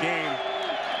 25-30-yard game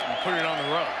and put it on the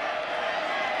road.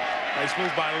 Nice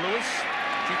move by Lewis.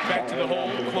 Juke back to the hole,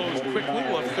 closed quickly.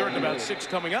 We'll have third and about 6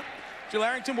 coming up. Jill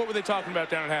Arrington, what were they talking about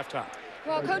down at halftime?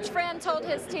 Well, Coach Fran told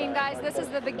his team, guys, this is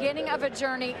the beginning of a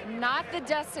journey, not the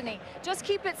destiny. Just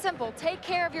keep it simple. Take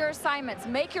care of your assignments.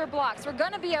 Make your blocks. We're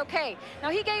going to be okay.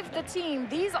 Now, he gave the team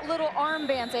these little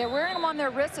armbands. They are wearing them on their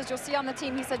wrists, as you'll see on the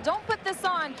team. He said, don't put this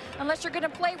on unless you're going to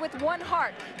play with one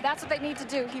heart. That's what they need to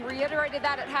do. He reiterated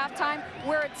that at halftime.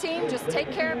 We're a team. Just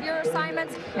take care of your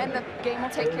assignments, and the game will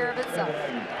take care of itself.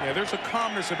 Yeah, there's a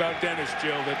calmness about Dennis,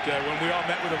 Jill, that when we all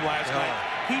met with him last night,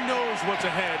 he knows what's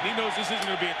ahead. He knows this isn't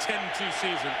going to be a 10-2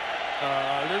 season.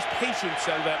 There's patience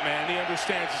out of that man. He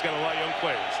understands he's got a lot of young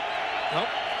players. Nope.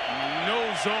 No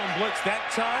zone blitz that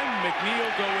time. McNeil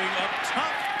going up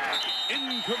top.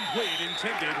 Incomplete.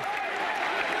 Intended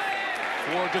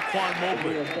for Daquan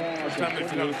Mobley. First time they've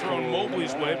kind of thrown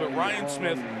Mobley's way, but Ryan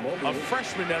Smith, a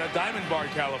freshman out of Diamond Bar,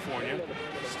 California,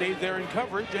 stayed there in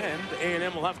coverage, and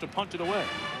A&M will have to punt it away.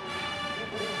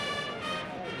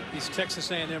 These Texas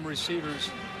A&M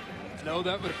receivers know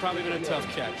that would have probably been a tough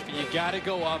catch. But you got to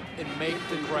go up and make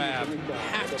the grab. You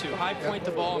have to high point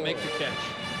the ball and make the catch.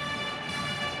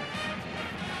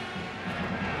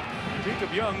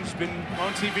 Jacob Young's been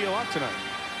on TV a lot tonight.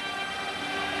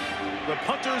 The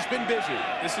punter's been busy.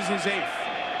 This is his 8th.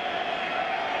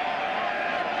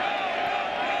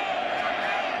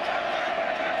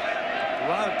 A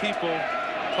lot of people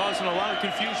causing a lot of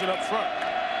confusion up front.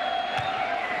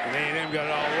 And A&M got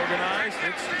it all organized.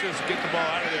 Let's just get the ball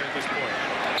out of there at this point.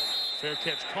 Fair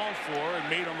catch called for and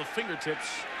made on the fingertips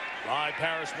by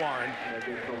Paris Warren.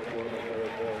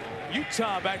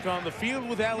 Utah back on the field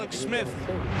with Alex Smith.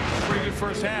 Pretty good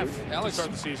first half to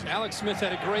start the season. Alex Smith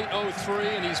had a great 0-3,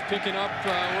 and he's picking up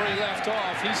where he left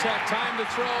off. He's had time to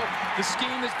throw. The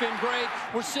scheme has been great.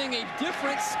 We're seeing a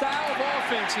different style of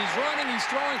offense. He's running, he's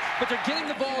throwing, but they're getting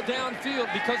the ball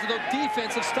downfield because of the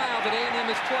defensive style that A&M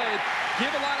has played. Give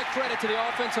a lot of credit to the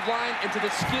offensive line and to the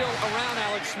skill around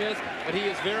Alex Smith, but he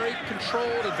is very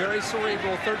controlled and very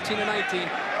cerebral. 13-19.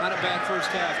 Not a bad first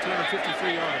half,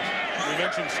 253 yards. We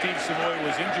mentioned Steve Savoy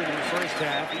was injured in the first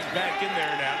half. He's back in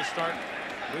there now to start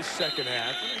this second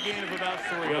half. A gain of about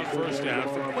 3 on first down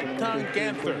for Quinton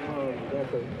Ganther.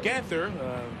 Ganther,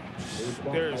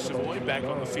 there's Savoy back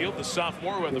on the field. The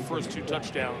sophomore who had the first 2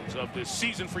 touchdowns of this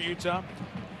season for Utah.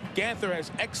 Ganther has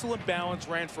excellent balance,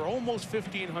 ran for almost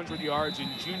 1,500 yards in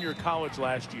junior college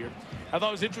last year. I thought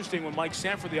it was interesting when Mike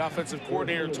Sanford, the offensive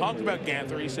coordinator, talked about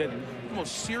Ganther. He said, the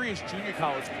most serious junior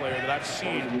college player that I've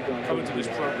seen come into this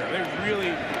program. They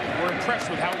really were impressed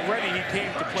with how ready he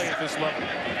came to play at this level.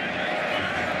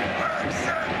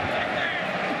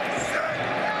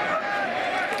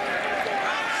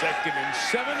 Second and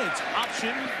 7, it's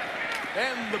option,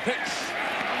 and the pitch.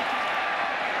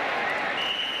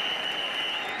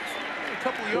 A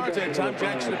couple of yards at a time.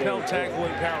 Jackson Appel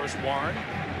tackling Paris Warren.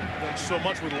 Done so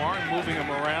much with Warren, moving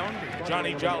him around.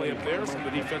 Johnny Jolly up there from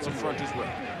the defensive front as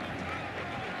well.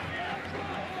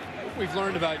 What we've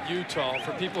learned about Utah,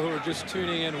 for people who are just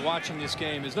tuning in and watching this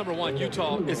game, is number one,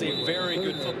 Utah is a very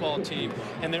good football team.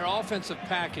 And their offensive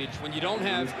package, when you don't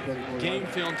have game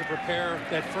film to prepare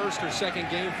that first or second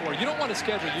game for, you don't want to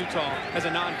schedule Utah as a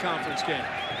non-conference game,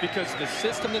 because the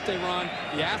system that they run,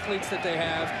 the athletes that they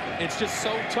have, it's just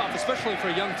so tough, especially for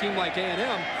a young team like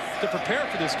A&M, to prepare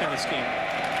for this kind of scheme.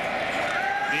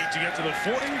 Need to get to the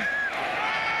 40.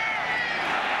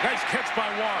 Nice catch by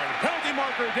Warren. Penalty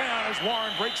penalty marker down as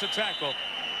Warren breaks a tackle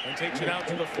and takes it out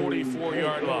to the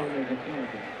 44-yard line.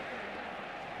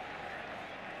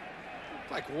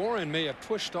 Like Warren may have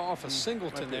pushed off a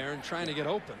Singleton there and trying to get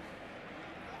open.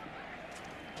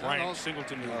 Ryan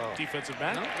Singleton, defensive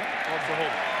back, called for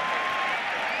holding.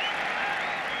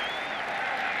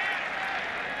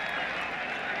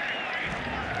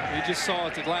 We just saw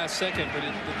it at the last second, but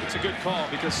it's a good call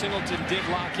because Singleton did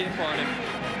lock in on him.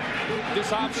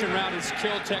 This option route has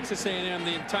killed Texas A&M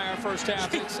the entire first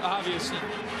half. It's obvious he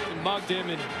mugged him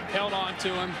and held on to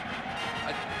him.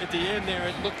 At the end there,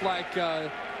 it looked like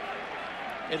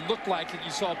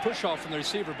you saw a push off from the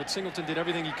receiver, but Singleton did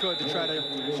everything he could to try to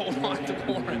hold on to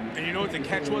Warren. And you know what the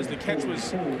catch was? The catch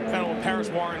was kind of what Paris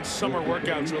Warren's summer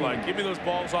workouts were like. Give me those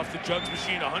balls off the jugs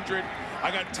machine, 100. I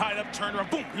got tied up, turned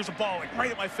around, boom, here's a ball like right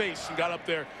at my face, and got up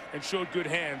there and showed good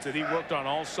hands that he worked on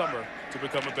all summer to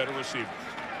become a better receiver.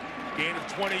 Gain of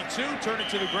 22, turn it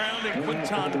to the ground, and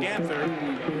Quinton Ganther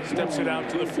steps it out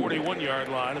to the 41-yard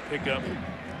line, a pickup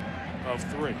of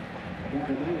 3.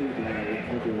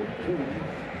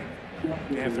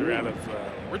 Ganther out of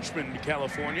Richmond,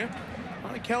 California. A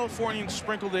lot of Californians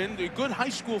sprinkled in. Good high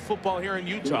school football here in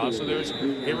Utah, so there's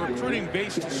a recruiting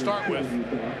base to start with.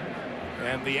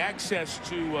 And the access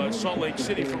to Salt Lake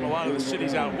City from a lot of the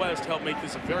cities out west helped make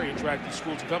this a very attractive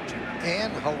school to come to.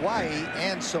 And Hawaii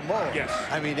and Samoa. Yes.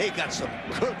 I mean, they got some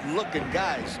good-looking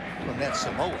guys from that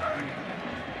Samoa.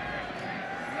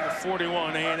 The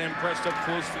 41, A&M pressed up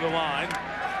close to the line.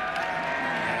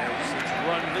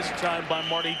 Run this time by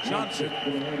Marty Johnson.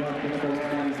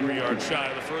 3 yards shy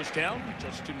of the first down.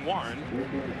 Justin Warren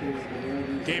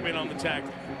came in on the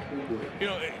tackle. You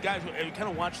know, guys, we kind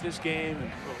of watch this game.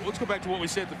 And let's go back to what we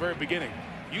said at the very beginning.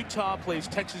 Utah plays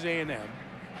Texas A&M.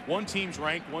 One team's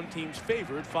ranked, one team's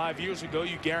favored. 5 years ago,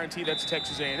 you guarantee that's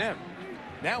Texas A&M.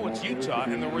 Now it's Utah,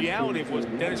 and the reality of what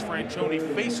Dennis Franchione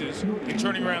faces in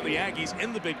turning around the Aggies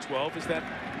in the Big 12 is that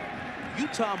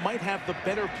Utah might have the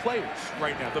better players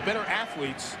right now, the better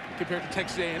athletes compared to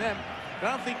Texas A&M. But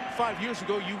I don't think 5 years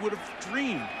ago you would have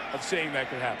dreamed of saying that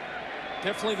could happen.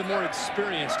 Definitely the more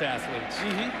experienced athletes.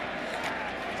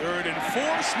 3rd and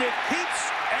 4. Smith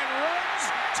keeps and runs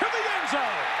to the end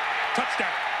zone.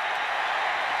 Touchdown.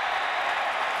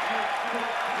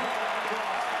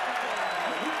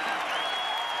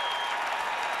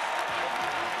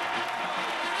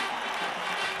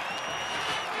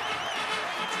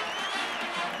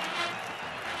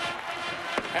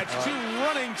 That's 2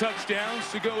 running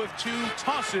touchdowns to go with 2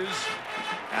 tosses.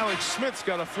 Alex Smith's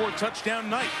got a 4-touchdown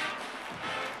night.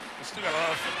 He's still got a lot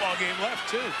of football game left,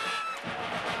 too.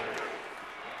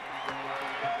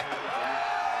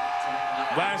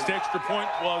 Last extra point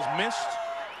was missed.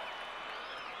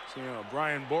 So,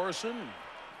 Brian Borison,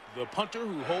 the punter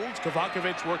who holds.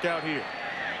 Kovacevic work out here.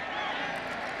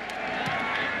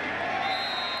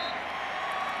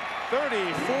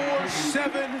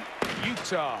 34-7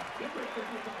 Utah.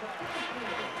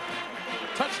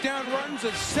 Touchdown runs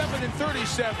of 7 and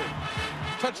 37.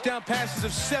 Touchdown passes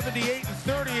of 78 and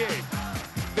 38.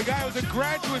 The guy was a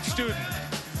graduate student,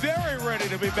 very ready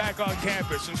to be back on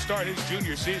campus and start his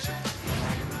junior season.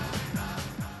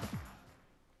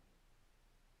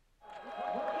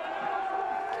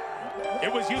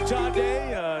 It was Utah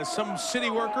Day. Some city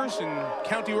workers and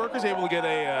county workers able to get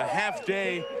a half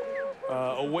day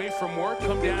away from work,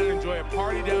 come down and enjoy a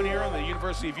party down here on the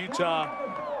University of Utah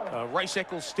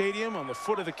Rice-Eccles Stadium on the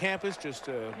foot of the campus, just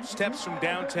steps from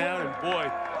downtown. And boy,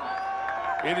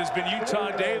 it has been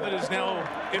Utah Day that has now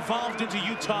evolved into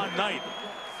Utah Night.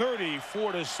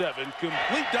 34-7,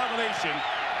 complete domination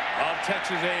of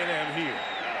Texas A&M here.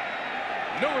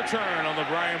 No return on the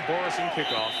Brian Borison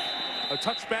kickoff. A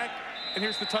touchback, and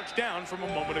here's the touchdown from a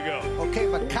moment ago. Okay,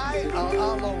 Makai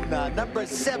Alona, number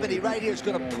 70, right here is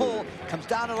going to pull, comes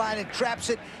down the line and traps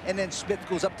it, and then Smith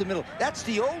goes up the middle. That's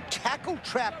the old tackle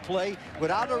trap play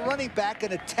without a running back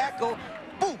and a tackle.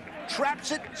 Boom,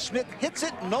 traps it, Smith hits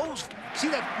it, nose. See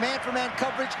that man-for-man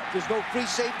coverage? There's no free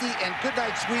safety, and good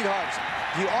night, sweethearts.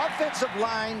 The offensive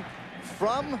line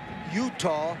from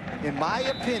Utah, in my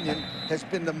opinion, has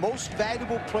been the most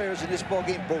valuable players in this ball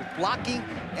game, both blocking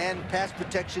and pass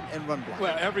protection and run block.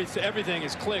 Well, everything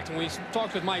is clicked. When we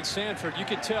talked with Mike Sanford, you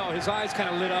could tell his eyes kind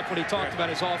of lit up when he talked about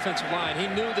his offensive line. He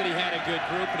knew that he had a good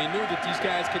group, and he knew that these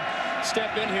guys could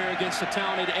step in here against a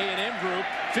talented A&M group,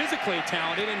 physically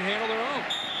talented, and handle their own.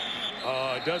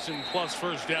 A dozen-plus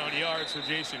first-down yards for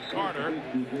Jason Carter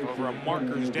over a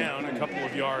markers down a couple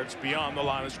of yards beyond the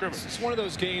line of scrimmage. It's one of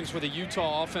those games where the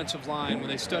Utah offensive line, when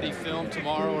they study film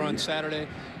tomorrow or on Saturday,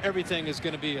 everything is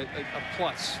going to be a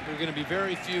plus. There are going to be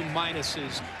very few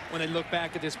minuses when they look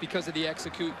back at this because of the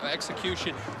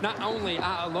execution. Not only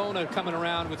Alona coming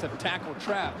around with a tackle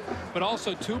trap, but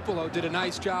also Tupelo did a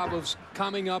nice job of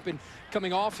coming up and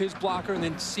coming off his blocker and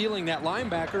then sealing that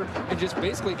linebacker and just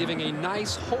basically giving a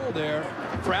nice hole there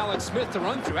for Alex Smith to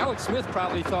run through. Alex Smith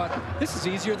probably thought, this is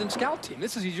easier than scout team.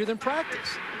 This is easier than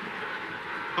practice.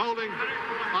 Holding,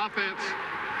 offense,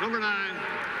 number 9,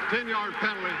 10-yard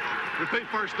penalty, repeat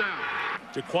first down.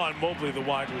 Jaquan Mobley, the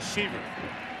wide receiver,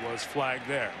 was flagged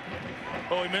there.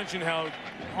 Well, we mentioned how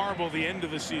horrible the end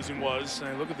of the season was,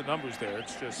 and look at the numbers there.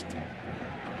 It's just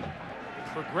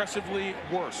progressively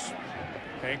worse.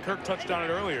 And Kirk touched on it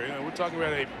earlier. You know, we're talking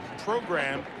about a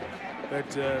program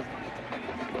that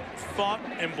thought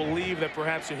and believed that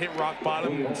perhaps it hit rock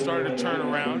bottom and started to turn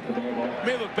around. You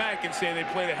may look back and say they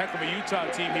played a heck of a Utah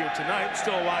team here tonight.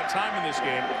 Still a lot of time in this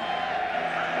game.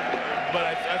 But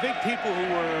I think people who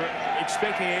were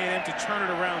expecting A&M to turn it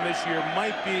around this year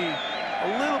might be a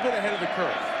little bit ahead of the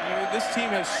curve. You know, this team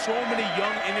has so many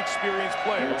young, inexperienced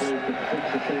players.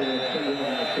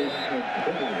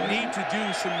 Need to do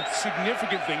some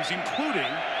significant things, including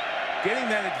getting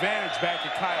that advantage back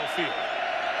at Kyle Field.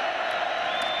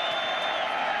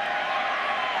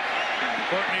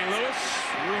 Courtney Lewis,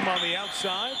 room on the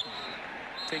outside,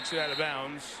 takes it out of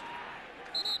bounds.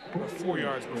 4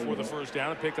 yards before the first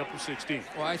down, a pickup of 16.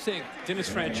 Well, I think Dennis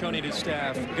Franchione and his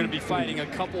staff are going to be fighting a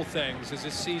couple things as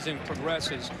this season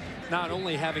progresses. Not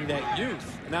only having that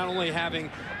youth, not only having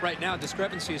right now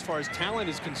discrepancy as far as talent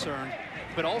is concerned,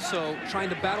 but also trying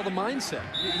to battle the mindset.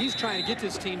 He's trying to get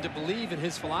this team to believe in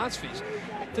his philosophies.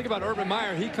 Think about Urban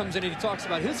Meyer. He comes in and he talks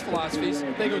about his philosophies.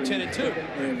 They go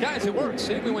 10-2. Guys, it works.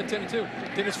 See, we went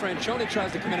 10-2. Dennis Franchione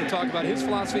tries to come in and talk about his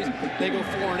philosophies. They go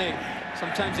 4-8.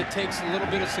 Sometimes it takes a little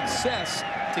bit of success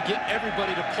to get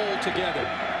everybody to pull together.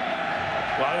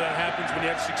 A lot of that happens when you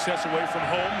have success away from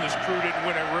home. This crew didn't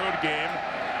win a road game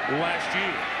last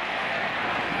year.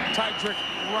 Tydrick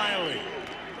Riley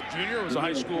Jr. was a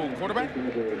high school quarterback.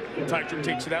 Tydrick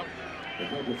takes it out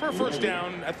for a first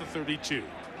down at the 32.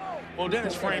 Well,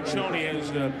 Dennis Franchione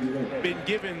has been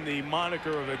given the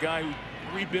moniker of a guy who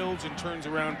rebuilds and turns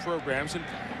around programs. And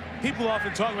people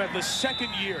often talk about the second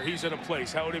year he's at a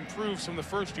place, how it improves from the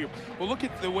first year. Well, look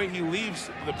at the way he leaves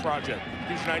the project.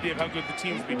 Gives you an idea of how good the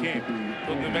teams became.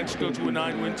 From New Mexico to a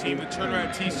 9-win team. The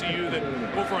turnaround TCU that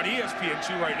over on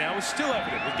ESPN2 right now is still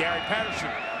evident with Gary Patterson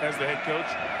as the head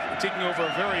coach. And taking over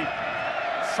a very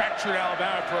fractured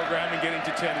Alabama program and getting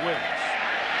to 10 wins.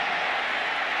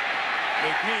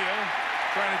 McNeil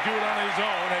trying to do it on his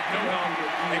own, had no help.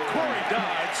 And Corey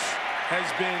Dodds has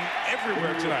been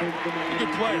everywhere tonight.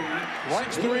 Good player.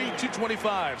 6'3",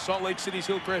 225, Salt Lake City's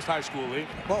Hillcrest High School League.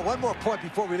 Well, one more point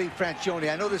before we leave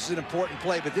Franchione. I know this is an important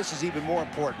play, but this is even more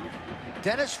important.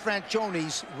 Dennis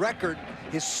Franchione's record,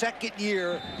 his second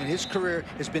year in his career,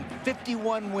 has been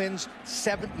 51 wins,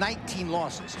 19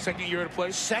 losses. Second year at a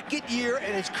place? Second year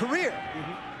in his career.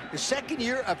 The second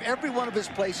year of every one of his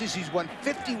places, he's won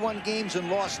 51 games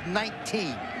and lost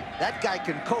 19. That guy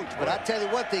can coach, but I tell you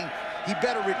one thing, he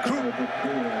better recruit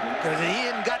because he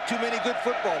ain't got too many good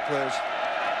football players.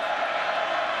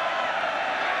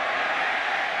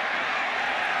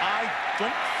 I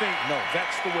don't think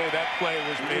that's the way that play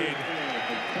was made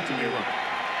to be run.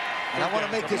 And I want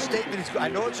to make this statement. I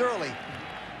know it's early,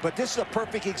 but this is a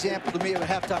perfect example to me of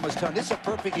halftime was done. This is a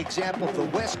perfect example of the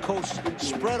West Coast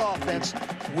spread offense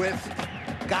with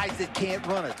guys that can't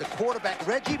run it. The quarterback,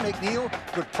 Reggie McNeil,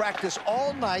 would practice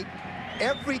all night,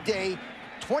 every day,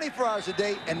 24 hours a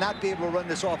day, and not be able to run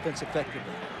this offense effectively.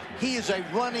 He is a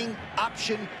running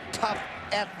option, tough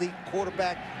athlete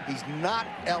quarterback. He's not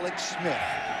Alex Smith.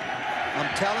 I'm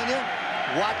telling you,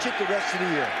 watch it the rest of the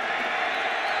year.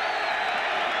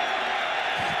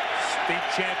 State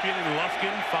champion in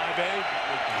Lufkin, 5A,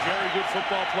 a very good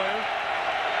football player.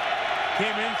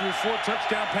 Came in through 4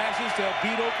 touchdown passes to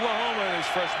beat Oklahoma in his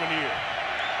freshman year.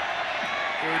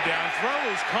 Third down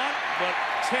throw is caught, but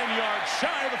 10 yards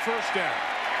shy of the first down.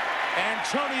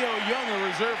 Antonio Young, a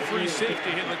reserve free safety,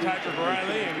 hit the Tydrick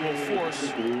Riley and will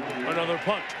force another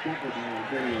punt.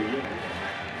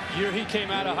 Year he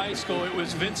came out of high school, it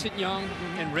was Vincent Young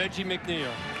and Reggie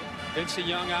McNeil. Vincent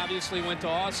Young obviously went to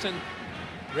Austin.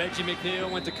 Reggie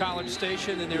McNeil went to College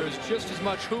Station, and there was just as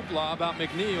much hoopla about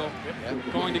McNeil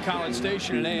going to College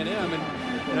Station at A&M.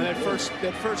 And you know, that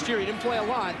first year he didn't play a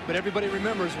lot, but everybody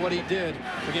remembers what he did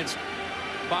against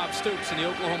Bob Stoops and the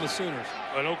Oklahoma Sooners.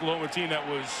 An Oklahoma team that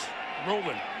was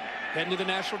rolling heading to the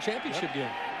national championship game.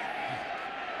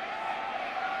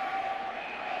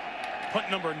 Punt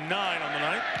number 9 on the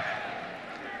night.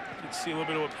 You can see a little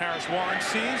bit of what Paris Warren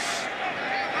sees.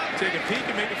 Take a peek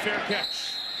and make a fair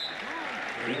catch.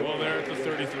 There you go there at the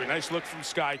 33. Nice look from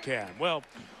Skycam. Well,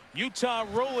 Utah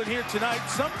rolling here tonight.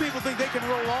 Some people think they can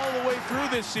roll all the way through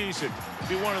this season.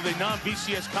 Be one of the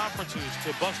non-BCS conferences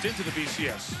to bust into the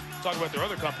BCS. We'll talk about their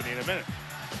other company in a minute.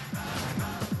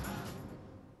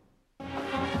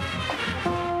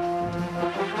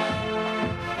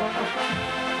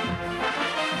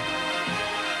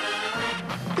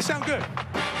 You sound good.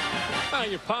 Oh,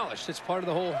 you're polished. It's part of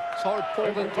the whole, it's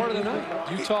part of the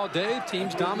night. Utah Day,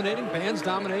 teams dominating, bands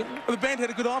dominating. Well, the band had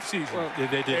a good offseason. Well, they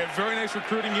did. They had a very nice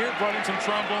recruiting year. Brought in some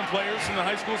trombone players from the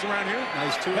high schools around here.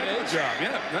 Nice 2 Had a good job.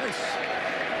 Yeah, nice.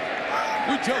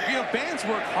 We joke, you know, bands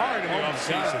work hard in the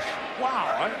offseason.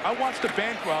 Wow, I watched a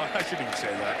band. Well, I shouldn't even say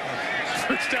that.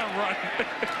 First down run.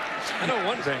 I know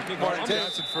one thing. Martin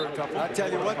Johnson for a couple. I'll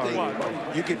tell you one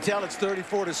thing. You can tell it's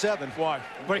 34-7. Why?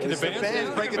 Breaking the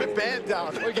band. Breaking the band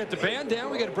down. We get the band down.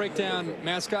 We got to break down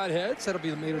mascot heads. That'll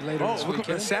be later this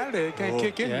weekend. Saturday, it can't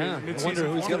kick in. Yeah. I wonder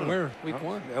who's going to wear week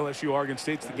 1. LSU, Oregon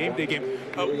State's the game day game.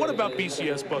 What about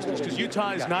BCS busters? Because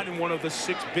Utah is not in one of the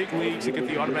 6 big leagues that get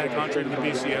the automatic entree to the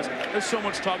BCS. There's so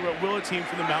much talk about will a team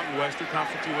from the Mountain West or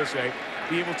Conference USA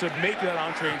be able to make that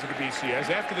entree into the BCS.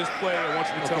 After this play, I want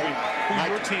you to tell me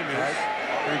who your team is.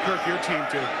 Or Kirk, your team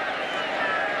to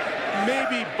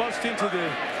maybe bust into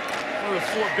one of the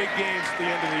 4 big games at the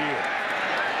end of the year.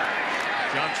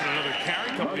 Johnson, another carry,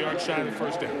 couple of yards shy of the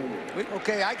first down.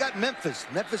 Okay, I got Memphis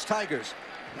Tigers.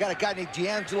 I got a guy named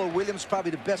D'Angelo Williams,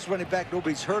 probably the best running back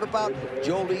nobody's heard about.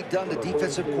 Joe Lee Dunn, the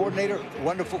defensive coordinator,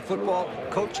 wonderful football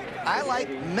coach. I like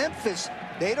Memphis.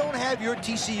 They don't have your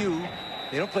TCU.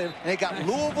 They don't play them. And they got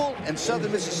Louisville and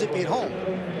Southern Mississippi at home.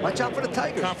 Watch out for the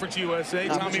Tigers. Conference USA,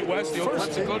 Tommy West, the old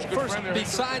Clemson coach, good friend there.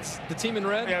 Besides the team in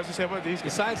red, yeah, I was just saying about these.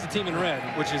 Besides the team in red,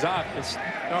 which is obvious,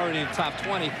 already in the top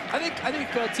 20. I think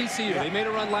TCU. They made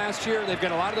a run last year. They've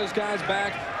got a lot of those guys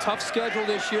back. Tough schedule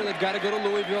this year. They've got to go to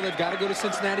Louisville. They've got to go to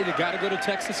Cincinnati. They've got to go to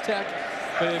Texas Tech.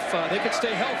 But if they could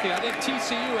stay healthy, I think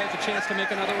TCU has a chance to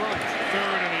make another run.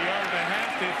 3rd and a yard and a half.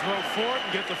 They throw for it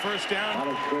and get the first down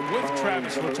with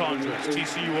Travis Latondres.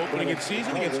 TCU opening its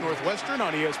season against Northwestern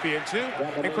on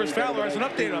ESPN2. And Chris Fowler has an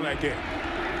update on that game.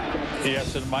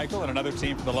 Yes, and Michael, and another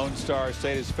team from the Lone Star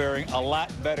State is faring a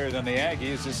lot better than the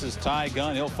Aggies. This is Ty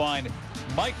Gunn. He'll find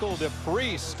Michael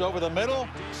DePriest over the middle.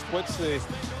 Splits the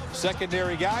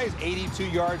secondary guys. 82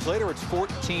 yards later, it's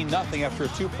 14-0 after a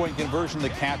 2-point conversion. The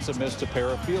Cats have missed a pair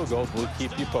of field goals. We'll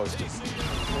keep you posted.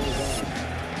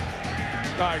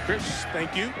 All right, Chris,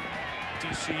 thank you.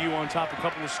 TCU on top, a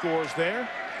couple of scores there.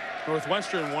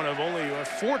 Northwestern, one of only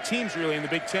 4 teams really in the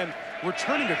Big Ten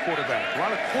returning a quarterback. A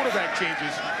lot of quarterback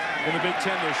changes in the Big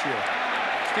Ten this year.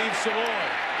 Steve Savoy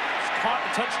caught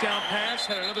a touchdown pass,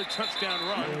 had another touchdown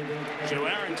run. Joe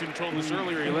Arrington told us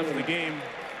earlier he left the game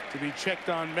to be checked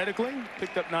on medically.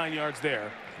 Picked up 9 yards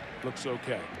there. Looks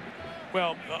okay.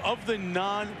 Well, of the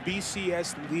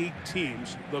non-BCS league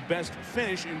teams, the best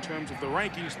finish in terms of the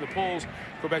rankings, the polls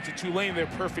go back to Tulane, their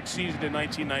perfect season in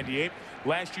 1998.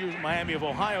 Last year's Miami of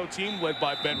Ohio team, led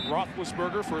by Ben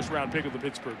Roethlisberger, first-round pick of the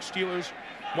Pittsburgh Steelers.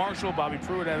 Marshall, Bobby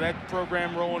Pruitt had that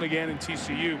program rolling again, in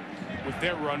TCU with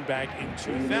their run back in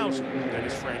 2000.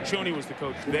 Dennis Franchione was the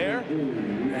coach there.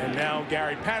 And now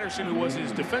Gary Patterson, who was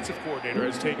his defensive coordinator,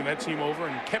 has taken that team over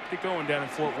and kept it going down in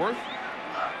Fort Worth.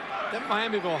 That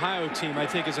Miami of Ohio team, I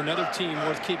think, is another team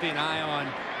worth keeping an eye on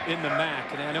in the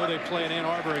MAC. And I know they play in Ann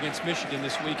Arbor against Michigan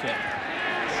this weekend.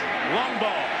 Long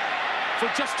ball for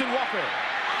Justin Walker.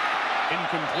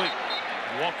 Incomplete.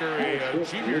 Walker, a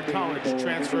junior college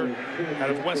transfer out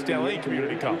of West LA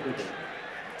Community College.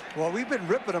 Well, we've been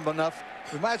ripping them enough.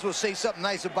 We might as well say something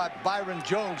nice about Byron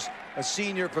Jones, a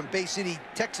senior from Bay City,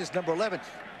 Texas, number 11.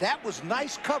 That was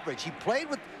nice coverage. He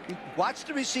watched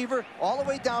the receiver all the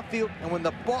way downfield, and when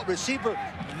the receiver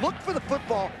looked for the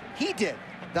football, he did.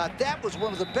 Now, that was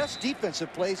one of the best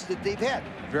defensive plays that they've had.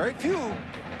 Very few,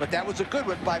 but that was a good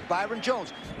one by Byron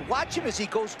Jones. Watch him as he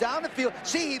goes down the field.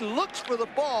 See, he looks for the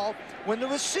ball when the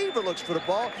receiver looks for the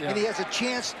ball, and he has a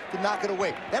chance to knock it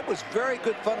away. That was very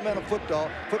good fundamental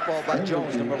football by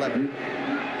Jones, number 11.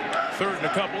 3rd and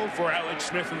a couple for Alex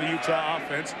Smith in the Utah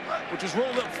offense, which has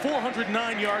rolled up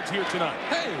 409 yards here tonight.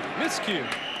 Hey, miscue.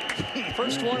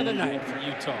 First one of the night for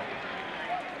Utah.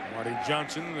 Marty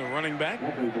Johnson, the running back,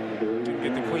 didn't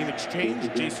get the clean exchange.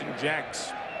 Jason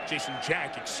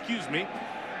Jack, excuse me,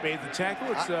 made the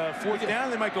tackle. It's fourth down.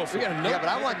 They might go for it. Yeah, but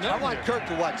I want Kirk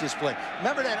to watch this play.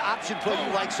 Remember that option play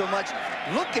you like so much?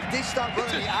 Look, if they start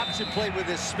running the option play with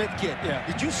this Smith kid. Yeah.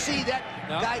 Did you see that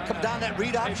guy come down that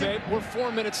read option? Hey, babe, we're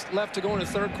 4 minutes left to go in the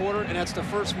third quarter, and that's the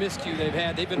first miscue they've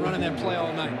had. They've been running that play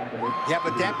all night. Yeah,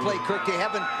 but that play, Kirk, they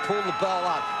haven't pulled the ball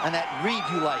out on that read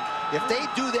you like. If they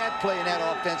do that play in that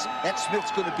offense, that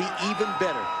Smith's going to be even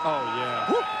better. Oh,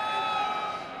 yeah. Woo!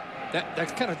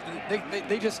 That's kind of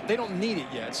they don't need it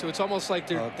yet, so it's almost like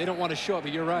they don't want to show it.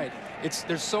 But you're right.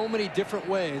 There's so many different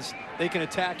ways they can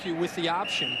attack you with the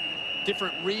option,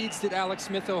 different reads that Alex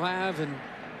Smith will have, and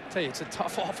I tell you, it's a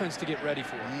tough offense to get ready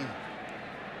for.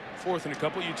 Fourth and a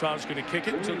couple. Utah's going to kick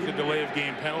it. Took the delay of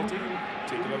game penalty.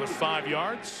 Take another 5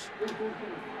 yards.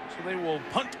 So they will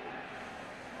punt.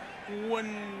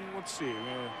 Let's see.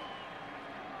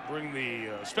 Bring the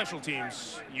special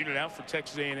teams unit out for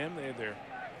Texas A&M. They have their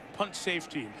punt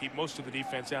safety and keep most of the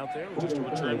defense out there with just a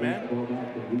return man.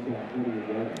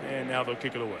 And now they'll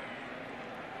kick it away.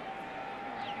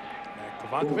 Matt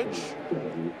Kovakovic,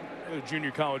 a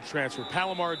junior college transfer.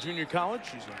 Palomar Junior College.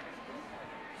 He's a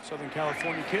Southern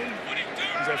California kid.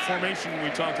 He's that formation we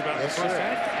talked about in the first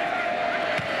half.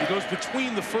 He goes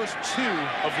between the first two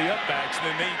of the upbacks, and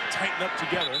then they tighten up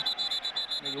together.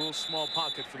 Make a little small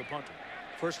pocket for the punter.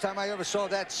 First time I ever saw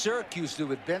that Syracuse do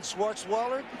with Ben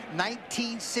Schwartzwaller,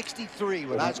 1963,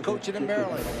 when I was coaching in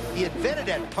Maryland. He invented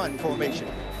that punt formation.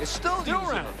 It's still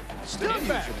around. Still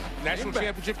using it. National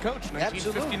championship coach,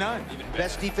 1959.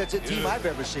 Best defensive team I've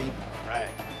ever seen. Right.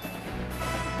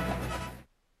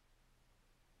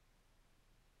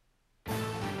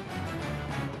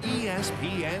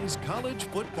 ESPN's College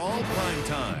Football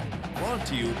Primetime, brought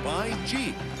to you by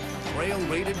Jeep.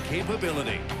 Trail-rated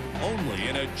capability, only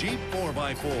in a Jeep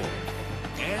 4x4.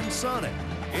 And Sonic,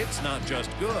 it's not just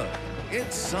good,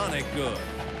 it's Sonic good.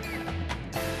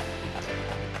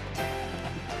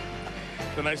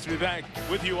 So nice to be back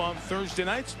with you on Thursday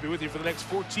nights. Be with you for the next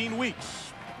 14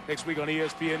 weeks. Next week on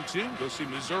ESPN2, go see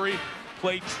Missouri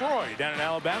play Troy down in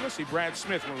Alabama. See Brad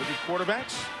Smith, one of the good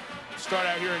quarterbacks. Start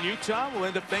out here in Utah. We'll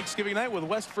end up Thanksgiving night with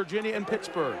West Virginia and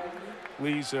Pittsburgh.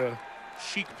 Lee's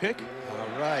chic pick.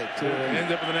 All right. To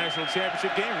end up in the national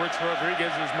championship game, Rich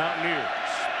Rodriguez's Mountaineers.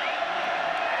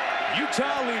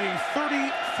 Utah leading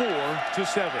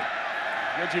 34-7.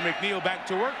 Reggie McNeil back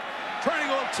to work. Trying to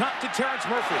go up top to Terrence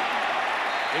Murphy.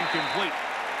 Incomplete.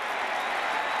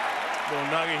 Bill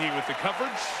Nagahe with the coverage.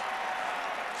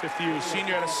 50-year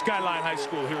senior out of Skyline High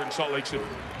School here in Salt Lake City.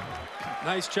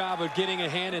 Nice job of getting a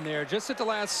hand in there just at the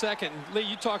last second. Lee,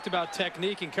 you talked about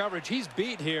technique and coverage. He's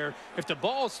beat here. If the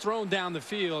ball is thrown down the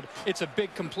field, it's a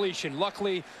big completion.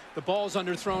 Luckily, the ball's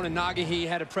underthrown, and Nagahe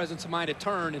had a presence of mind to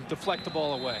turn and deflect the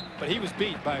ball away. But he was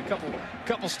beat by a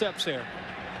couple steps there.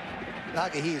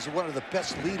 Nagahe is one of the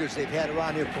best leaders they've had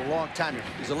around here for a long time.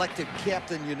 He's elected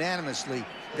captain unanimously.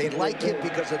 They like him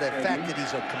because of the fact that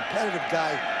he's a competitive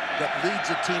guy that leads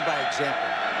a team by example.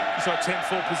 You saw 10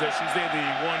 full possessions. They had the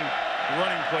one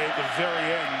running play at the very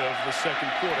end of the second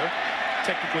quarter.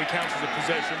 Technically counts as a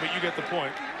possession, but you get the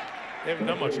point. They haven't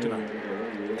done much tonight.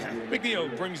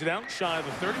 McNeil brings it out shy of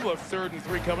the 30. We'll have 3rd and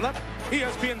 3 coming up.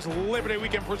 ESPN's Labor Day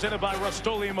weekend presented by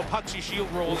Rust-Oleum Epoxy Shield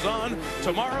rolls on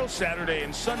tomorrow, Saturday,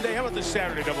 and Sunday. How about this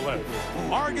Saturday doubleheader?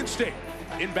 Oregon State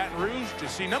in Baton Rouge to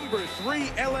see number 3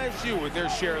 LSU with their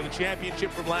share of the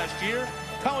championship from last year.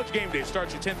 College game day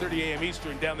starts at 10:30 a.m.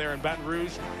 Eastern down there in Baton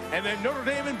Rouge. And then Notre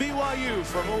Dame and BYU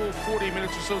from 40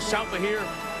 minutes or so south of here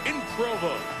in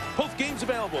Provo. Both games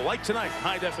available, like tonight,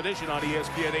 high definition on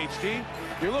ESPN HD.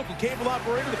 Your local cable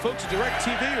operator, the folks at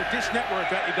DirecTV or Dish Network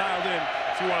got you dialed in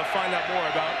if you want to find out more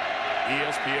about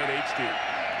ESPN HD.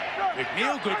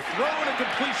 McNeil, good throw and a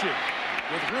completion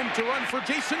with room to run for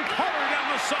Jason Carter down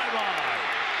the sideline.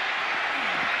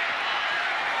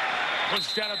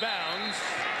 Pushed out of bounds.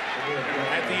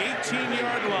 At the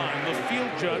 18-yard line, the field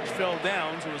judge fell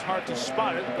down, so it was hard to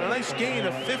spot it, but a nice gain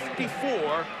of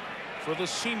 54 for the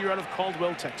senior out of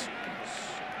Caldwell, Texas.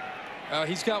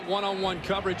 He's got one-on-one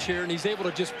coverage here, and he's able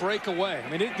to just break away. I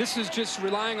mean, this is just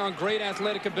relying on great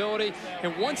athletic ability,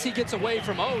 and once he gets away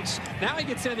from Oates, now he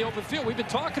gets in the open field. We've been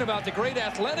talking about the great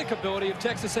athletic ability of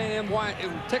Texas A&M's wide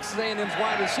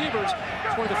receivers.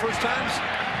 It's one of the first times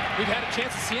we've had a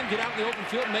chance to see him get out in the open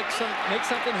field and make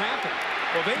something happen.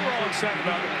 Well, they were all excited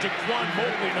about Jaquan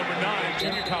Mobley, number 9,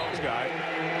 junior college guy.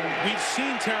 We've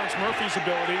seen Terrence Murphy's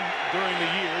ability during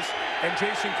the years, and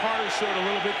Jason Carter showed a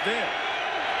little bit there.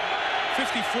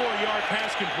 54-yard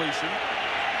pass completion,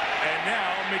 and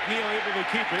now McNeil able to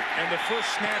keep it, and the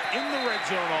first snap in the red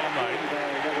zone all night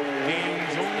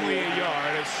gains only a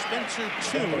yard as Spencer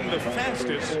Toon, the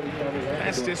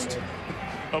fastest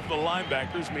of the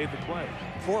linebackers made the play.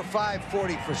 4.5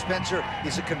 40 for Spencer.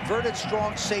 He's a converted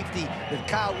strong safety that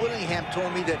Kyle Willingham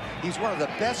told me that he's one of the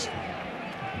best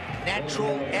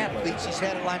natural athletes he's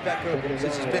had at linebacker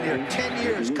since he's been here. 10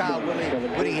 years Kyle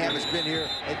Willingham has been here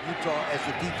at Utah as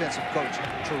the defensive coach.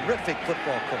 Terrific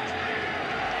football coach.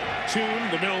 Toon,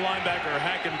 the middle linebacker,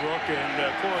 Hackenbrook, and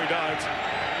Corey Dodds.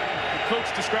 The coach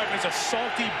described them as a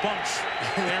salty bunch.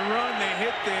 They run, they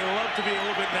hit, they love to be a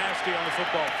little bit nasty on the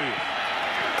football field.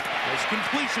 There's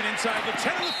completion inside the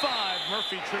 10 of the 5.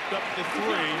 Murphy tripped up the 3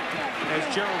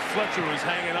 as Gerald Fletcher was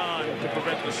hanging on to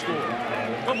prevent the score.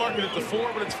 They'll mark it at the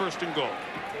 4, but it's first and goal.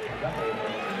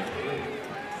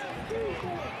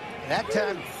 That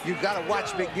time, you've got to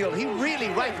watch McNeil. He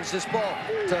really rifles this ball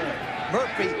to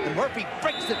Murphy, and Murphy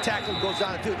breaks the tackle and goes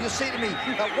on to do it. You'll say to me,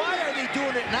 why are they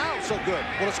doing it now so good?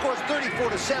 Well, the score's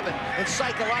 34-7, and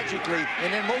psychologically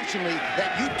and emotionally,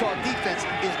 that Utah defense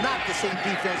is not the same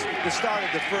defense that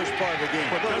started the first part of the game.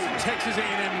 But doesn't Texas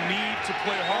A&M need to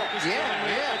play hard? Yeah,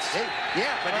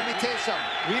 but let me tell you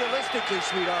something. Realistically,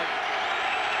 sweetheart,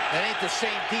 that ain't the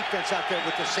same defense out there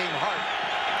with the same heart.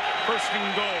 First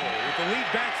and goal with the lead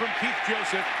back from Keith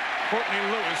Joseph. Courtney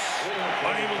Lewis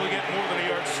unable to get more than a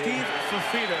yard. Steve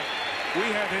Fafita, we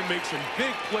had him make some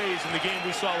big plays in the game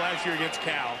we saw last year against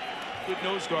Cal. Good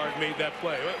nose guard made that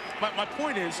play. My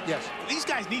point is, yes, these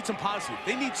guys need some positive.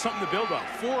 They need something to build on.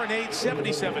 4-8,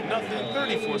 77-0,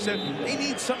 34-7. They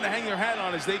need something to hang their hat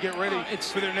on as they get ready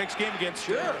for their next game against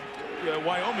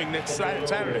Wyoming next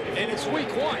Saturday. And it's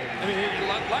week 1. I mean,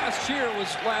 last year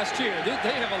was last year. They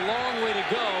have a long way to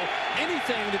go.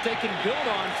 Anything that they can build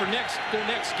on for their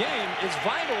next game is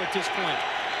vital at this point.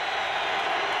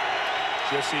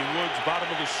 Jesse Woods, bottom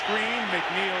of the screen.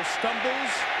 McNeil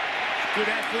stumbles. Good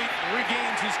athlete,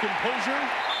 regains his composure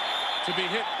to be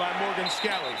hit by Morgan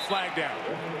Scalley. Flag down.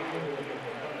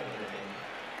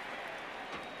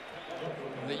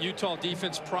 The Utah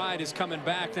defense pride is coming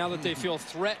back now that they feel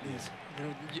threatened.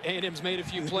 A&M's made a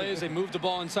few plays. They moved the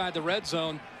ball inside the red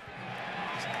zone.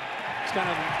 It's kind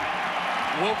of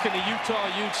woken the Utah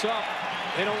Utes up.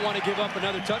 They don't want to give up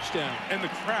another touchdown. And the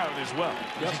crowd as well.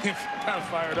 Yep. Kind of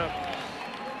fired up.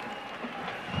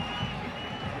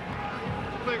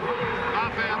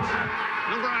 Offense,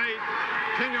 number 8,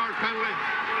 10-yard penalty.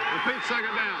 Repeat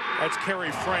second down. That's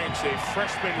Kerry Franks, a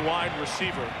freshman wide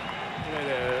receiver. He had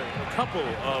a couple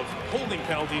of holding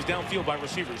penalties downfield by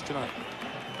receivers tonight.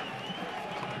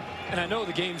 And I know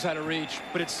the game's out of reach,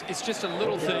 but it's just the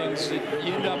little things that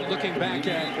you end up looking back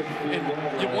at,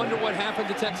 and you wonder what happened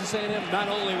to Texas A&M. Not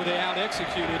only were they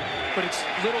out-executed, but it's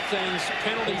little things,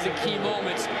 penalties and key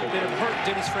moments that have hurt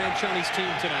Dennis Franchioni's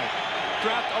team tonight.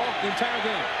 Throughout the entire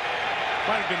game.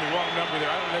 Might have been the wrong number there.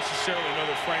 I don't necessarily know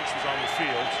that Franks was on the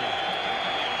field. So.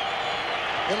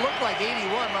 It looked like 81,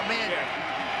 my man.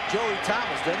 Joey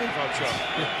Thomas, didn't he? So.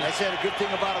 I said a good thing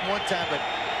about him one time, but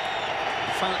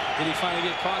did he finally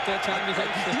get caught that time, you think?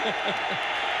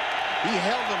 He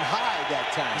held him high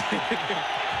that time.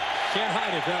 Can't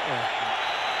hide it that way.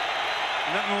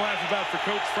 Nothing to laugh about for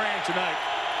Coach Fran tonight.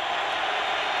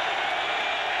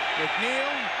 McNeil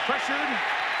pressured,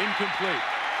 incomplete.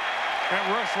 That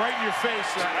rush right in your face.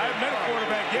 I've met a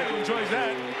quarterback yet who enjoys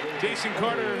that. Jason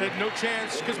Carter had no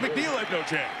chance because McNeil had no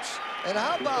chance. And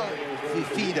how about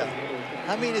Fifita?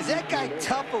 I mean, is that guy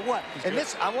tough or what? And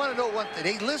this, I want to know one thing.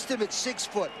 They list him at 6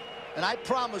 foot, and I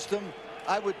promised him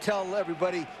I would tell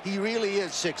everybody he really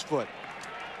is 6 foot.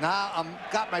 Now I'm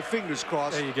got my fingers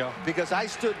crossed. There you go. Because I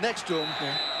stood next to him,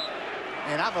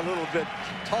 and I'm a little bit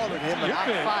taller than him, and I'm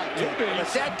 5'2".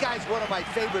 But that guy's one of my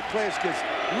favorite players because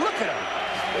look at him.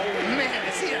 Man,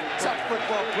 is he a tough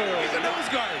football player? He's a nose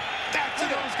guard. That's a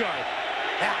nose guard.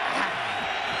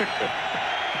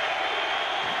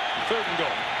 Third and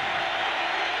goal.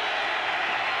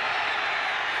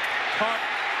 Caught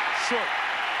short.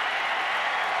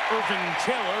 Irvin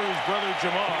Taylor, whose brother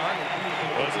Jamar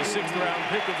was a 6th-round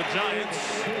pick of the Giants.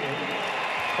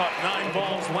 Caught 9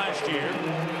 balls last year.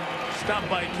 Stopped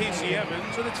by Casey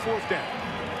Evans, and it's 4th down.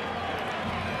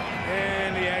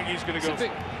 And the Aggies going to go.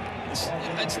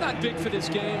 It's not big for this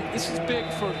game. This is big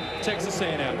for Texas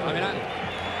A&M. I mean,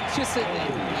 it's just that,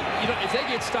 you know, if they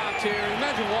get stopped here,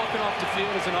 imagine walking off the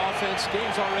field as an offense.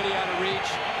 Game's already out of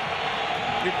reach.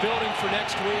 You're building for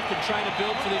next week and trying to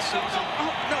build for this season.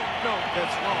 No,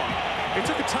 that's wrong. They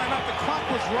took a timeout. The clock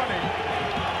was running.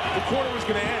 The quarter was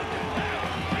going to end.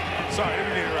 Sorry, I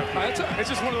didn't mean to interrupt.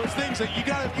 It's just one of those things that you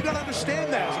got to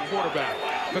understand that as a quarterback.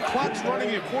 The clock's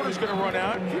running. The quarter's going to run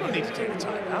out. You don't need to take a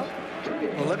timeout.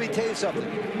 Well, let me tell you something.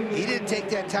 He didn't take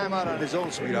that timeout on his own,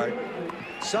 sweetheart.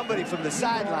 somebody from the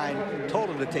sideline told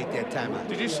him to take that timeout.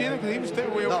 Did you see that? He was there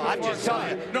way over No, the I'm far just telling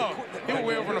side. you. No, he was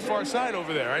way over on the far side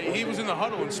over there. Right? He was in the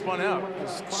huddle and spun out.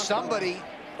 Somebody,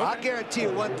 I'll guarantee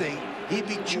you one thing, he'd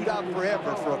be chewed out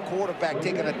forever for a quarterback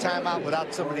taking a timeout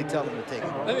without somebody telling him to take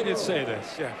it. Let me just say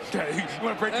this. Yeah. You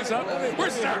want to break this up? We're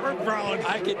starting rolling.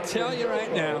 I can tell you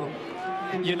right now,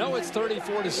 you know it's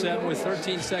 34-7 with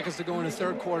 13 seconds to go in the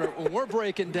third quarter. When we're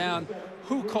breaking down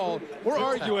who called, we're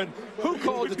arguing who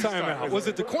called the timeout. Was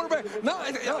it the quarterback? No,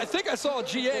 I think I saw a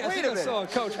GA. I think I saw a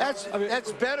coach.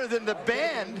 That's better than the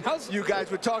band. You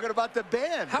guys were talking about the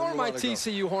band. How are my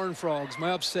TCU Horned Frogs,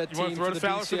 my upset team? You want to throw to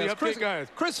Fowler for the update, guys?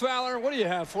 Chris Fowler, what do you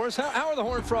have for us? How are the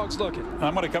Horned Frogs looking?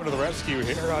 I'm going to come to the rescue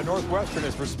here. Northwestern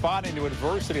is responding to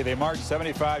adversity. They marched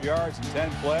 75 yards in 10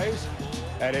 plays.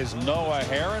 That is Noah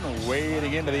Herron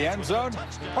wading into the end zone.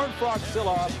 Horned Frogs still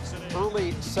up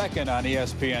early second on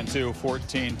ESPN2,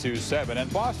 14-7.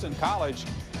 And Boston College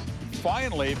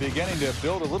finally beginning to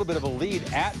build a little bit of a lead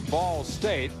at Ball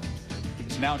State.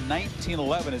 It's now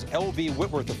 19-11 as L.B.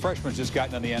 Whitworth, the freshman, just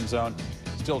gotten in the end zone.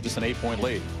 Still just an 8-point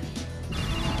lead.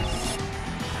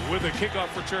 With a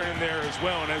kickoff return in there as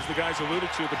well, and as the guys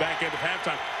alluded to at the back end of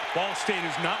halftime, Ball State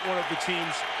is not one of the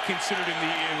teams considered in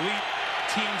the elite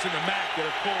teams in the MAC that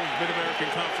are pulled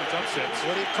Mid-American Conference upsets.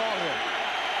 What do you call him?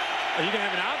 Are you going to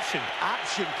have an option?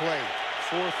 Option play.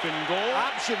 4th and goal.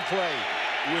 Option play.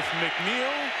 With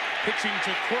McNeil pitching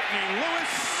to Courtney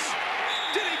Lewis.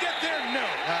 Did he get there? No.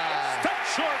 Step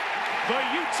short. The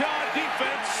Utah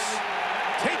defense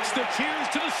takes the cheers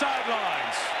to the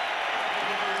sidelines.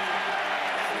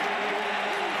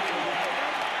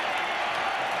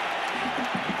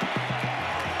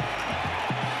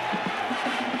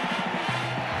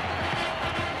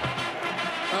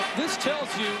 This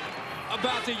tells you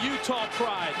about the Utah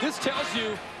pride. This tells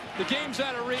you the game's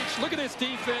out of reach. Look at this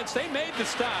defense. They made the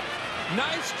stop.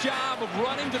 Nice job of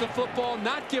running to the football,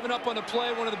 not giving up on the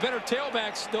play. One of the better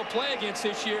tailbacks they'll play against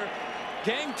this year.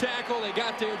 Gang tackle. They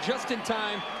got there just in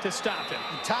time to stop him.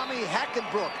 Tommy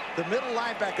Hackenbrook, the middle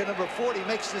linebacker, number 40,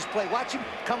 makes this play. Watch him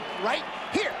come right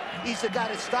here. He's the guy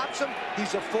that stops him.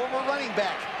 He's a former running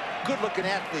back. Good-looking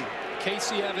athlete.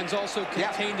 Casey Evans also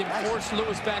contained him, forced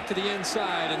Lewis back to the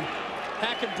inside. And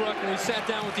Hackenbrook, when we sat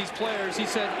down with these players, he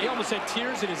almost had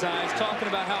tears in his eyes, talking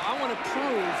about how I want to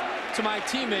prove to my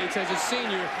teammates as a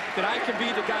senior that I can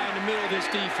be the guy in the middle of this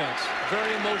defense.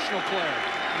 Very emotional player.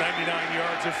 99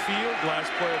 yards of field, last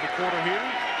play of the quarter here.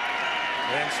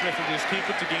 And Smith will just keep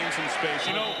it to gain some space.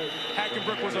 You know,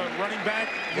 Hackenbrook was a running back.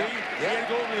 He had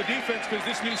to go over the defense because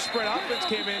this new spread offense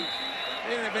came in.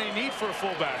 They didn't have any need for a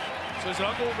fullback. So he said,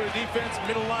 I'll go over the defense,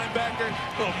 middle linebacker,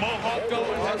 little mohawk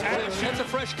going. That's a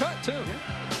fresh cut, too.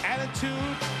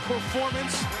 Attitude,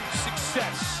 performance,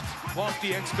 success.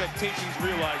 Lofty expectations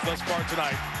realized thus far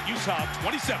tonight. Utah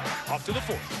 27, off to the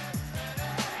 4th.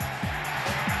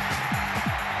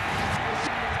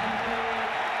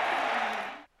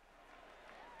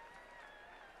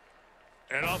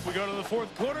 And off we go to the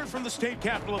 4th quarter from the state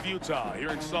capital of Utah. Here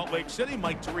in Salt Lake City,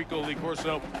 Mike Tirico, Lee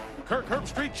Corso, Kirk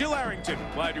Herbstreit, Jill Arrington.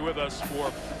 Glad you're with us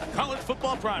for college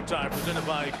football primetime presented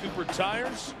by Cooper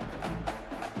Tires.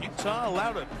 Utah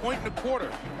allowed a point and a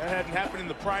quarter. That hadn't happened in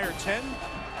the prior 10.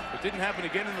 It didn't happen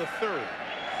again in the 3rd.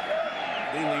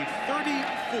 They lead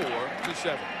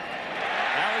 34-7.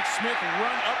 Alex Smith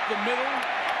run up the middle.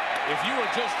 If you are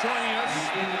just joining us,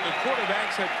 the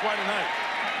quarterbacks had quite a night.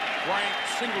 Bryant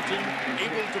Singleton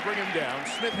able to bring him down.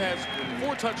 Smith has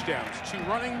 4 touchdowns, 2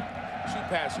 running, 2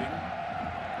 passing.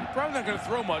 He's probably not going to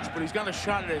throw much, but he's got a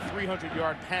shot at a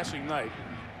 300-yard passing night.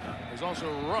 He's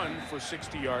also run for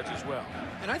 60 yards as well.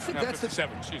 And I think that's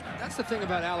the thing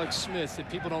about Alex Smith that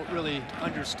people don't really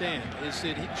understand is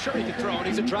that sure he can throw and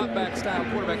he's a drop back style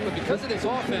quarterback, but because of his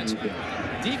offense,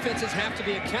 defenses have to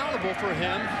be accountable for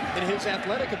him and his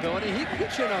athletic ability. He can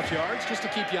get you enough yards just to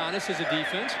keep you honest as a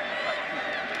defense.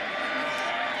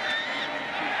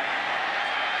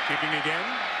 Kicking again.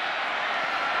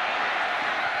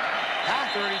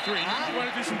 33. You want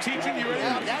to do some teaching? You ready?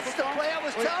 Yeah, that's the play I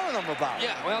was telling them about.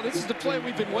 Yeah, well, this is the play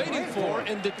we've been waiting for.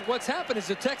 And what's happened is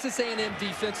the Texas A&M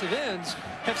defensive ends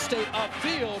have stayed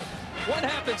upfield. What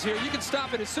happens here? You can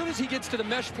stop it as soon as he gets to the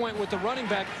mesh point with the running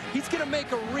back. He's going to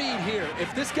make a read here.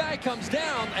 If this guy comes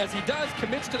down, as he does,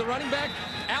 commits to the running back,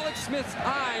 Alex Smith's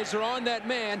eyes are on that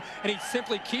man, and he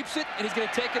simply keeps it, and he's going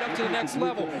to take it up to the next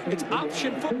level. It's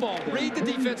option football. Read the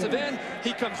defensive end.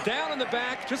 He comes down in the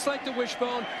back, just like the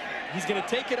wishbone. He's going to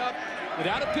take it up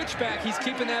without a pitch back. He's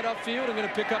keeping that upfield and going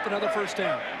to pick up another first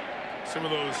down. Some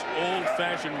of those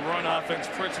old-fashioned run offense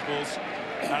principles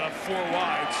out of 4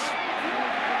 wides.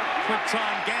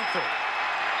 Quinton Ganther,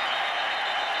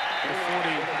 the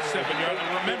 37-yard.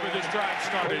 And remember, this drive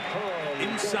started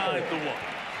inside the 1.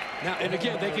 Now, and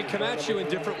again, they can come at you in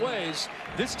different ways.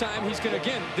 This time, he's going to,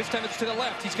 again, this time it's to the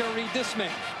left. He's going to read this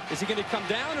man. Is he going to come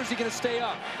down or is he going to stay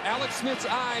up? Alex Smith's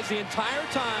eyes the entire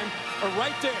time are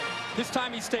right there. This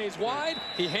time he stays wide.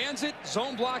 He hands it.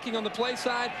 Zone blocking on the play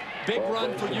side. Big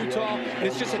run for Utah.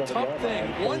 It's just a tough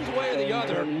thing. One way or the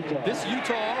other, this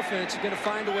Utah offense is going to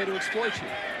find a way to exploit you.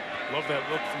 Love that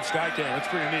look from Skycam. That's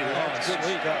pretty neat. That's good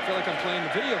sweet. I feel like I'm playing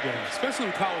the video game.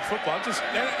 Especially with college football.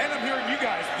 And I'm hearing you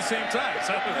guys at the same time.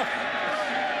 So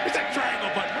it's that triangle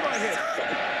button. What do I hit?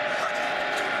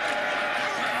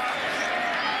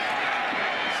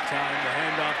 It's time to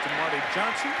hand off to Marty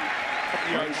Johnson.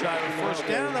 Couple yards shy of first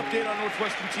down. Update on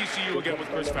Northwestern TCU again with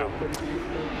Chris Fowler.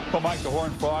 Well, Mike, the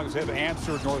Horned Frogs have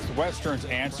answered Northwestern's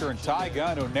answer, and Ty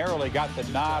Gunn, who narrowly got the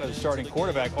nod as starting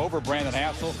quarterback over Brandon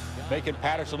Hassel, making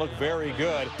Patterson look very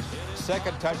good.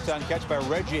 Second touchdown catch by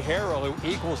Reggie Harrell, who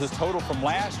equals his total from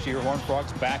last year. Horned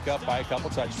Frogs back up by a couple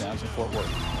touchdowns in Fort Worth.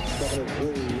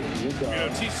 You know,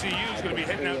 TCU is going to be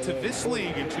heading out to this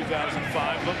league in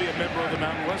 2005. They'll be a member of the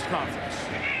Mountain West Conference.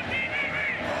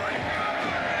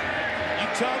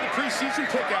 Utah, the preseason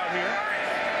pick out here.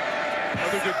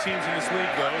 Other good teams in this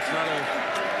league, though. It's not an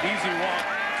easy walk,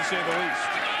 to say the least.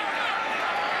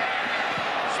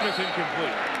 Smith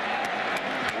incomplete.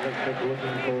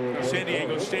 San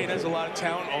Diego State has a lot of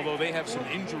talent, although they have some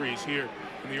injuries here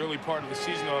in the early part of the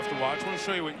season they'll have to watch. I want to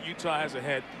show you what Utah has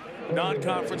ahead.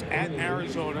 Non-conference at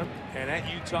Arizona and at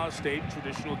Utah State,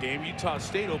 traditional game. Utah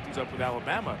State opens up with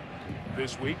Alabama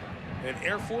this week. And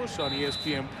Air Force on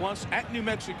ESPN Plus at New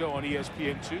Mexico on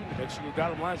ESPN2. New Mexico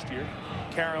got them last year.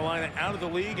 Carolina out of the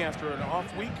league after an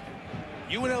off week.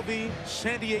 UNLV,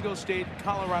 San Diego State,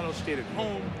 Colorado State at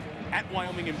home. At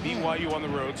Wyoming and BYU on the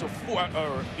road. So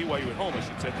BYU at home, I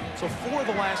should say. So 4 of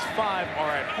the last 5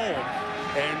 are at home.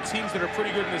 And teams that are pretty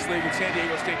good in this league, in San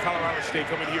Diego State, Colorado State,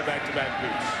 coming here back-to-back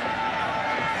weeks.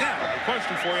 Now, a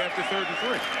question for you after 3rd and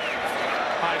 3.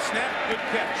 High snap, good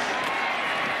catch.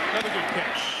 Another good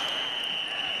catch.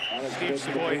 Steve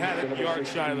Savoy had it, yard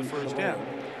shy of the first down.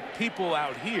 People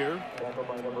out here,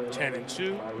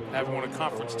 10-2, haven't won a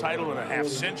conference title in a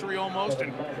half-century almost,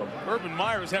 and Urban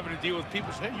Meyer is having to deal with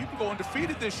people saying, hey, you can go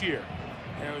undefeated this year.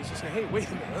 And I was just saying, hey, wait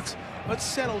a minute, let's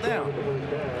settle down.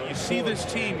 You see this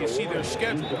team, you see their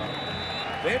schedule.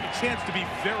 They have a chance to be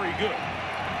very good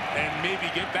and maybe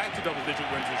get back to double-digit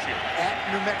wins this year. At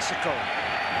New Mexico,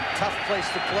 tough place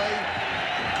to play,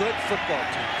 good football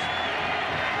teams.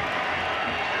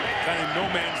 Kind of no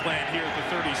man's land here at the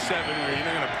 37 where you're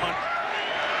not going to punt.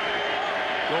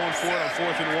 Going for it on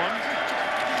 4th and 1.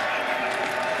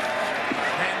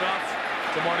 Handoff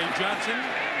to Marty Johnson.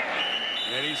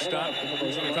 And he's stopped,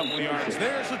 losing a couple of yards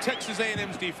there. So Texas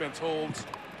A&M's defense holds.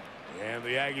 And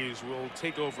the Aggies will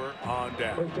take over on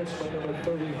down.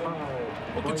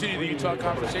 We'll continue the Utah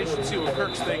conversation, see what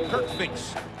Kirk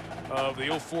thinks of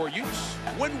the 04 Utes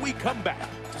when we come back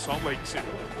to Salt Lake City.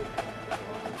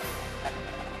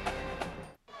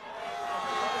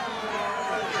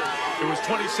 It was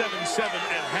 27-7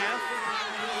 at half.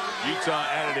 Utah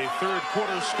added a 3rd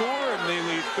quarter score, and they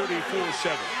lead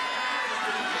 34-7.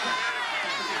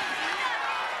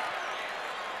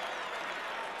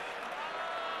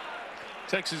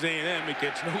 Texas A&M, it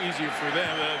gets no easier for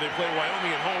them. They play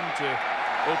Wyoming at home to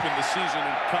open the season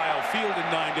in Kyle Field in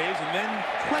 9 days, and then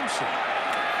Clemson.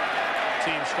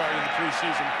 Team starting the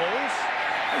preseason polls.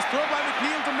 This throw by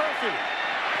McNeil to Murphy.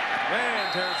 And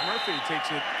Terrence Murphy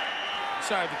takes it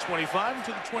inside the 25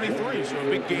 to the 23, so a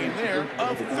big gain there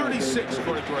of 36,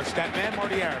 according to our stat man,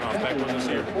 Marty Aronoff, back with us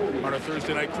here on our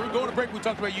Thursday night crew. Going to break, we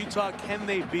talked about Utah. Can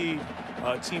they be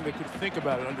a team that could think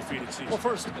about an undefeated season? Well,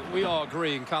 first, we all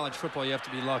agree in college football you have to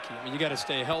be lucky. I mean, you got to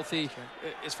stay healthy.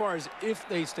 As far as if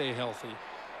they stay healthy,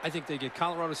 I think they get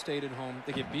Colorado State at home.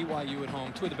 They get BYU at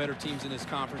home, 2 of the better teams in this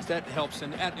conference. That helps,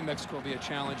 and at New Mexico will be a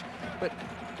challenge. But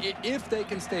if they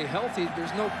can stay healthy,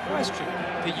 there's no question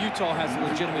that Utah has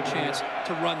a legitimate chance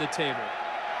to run the table.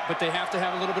 But they have to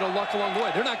have a little bit of luck along the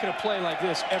way. They're not going to play like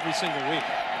this every single week.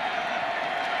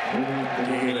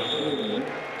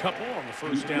 Couple on the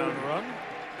first down run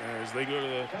as they go to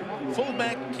the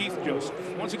fullback, Keith Joseph.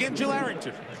 Once again, Jill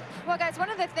Arrington. Well, guys, one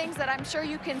of the things that I'm sure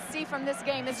you can see from this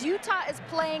game is Utah is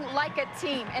playing like a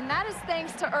team, and that is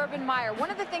thanks to Urban Meyer. One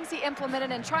of the things he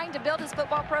implemented in trying to build his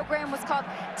football program was called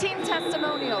team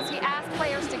testimonials. He asked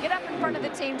players to get up in front of the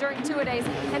team during 2-a-days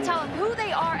and tell them who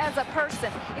they are as a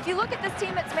person. If you look at this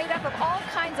team, it's made up of all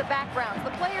kinds of backgrounds.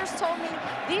 The players told me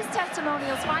these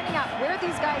testimonials, finding out where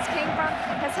these guys came from,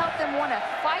 has helped them want to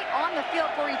fight on the field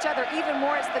for each other even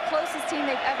more. It's the closest team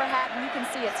they've ever had, and you can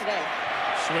see it today.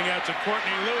 Swing out to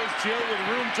Courtney Lewis. Jill with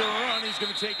room to run. He's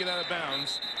going to take it out of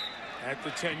bounds at the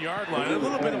 10-yard line. A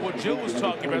little bit of what Jill was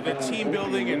talking about, that team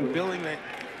building and building that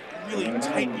really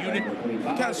tight unit. You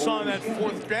kind of saw in that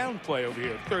 4th down play over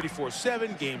here.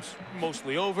 34-7, game's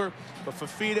mostly over. But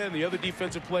Fafita and the other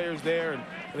defensive players there, and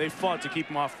they fought to keep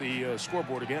him off the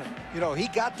scoreboard again. You know, he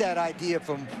got that idea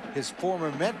from his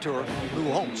former mentor, Lou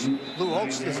Holtz. Lou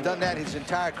Holtz has done that his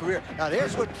entire career. Now,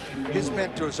 there's what his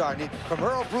mentors are. From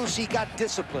Earl Bruce, he got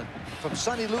discipline. From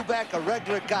Sonny Luback, a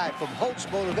regular guy. From Holtz,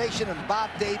 motivation, and Bob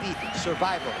Davey,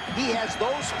 survival. He has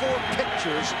those 4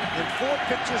 pictures, and 4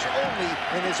 pictures only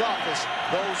in his office,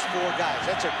 those 4 guys.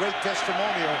 That's a great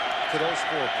testimonial to those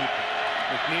 4 people.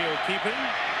 McNeil keeping.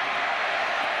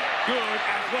 Good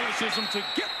athleticism to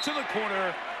get to the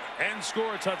corner and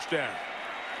score a touchdown.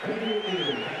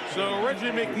 So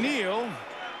Reggie McNeil,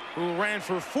 who ran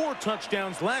for 4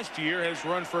 touchdowns last year, has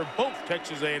run for both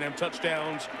Texas A&M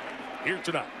touchdowns here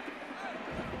tonight.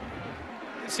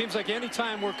 It seems like any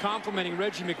time we're complimenting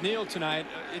Reggie McNeil tonight,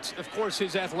 it's of course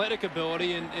his athletic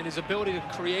ability and his ability to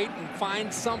create and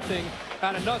find something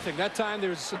out of nothing. That time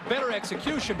there's better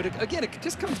execution, but again, it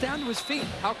just comes down to his feet,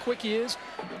 how quick he is,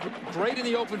 great in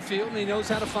the open field, and he knows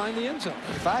how to find the end zone.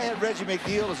 If I had Reggie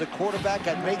McNeil as a quarterback,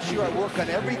 I'd make sure I work on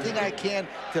everything I can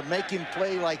to make him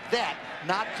play like that,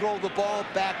 not throw the ball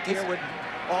back there with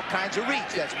all kinds of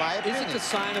reach. That's my opinion. Isn't it a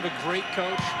sign of a great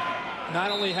coach? Not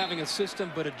only having a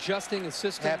system, but adjusting a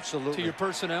system to your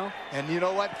personnel. And you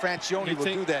know what? Francione will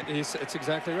do that. It's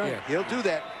exactly right. Yeah, he'll do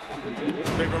that.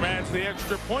 Baker adds the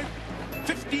extra point.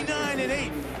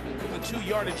 59-8. The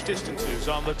 2-yardage distances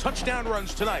on the touchdown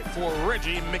runs tonight for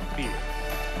Reggie McNeil.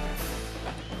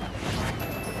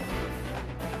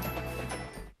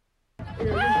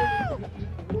 Woo!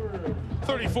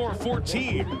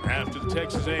 34-14 after the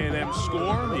Texas A&M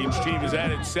score. Each team has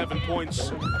added 7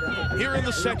 points here in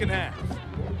the second half.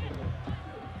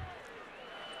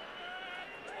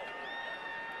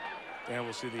 And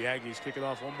we'll see the Aggies kick it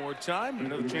off one more time.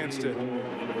 Another chance to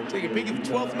take a peek at the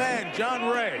 12th man, John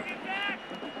Ray.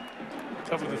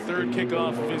 Cover the 3rd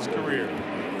kickoff of his career.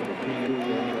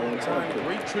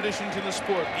 Great traditions in the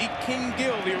sport. E. King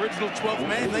Gill, the original 12th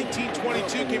man,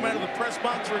 1922, came out of the press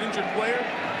box for an injured player,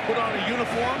 put on a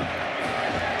uniform,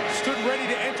 stood ready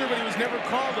to enter, but he was never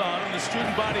called on. And the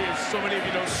student body, as so many of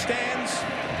you know, stands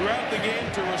throughout the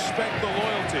game to respect the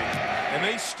loyalty. And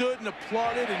they stood and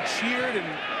applauded and cheered and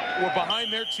were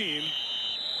behind their team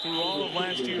through all of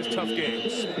last year's tough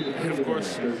games. And of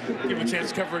course, give him a chance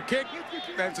to cover a kick.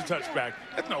 That's a touchback.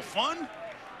 That's no fun.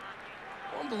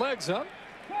 Warm the legs up.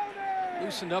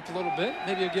 Loosened up a little bit.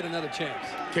 Maybe you'll get another chance.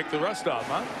 Kick the rust off,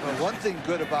 huh? Well, one thing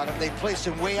good about him, they place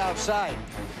him way outside.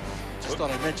 Just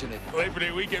thought I'd mention it. Labor Day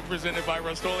weekend presented by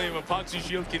Rust-Oleum Epoxy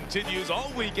Shield continues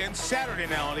all weekend, Saturday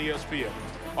now on ESPN.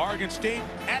 Oregon State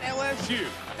at LSU.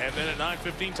 And then at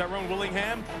 9:15, Tyrone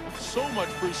Willingham. So much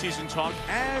preseason talk,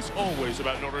 as always,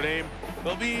 about Notre Dame.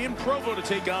 They'll be in Provo to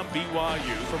take on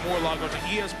BYU. For more, log on to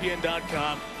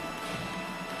ESPN.com.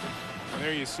 And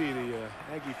there you see the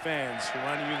Aggie fans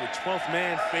reminding you the 12th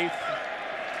man faith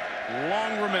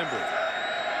long remembered.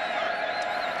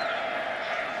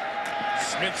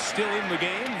 Smith still in the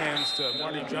game, hands to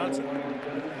Marty Johnson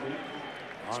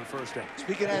on first down.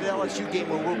 Speaking of that LSU game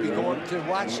where we'll be going to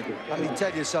watch, let me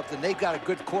tell you something. They've got a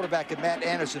good quarterback in Matt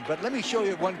Anderson, but let me show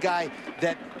you one guy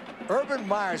that Urban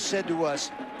Meyer said to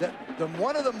us that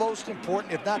one of the most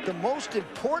important, if not the most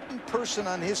important person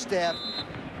on his staff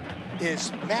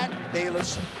is Matt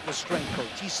Bayless, the strength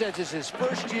coach. He says it's his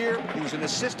first year. He was an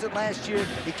assistant last year.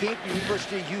 He came to the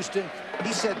University of Houston.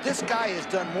 He said, this guy has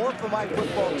done more for my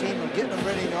football team and getting them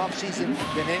ready in the offseason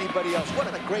than anybody else. What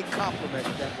a great compliment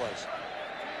that was.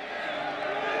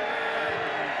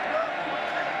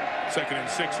 2nd and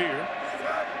 6 here.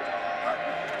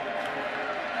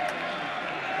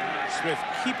 Smith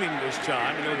keeping this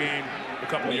time. And they'll gain a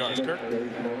couple of yards, Kirk.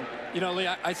 You know, Lee,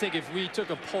 I think if we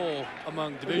took a poll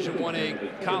among Division I-A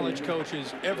college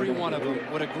coaches, every one of them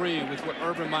would agree with what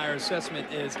Urban Meyer's assessment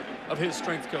is of his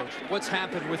strength coach. What's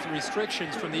happened with the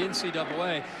restrictions from the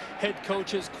NCAA, head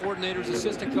coaches, coordinators,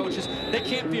 assistant coaches, they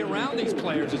can't be around these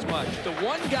players as much. The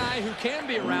one guy who can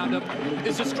be around them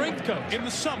is the strength coach. In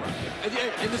the summer.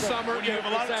 In the summer, you have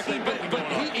a lot exactly. of team building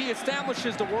But he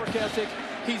establishes the work ethic.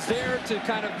 He's there to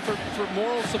kind of for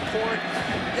moral support.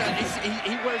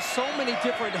 He wears so many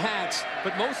different hats,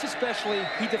 but most especially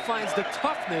he defines the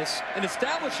toughness and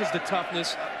establishes the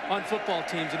toughness on football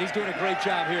teams, and he's doing a great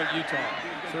job here at Utah.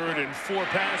 3rd and 4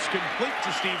 pass complete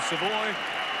to Steve Savoy.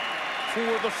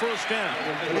 for the first down.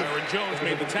 Byron Jones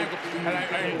made the tackle. And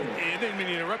I didn't mean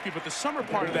to interrupt you, but the summer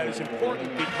part of that is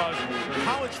important because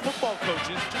college football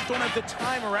coaches just don't have the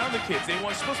time around the kids. They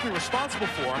are supposed to be responsible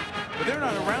for them, but they're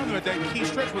not around them at that key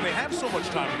stretch when they have so much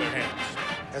time in their hands.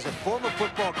 As a former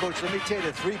football coach, let me tell you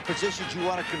the 3 positions you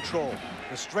want to control.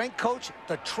 The strength coach,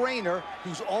 the trainer,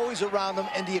 who's always around them,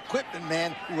 and the equipment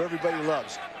man, who everybody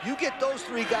loves. You get those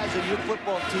 3 guys on your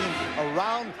football team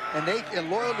around and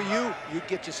loyal to you, you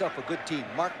get yourself a good team.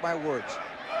 Mark my words.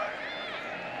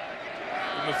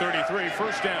 In the 33,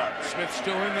 first down. Smith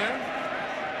still in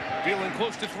there. Feeling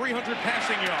close to 300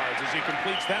 passing yards as he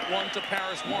completes that one to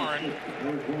Paris Warren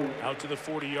out to the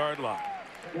 40-yard line.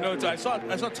 No, I saw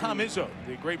Tom Izzo,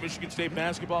 the great Michigan State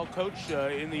basketball coach,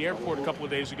 in the airport a couple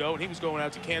of days ago, and he was going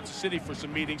out to Kansas City for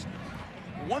some meetings.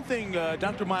 One thing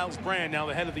Dr. Miles Brand, now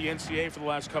the head of the NCAA for the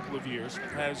last couple of years,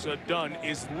 has done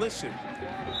is listen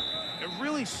and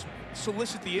really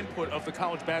solicit the input of the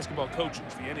college basketball coaches,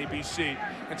 the NABC,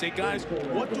 and say, guys,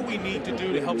 what do we need to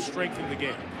do to help strengthen the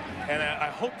game? And I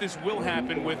hope this will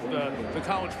happen with the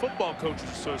College Football Coaches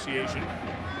Association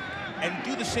and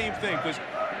do the same thing, because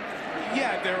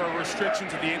yeah, there are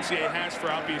restrictions that the NCAA has for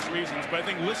obvious reasons, but I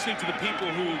think listening to the people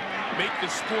who make the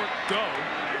sport go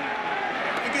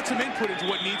and get some input into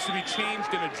what needs to be changed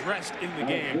and addressed in the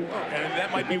game, and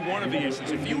that might be one of the issues.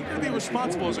 If you're going to be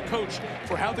responsible as a coach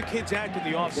for how the kids act in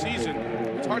the off-season,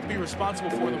 it's hard to be responsible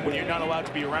for them when you're not allowed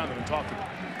to be around them and talk to them.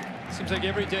 Seems like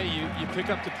every day you pick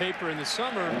up the paper in the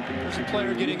summer, there's a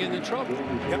player getting into trouble.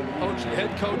 Yep.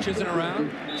 Head coach isn't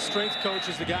around. Strength coach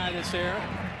is the guy that's there.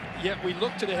 Yet we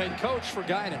look to the head coach for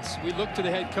guidance. We look to the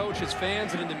head coach as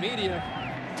fans and in the media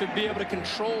to be able to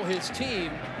control his team.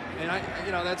 And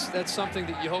that's something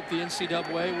that you hope the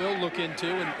NCAA will look into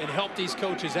and help these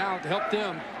coaches out, help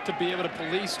them to be able to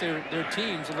police their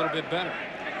teams a little bit better.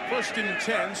 First and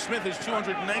 10. Smith has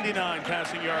 299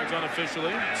 passing yards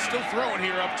unofficially. Still throwing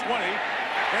here, up 20.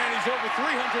 And he's over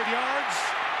 300 yards.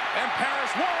 And Paris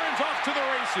Warren's off to the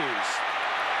races.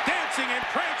 Dancing and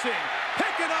prancing,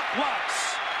 picking up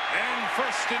blocks. And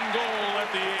first and goal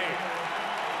at the 8.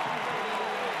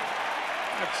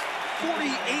 That's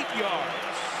 48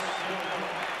 yards.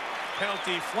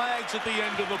 Penalty flags at the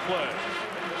end of the play.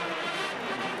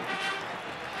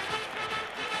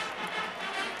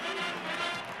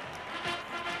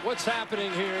 What's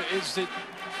happening here is that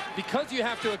because you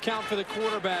have to account for the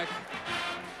quarterback.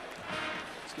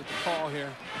 Let's get the call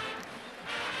here.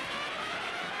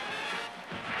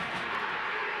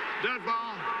 Dead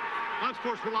ball.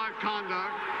 Unsportsmanlike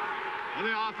conduct on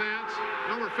the offense.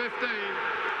 Number 15.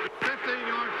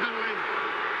 15-yard penalty.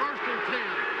 First and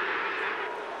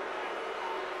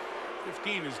 10.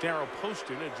 15 is Darrell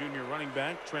Poston, a junior running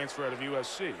back, transfer out of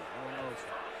USC. I don't know if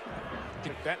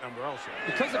pick that number also.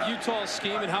 Because of Utah's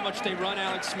scheme and how much they run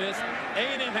Alex Smith,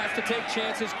 A&M has to take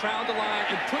chances, crowd the line,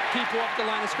 and put people up the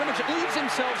line of scrimmage. It leaves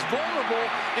themselves vulnerable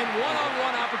in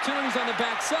one-on-one opportunities on the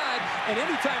backside. And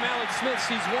anytime Alex Smith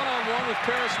sees one-on-one with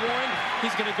Paris Warren,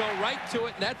 he's going to go right to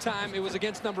it. And that time, it was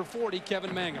against number 40, Kevin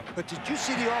Mangum. But did you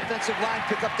see the offensive line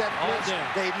pick up that blitz?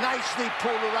 They nicely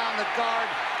pulled around the guard.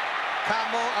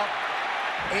 Camo up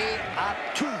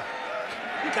A2.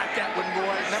 You got that one,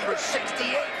 boy. Number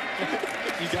 68.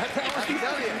 You got that one? I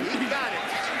tell you, he got it.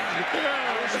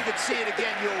 I wish you could see it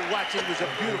again. You'll watch it. It was a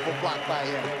beautiful block by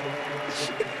him.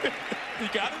 He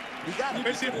got it? He got it.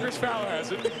 Let's see if Chris Fowler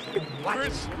has it.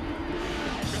 Chris.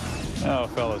 Oh,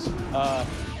 fellas.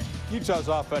 Utah's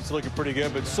offense is looking pretty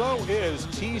good, but so is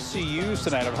TCU's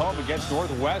tonight at home against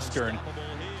Northwestern.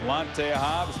 Delonte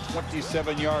Hobbs,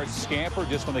 27-yard scamper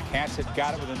just when the Cats had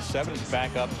got it within 7. It's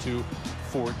back up to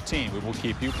 14. We will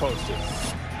keep you posted.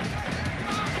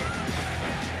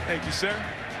 Thank you, sir.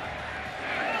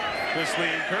 Chris Lee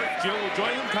and Kirk. Jill will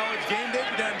join him. College game day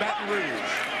down Baton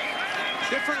Rouge.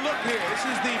 Different look here. This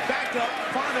is the backup,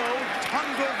 Fano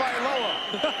Tango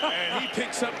Vailoa. And he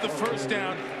picks up the first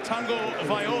down. Tango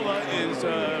Vailoa is,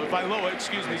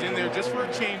 is in there just for a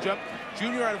changeup.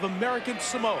 Junior out of American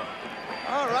Samoa.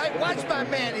 All right, watch my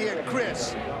man here,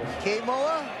 Chris.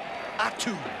 Kemoa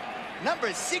Atu,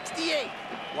 number 68.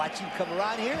 Watch him come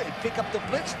around here and pick up the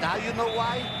blitz. Now you know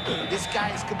why. This guy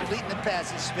is completing the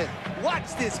passes, Smith.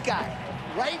 Watch this guy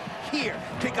right here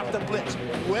pick up the blitz.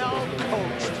 Well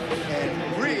coached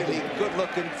and really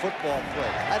good-looking football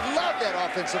play. I love that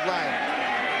offensive line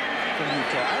from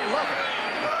Utah. I love it.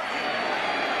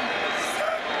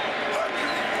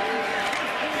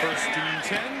 First and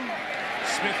 10.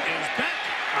 Smith is back.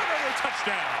 Another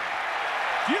touchdown.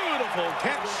 Beautiful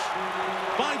catch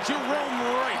by Jerome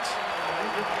Wright,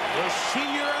 the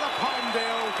senior out of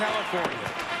Palmdale, California.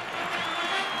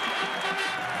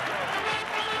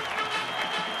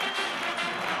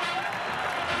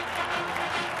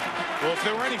 Well, if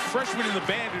there were any freshmen in the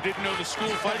band who didn't know the school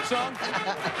fight song,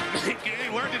 they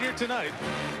learned it here tonight.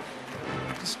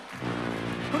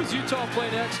 Who does Utah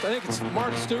play next? I think it's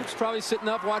Mark Stoops probably sitting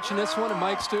up watching this one, and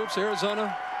Mike Stoops,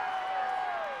 Arizona.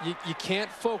 You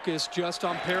can't focus just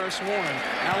on Paris Warren.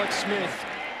 Alex Smith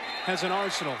has an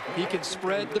arsenal. He can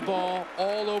spread the ball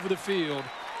all over the field,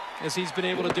 as he's been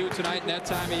able to do tonight, and that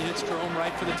time he hits Jerome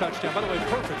right for the touchdown. By the way,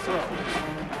 perfect throw.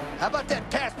 How about that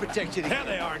pass protection? There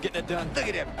they are, getting it done. Look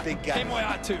at that big guy. Hey,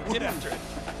 Moyatu, get after it.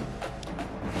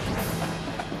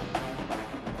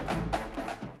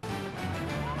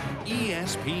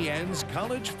 ESPN's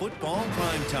College Football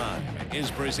Primetime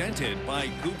is presented by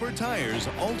Cooper Tires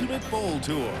Ultimate Bowl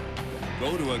Tour.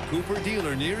 Go to a Cooper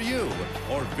dealer near you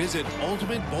or visit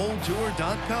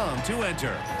ultimatebowltour.com to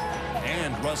enter.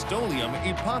 And Rust-Oleum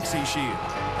Epoxy Shield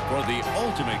for the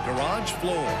ultimate garage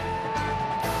floor.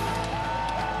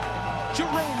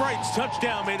 Jerome Wright's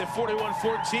touchdown made it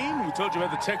 41-14. We told you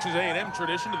about the Texas A&M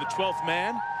tradition of the 12th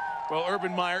man. Well,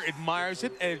 Urban Meyer admires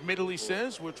it and admittedly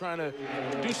says we're trying to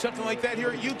do something like that here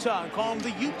at Utah and call him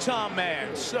the Utah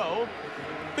man. So,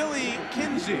 Billy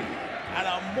Kinsey out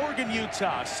of Morgan,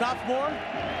 Utah, sophomore,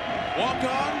 walk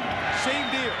on, same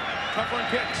deal, covering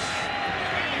kicks.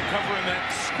 And covering that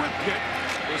squib kick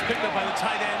was picked up by the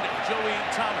tight end, Joey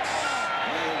Thomas.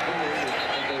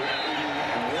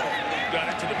 Got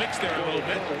into the mix there a little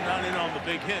bit, not in on the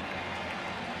big hit.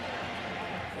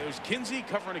 There's Kinsey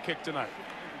covering a kick tonight.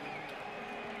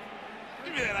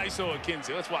 Give me that ISO of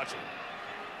Kinsey. Let's watch it.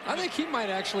 I think he might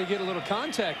actually get a little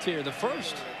contact here, the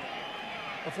first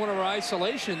of one of our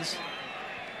isolations.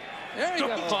 There he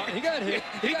got hit.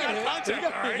 He got contact,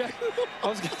 all right. I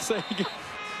was going to say,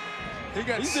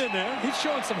 he's in there. He's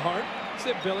showing some heart.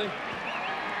 Sit, Billy.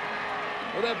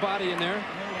 Throw that body in there.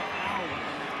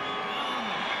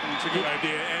 It's a good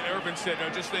idea. And Urban said, no,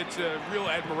 just it's a real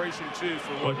admiration, too,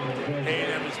 for what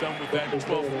A&M has done with that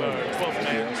 12th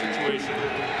man situation.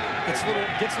 Gets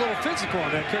a little physical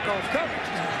on that kickoff coverage.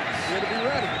 You got to be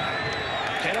ready.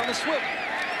 Head on the swip.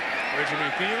 Reggie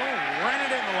McNeil ran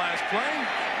it in the last play.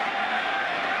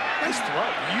 Nice throw.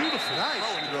 Beautiful. Nice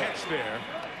catch there.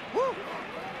 Woo.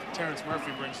 Terrence Murphy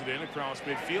brings it in across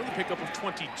midfield. A pickup of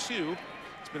 22.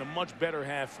 It's been a much better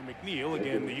half for McNeil.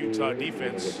 Again, the Utah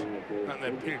defense not in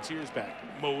that pin its ears back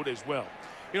mode as well.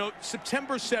 You know,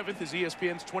 September 7th is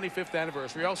ESPN's 25th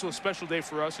anniversary. Also a special day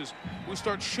for us as we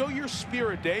start Show Your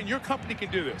Spirit Day, and your company can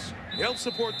do this. Help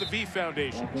support the V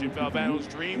Foundation, Jim Valvano's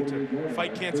dream to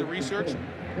fight cancer research.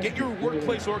 Get your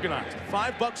workplace organized.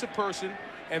 $5 a person,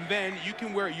 and then you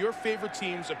can wear your favorite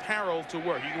team's apparel to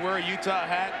work. You can wear a Utah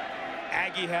hat,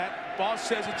 Aggie hat. Boss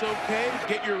says it's okay.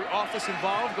 Get your office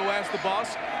involved. Go ask the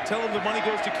boss. Tell him the money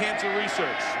goes to cancer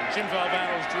research. Jim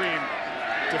Valvano's dream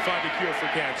to find a cure for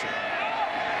cancer.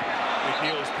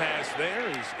 McNeil's pass there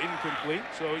is incomplete.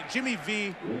 So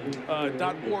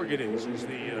jimmyv.org it is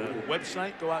the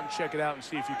website. Go out and check it out and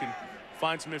see if you can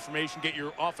find some information. Get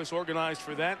your office organized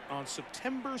for that on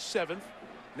September 7th,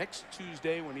 next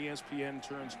Tuesday, when ESPN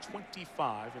turns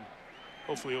 25, and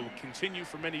hopefully it will continue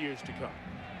for many years to come.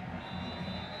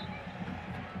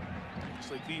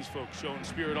 Just like these folks showing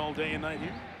spirit all day and night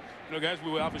here. You know, guys,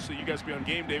 we will obviously, you guys will be on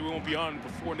game day. We won't be on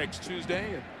before next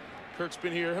Tuesday. And Kirk's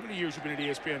been here. How many years have you been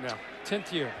at ESPN now?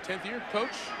 10th year. 10th year,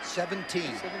 Coach?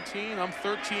 17. 17. I'm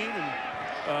 13.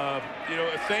 And, you know,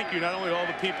 thank you not only to all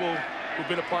the people who've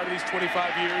been a part of these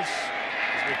 25 years.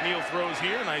 As McNeil throws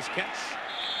here, nice catch.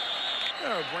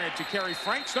 Brand to Kerry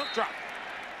Franks, don't drop.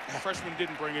 The freshman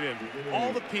didn't bring it in.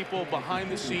 All the people behind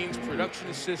the scenes, production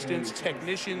assistants,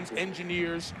 technicians,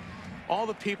 engineers, all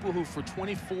the people who for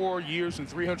 24 years and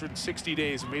 360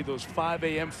 days have made those 5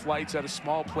 a.m. flights out of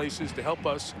small places to help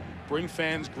us bring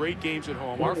fans great games at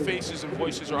home. Our faces and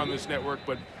voices are on this network,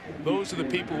 but those are the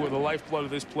people who are the lifeblood of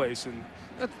this place. And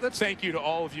thank you to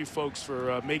all of you folks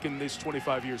for making this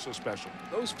 25 years so special.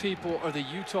 Those people are the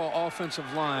Utah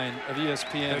offensive line of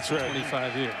ESPN. That's for right.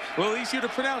 25 years. Well, easier to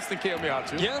pronounce than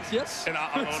Keamiatu. Yes, yes. And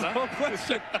no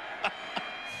question.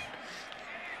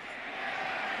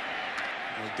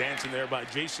 Dancing there by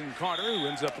Jason Carter, who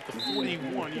ends up at the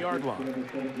 41-yard line.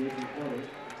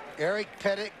 Eric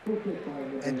Pettit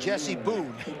and Jesse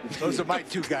Boone. Those are my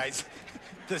two guys.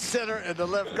 The center and the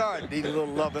left guard need a little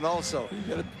loving also. You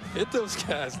gotta hit those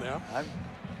guys now.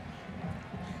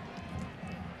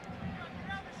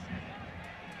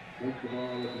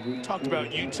 Talked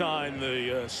about Utah and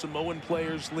the Samoan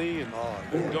players, Lee, and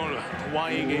going to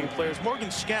Hawaii game players. Morgan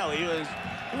Scally, he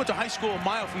went to high school a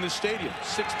mile from this stadium.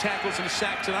 6 tackles and a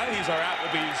sack tonight. He's our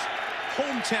Applebee's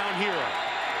hometown hero.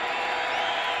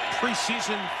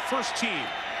 Preseason first team,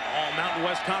 all Mountain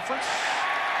West Conference.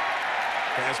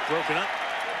 Pass broken up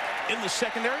in the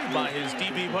secondary by his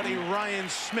DB buddy Ryan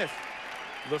Smith,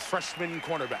 the freshman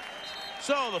cornerback.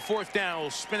 So the 4th down will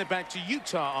spin it back to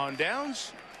Utah on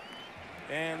downs.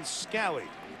 And Scally,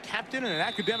 captain and an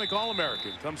academic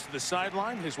All-American, comes to the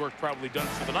sideline. His work probably done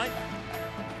for the night.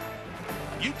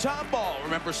 Utah ball.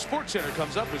 Remember, SportsCenter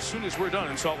comes up as soon as we're done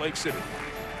in Salt Lake City.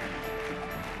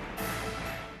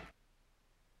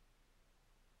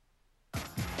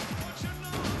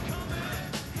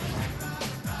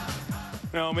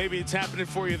 Now, maybe it's happening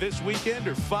for you this weekend,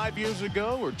 or 5 years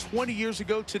ago, or 20 years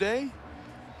ago today.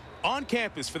 On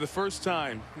campus for the first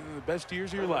time, the best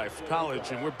years of your life,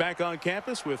 college, and we're back on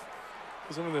campus with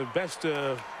some of the best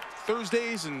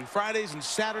Thursdays and Fridays and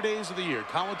Saturdays of the year.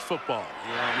 College football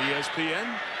here on ESPN.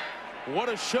 What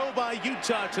a show by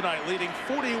Utah tonight, leading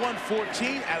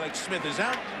 41-14. Alex Smith is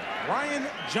out. Ryan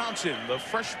Johnson, the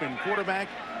freshman quarterback,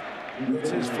 it's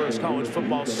his first college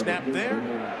football snap there.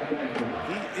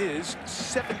 He is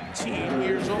 17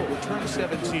 years old, turned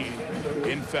 17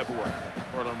 in February.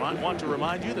 I want to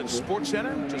remind you that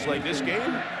SportsCenter, just like this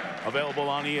game, available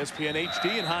on ESPN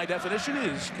HD in high definition,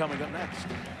 is coming up next.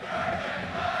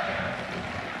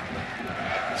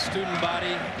 Student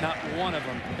body, not one of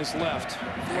them is left.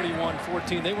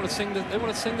 41-14. They want to sing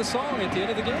the song at the end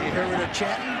of the game. You heard her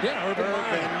chanting? Yeah, Urban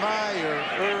Meyer.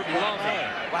 Love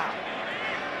it. Wow.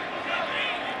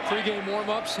 Pre-game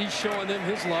warm-ups, he's showing them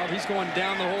his love. He's going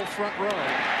down the whole front row.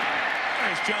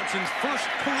 There's Johnson's first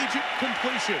collegiate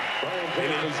completion.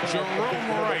 It is Jerome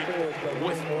Wright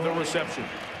with the reception.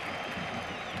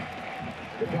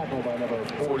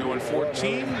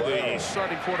 41-14. The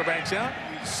starting quarterback's out.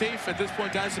 Safe at this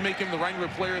point, guys, to make him the Wrangler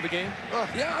player of the game?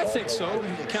 Yeah, I think so.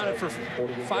 He counted for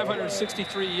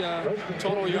 563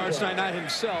 total yards tonight, not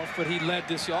himself, but he led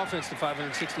this offense to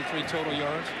 563 total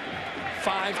yards.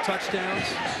 5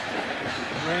 touchdowns,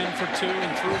 ran for 2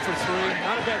 and threw for 3.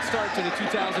 Not a bad start to the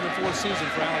 2004 season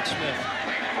for Alex Smith.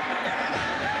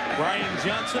 Ryan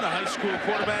Johnson, a high school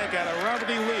quarterback out of Robert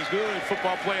E. Lee. Good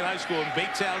football play in high school in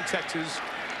Baytown, Texas.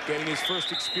 Getting his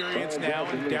first experience now,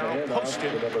 and Darrell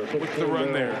Poston with the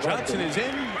run there. Johnson is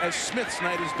in as Smith's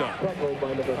night is done.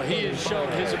 He has shown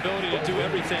his ability to do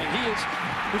everything.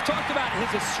 We've talked about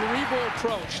his cerebral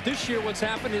approach. This year what's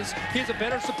happened is he has a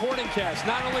better supporting cast.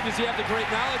 Not only does he have the great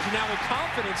knowledge and now with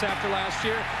confidence after last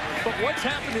year, but what's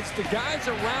happened is the guys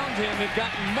around him have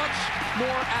gotten much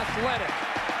more athletic.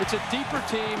 It's a deeper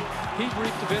team. He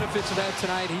reaped the benefits of that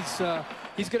tonight.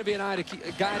 He's going to be a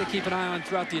guy to keep an eye on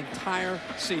throughout the entire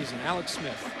season. Alex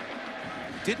Smith.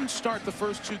 Didn't start the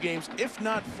first 2 games, if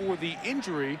not for the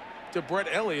injury to Brett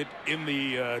Elliott in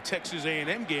the Texas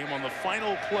A&M game on the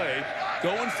final play,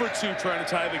 going for 2, trying to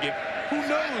tie the game. Who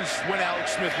knows when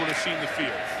Alex Smith would have seen the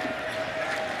field?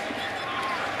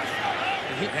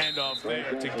 Handoff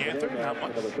there to Ganther, not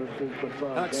much.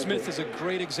 Alex Smith is a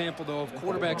great example, though, of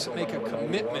quarterbacks that make a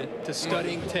commitment to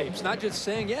studying tapes. Not just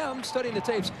saying, yeah, I'm studying the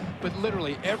tapes, but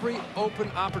literally every open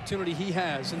opportunity he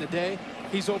has in the day,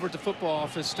 he's over at the football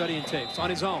office studying tapes on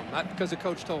his own, not because the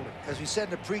coach told him. As we said in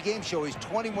the pregame show, he's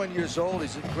 21 years old.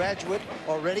 He's a graduate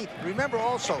already. Remember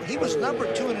also, he was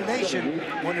 #2 in the nation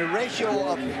when the ratio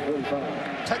of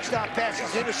touchdown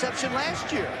passes to interception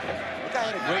last year. The guy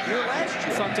had a great year last year.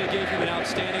 I thought they gave him an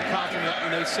outstanding compliment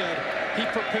when they said he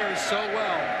prepares so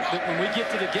well that when we get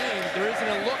to the game, there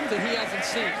isn't a look that he hasn't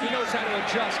seen. He knows how to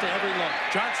adjust to every look.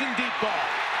 Johnson deep ball.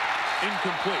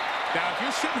 Incomplete. Now, if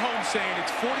you're sitting home saying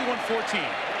it's 41-14,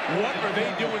 what are they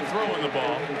doing throwing the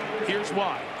ball? Here's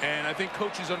why. And I think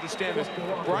coaches understand this.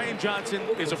 Brian Johnson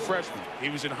is a freshman. He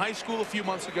was in high school a few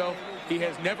months ago. He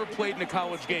has never played in a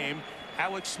college game.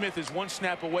 Alex Smith is 1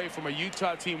 snap away from a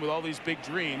Utah team with all these big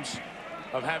dreams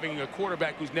of having a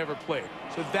quarterback who's never played.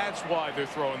 So that's why they're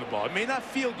throwing the ball. It may not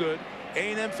feel good.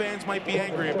 A&M fans might be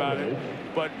angry about it.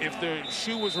 But if the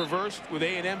shoe was reversed with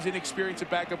A&M's inexperience at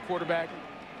backup quarterback,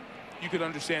 you could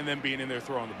understand them being in there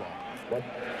throwing the ball.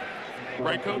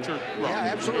 Right, Coach? Or wrong?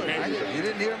 Yeah, absolutely. Okay. You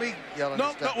didn't hear me yelling.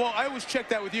 No, well, I always check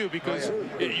that with you because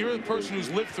you're the person who's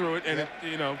lived through it, and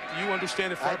you know, you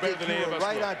understand it far better than any of us.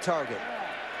 Right on target.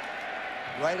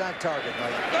 Right on target,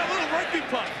 Mike. That little rugby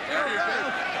punt. There you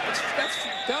go. That's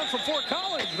down from Fort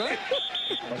Collins, right?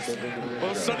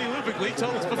 Well, Sonny Lubick, Lee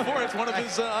told us before, it's one of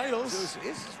his idols. It's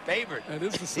his favorite. That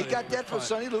is the he got that from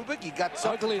Sonny Lubick. He got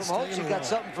something from Holtz. He got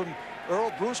something from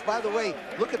Earl Bruce. By the way,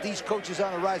 look at these coaches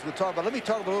on the rise we'll talk about. Let me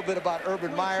talk a little bit about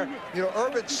Urban Meyer. You know,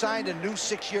 Urban signed a new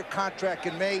 6-year contract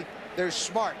in May. They're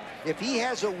smart. If he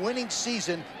has a winning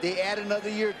season, they add another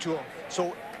year to him.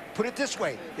 So put it this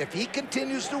way, if he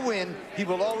continues to win, he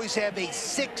will always have a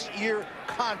 6-year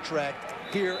contract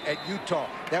here at Utah.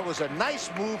 That was a nice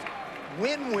move,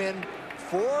 win-win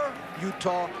for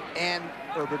Utah and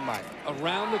Urban Meyer.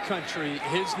 Around the country,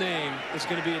 his name is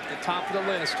going to be at the top of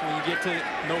the list when you get to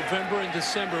November and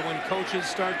December, when coaches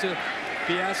start to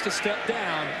be asked to step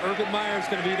down. Urban Meyer is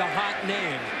going to be the hot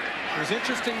name. There's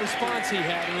interesting response he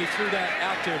had, and we threw that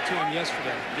out there to him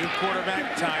yesterday. New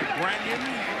quarterback Ty Brannion.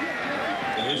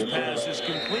 His pass is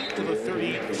complete to the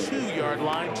 32-yard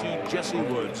line to Jesse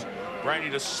Woods.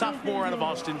 Brannion, a sophomore out of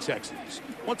Austin, Texas.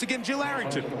 Once again, Jill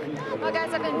Arrington. Well,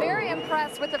 guys, I've been very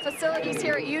impressed with the facilities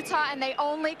here at Utah, and they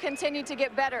only continue to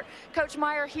get better. Coach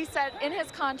Meyer, he said in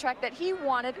his contract that he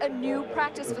wanted a new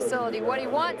practice facility. What he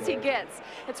wants, he gets.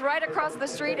 It's right across the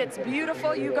street. It's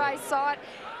beautiful. You guys saw it.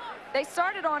 They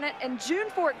started on it on June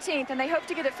 14th, and they hope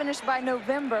to get it finished by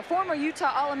November. Former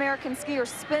Utah All-American skier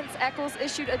Spence Eccles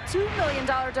issued a $2 million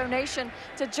donation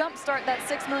to jumpstart that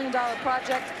 $6 million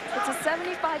project. It's a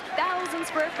 75,000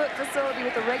 square foot facility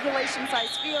with a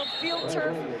regulation-sized field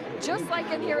turf, just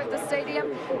like in here at the stadium,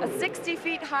 a 60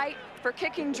 feet height for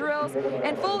kicking drills,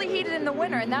 and fully heated in the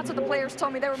winter. And that's what the players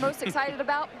told me they were most excited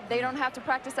about. They don't have to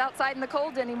practice outside in the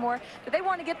cold anymore, but they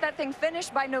want to get that thing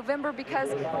finished by November because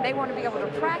they want to be able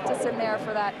to practice in there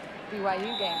for that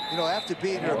BYU game. You know, after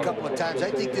being here a couple of times,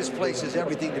 I think this place has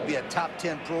everything to be a top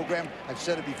 10 program. I've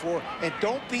said it before, and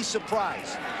don't be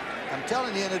surprised. I'm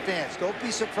telling you in advance, don't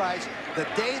be surprised the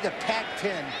day the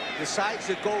Pac-10 decides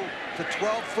to go to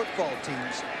 12 football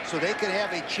teams so they can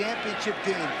have a championship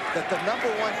game, that the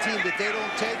 #1 team that they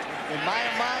don't take, in my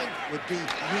mind, would be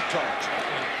Utah.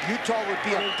 Utah would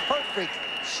be a perfect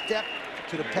step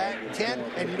to the Pac-10,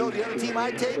 and you know the other team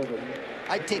I take?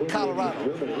 I take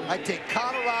Colorado. I take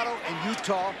Colorado and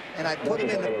Utah, and I put them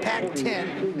in the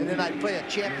Pac-10, and then I play a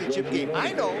championship game.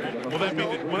 I know. Will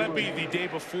that be the day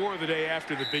before or the day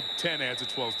after the Big Ten adds a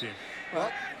 12th team? Well,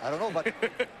 I don't know about.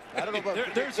 I don't know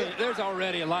about. There's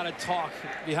already a lot of talk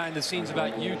behind the scenes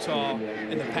about Utah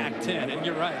in the Pac-10, and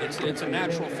you're right. It's a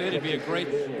natural fit. It'd be a great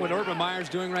what Urban Meyer's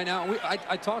doing right now.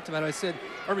 I talked about it. I said,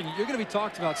 Urban, you're going to be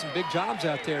talked about some big jobs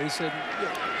out there. He said,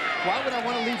 why would I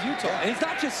want to leave Utah? And he's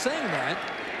not just saying that.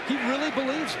 He really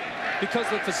believes it because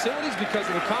of the facilities, because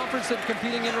of the conference that they're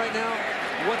competing in right now,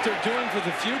 what they're doing for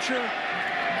the future.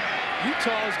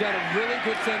 Utah's got a really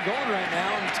good thing going right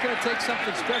now, and it's going to take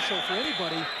something special for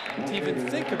anybody to even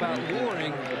think about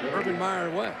luring Urban Meyer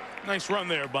away. Nice run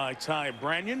there by Ty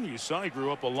Brannion. You saw he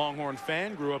grew up a Longhorn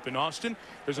fan, grew up in Austin.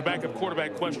 There's a backup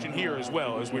quarterback question here as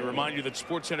well, as we remind you that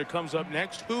SportsCenter comes up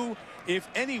next. Who, if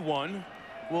anyone,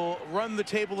 will run the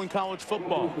table in college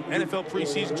football? NFL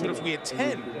preseason tune-ups. We had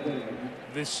 10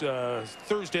 this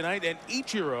Thursday night, and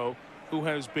Ichiro, who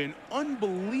has been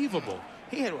unbelievable.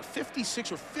 He had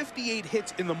 56 or 58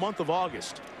 hits in the month of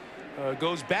August.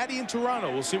 Goes batty in Toronto.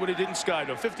 We'll see what he did in Sky.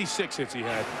 No, 56 hits he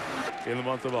had in the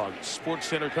month of August.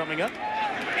 SportsCenter coming up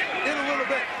in a little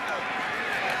bit.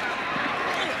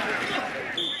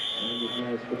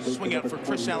 Swing out for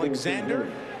Chris Alexander.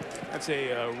 That's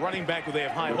a running back who they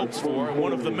have high hopes for, and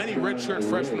one of the many redshirt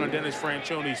freshmen on Dennis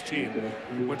Franchioni's team.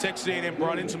 When Texas A&M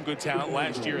brought in some good talent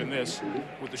last year in this,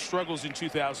 with the struggles in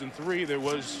 2003, there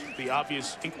was the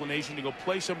obvious inclination to go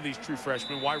play some of these true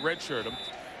freshmen. Why redshirt them?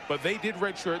 But they did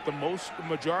redshirt the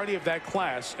majority of that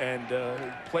class, and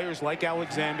players like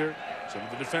Alexander, some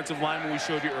of the defensive linemen we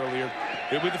showed you earlier,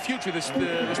 they'll be the future this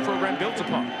program built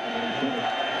upon.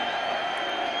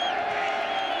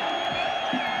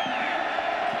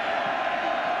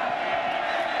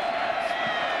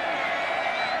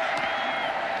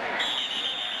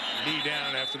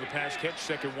 After the pass catch,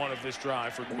 second one of this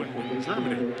drive for Quinlan,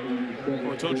 Germany.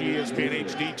 Well, I told you ESPN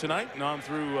HD tonight and on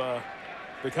through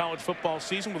the college football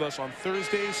season with us on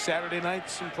Thursdays, Saturday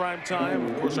nights in prime time.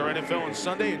 Of course, our NFL on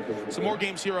Sunday. And some more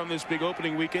games here on this big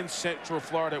opening weekend. Central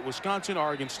Florida at Wisconsin,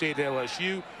 Oregon State at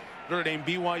LSU, Notre Dame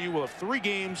BYU. Will have 3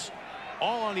 games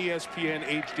all on ESPN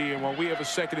HD. And while we have a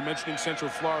second in mentioning Central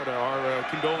Florida, our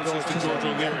condolences to George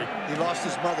O'Leary. He lost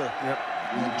his mother. Yep.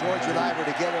 And George and I were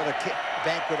together at a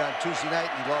banquet on Tuesday night,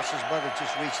 and he lost his mother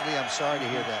just recently. I'm sorry to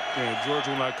hear that. Yeah, George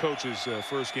will not coach his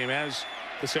first game as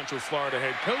the Central Florida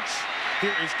head coach.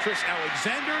 Here is Chris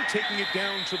Alexander taking it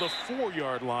down to the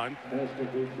 4-yard line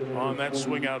on that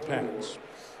swing out pass.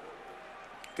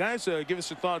 Guys, give us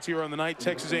your thoughts here on the night.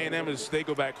 Texas A&M as they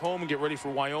go back home and get ready for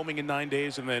Wyoming in 9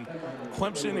 days, and then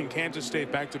Clemson and Kansas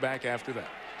State back-to-back after that.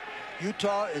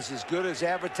 Utah is as good as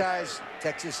advertised.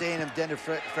 Texas A&M, Dennis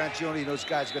Franchioni, those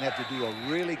guys are going to have to do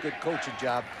a really good coaching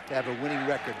job to have a winning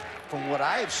record from what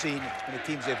I have seen in the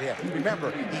teams they've had.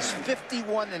 Remember, he's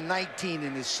 51-19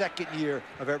 in his second year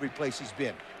of every place he's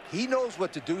been. He knows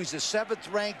what to do. He's the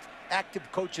 7th ranked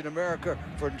active coach in America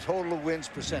for total wins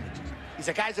percentages. He's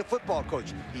a guy's a football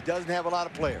coach. He doesn't have a lot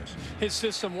of players. His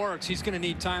system works. He's going to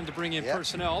need time to bring in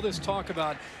personnel. All this talk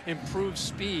about improved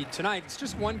speed. Tonight, it's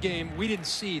just one game. We didn't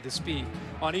see the speed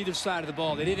on either side of the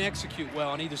ball. They didn't execute well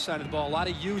on either side of the ball. A lot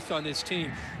of youth on this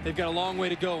team. They've got a long way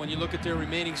to go when you look at their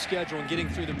remaining schedule and getting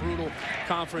through the brutal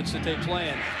conference that they play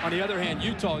in. On the other hand,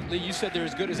 Utah, Lee, you said they're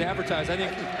as good as advertised. I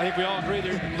think we all agree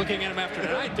they're looking at them after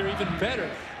tonight. They're even better.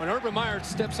 When Urban Meyer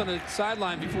steps on the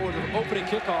sideline before the opening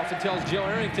kickoff and tells Joe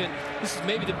Arrington this is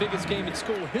maybe the biggest game in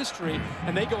school history,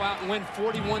 and they go out and win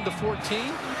 41-14,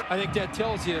 I think that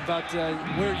tells you about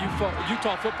where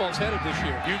Utah football's headed this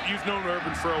year. You've known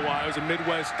Urban for a while. He's a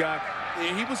Midwest guy.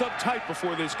 He was uptight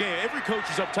before this game. Every coach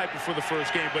is uptight before the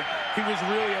first game, but he was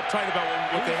really uptight about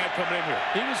what they had coming in here.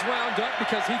 He was wound up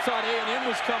because he thought A&M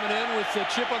was coming in with a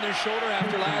chip on their shoulder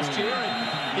after last year,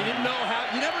 and he didn't know how.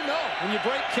 You never know when you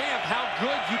break camp how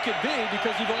good you could be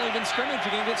because you've only been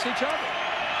scrimmaging against each other.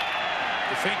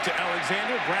 The fake to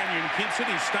Alexander. Brannion keeps it.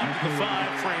 He's stopped at the 5.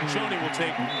 Franchione will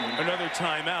take another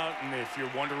timeout. And if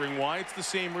you're wondering why, it's the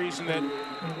same reason that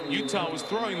Utah was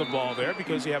throwing the ball there,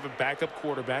 because you have a backup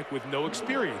quarterback with no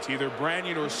experience. Either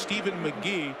Brannion or Stephen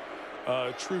McGee,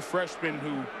 a true freshman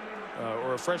who,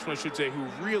 or a freshman, I should say, who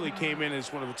really came in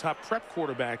as one of the top prep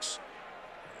quarterbacks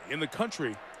in the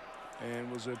country and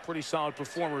was a pretty solid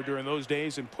performer during those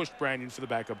days and pushed Brannion for the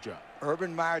backup job.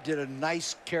 Urban Meyer did a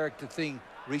nice character thing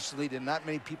recently that not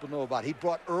many people know about. He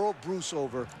brought Earl Bruce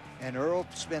over, and Earl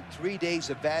spent 3 days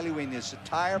evaluating his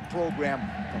entire program,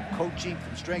 from coaching,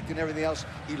 from strength and everything else.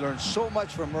 He learned so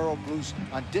much from Earl Bruce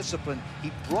on discipline.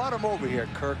 He brought him over here,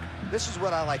 Kirk. This is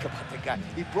what I like about the guy.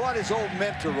 He brought his old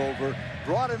mentor over,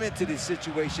 brought him into this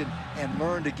situation, and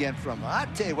learned again from him. I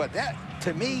tell you what, that,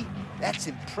 to me, that's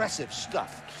impressive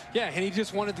stuff. Yeah, and he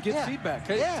just wanted to get feedback.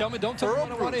 Hey, don't tell me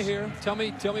what I want to hear. Tell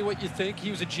me what you think.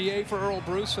 He was a GA for Earl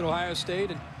Bruce at Ohio State,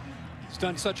 and he's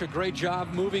done such a great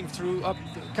job moving through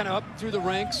kind of up through the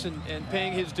ranks and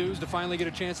paying his dues to finally get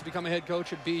a chance to become a head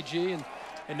coach at BG,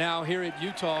 and now here at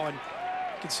Utah, and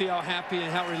you can see how happy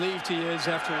and how relieved he is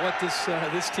after what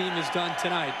this team has done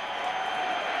tonight.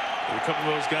 A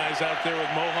couple of those guys out there with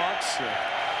Mohawks.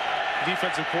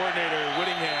 Defensive coordinator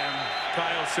Whittingham,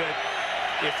 Kyle, said,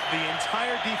 if the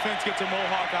entire defense gets a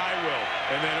Mohawk, I will.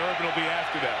 And then Urban will be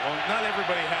after that. Well, not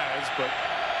everybody has, but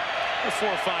 4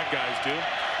 or 5 guys do.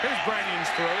 Here's Brannion's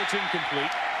throw. It's incomplete.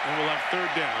 And we'll have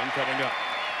 3rd down coming up.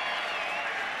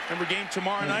 Remember, game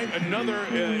tomorrow night, another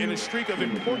in a streak of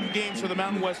important games for the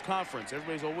Mountain West Conference.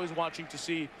 Everybody's always watching to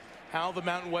see how the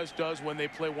Mountain West does when they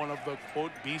play one of the,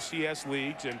 quote, BCS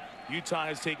leagues. And Utah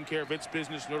has taken care of its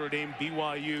business. Notre Dame,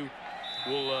 BYU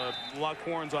will lock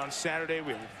horns on Saturday.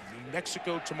 We have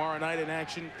Mexico tomorrow night in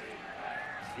action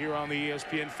here on the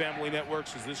ESPN Family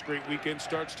Networks as this great weekend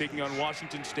starts, taking on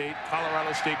Washington State,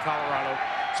 Colorado State, Colorado.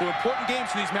 So important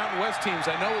games for these Mountain West teams.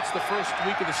 I know it's the first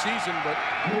week of the season, but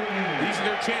these are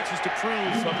their chances to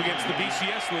prove up against the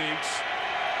BCS leagues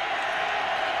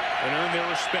and earn their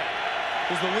respect,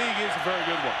 because the league is a very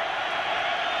good one.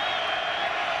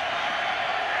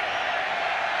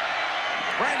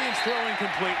 Brannion's throwing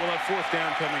complete. We'll have 4th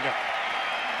down coming up.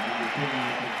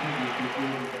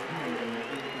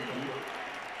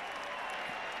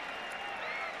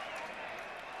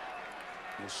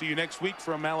 We'll see you next week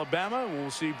from Alabama. We'll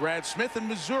see Brad Smith in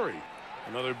Missouri,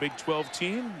 another Big 12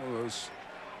 team. One of those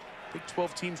Big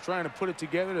 12 teams trying to put it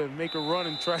together to make a run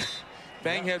and try to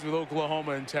bang heads with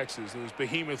Oklahoma and Texas, those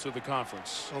behemoths of the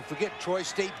conference. Don't forget, Troy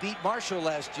State beat Marshall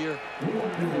last year.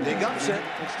 Big upset.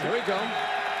 There we go.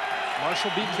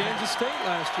 Marshall beat Kansas State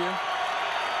last year.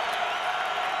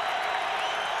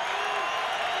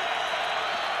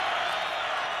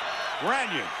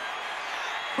 Brannion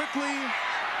quickly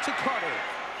to Carter.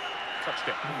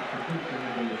 Touchdown.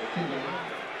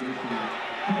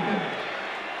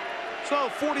 So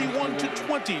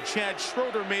 41-20. Chad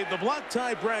Schroeder made the block.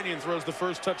 Ty Brannion throws the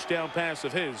first touchdown pass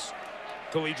of his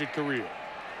collegiate career.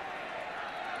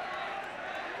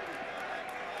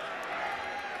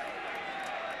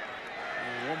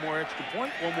 And one more extra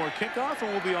point, one more kickoff,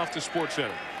 and we'll be off to SportsCenter.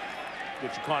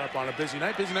 Get you caught up on a busy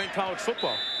night in college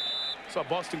football. Saw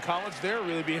Boston College there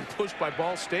really being pushed by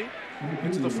Ball State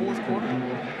into the 4th quarter.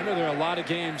 I know there are a lot of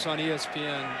games on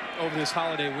ESPN over this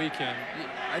holiday weekend.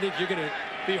 I think you're going to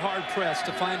be hard-pressed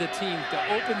to find a team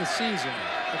to open the season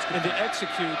and to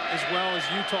execute as well as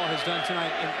Utah has done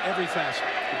tonight in every facet.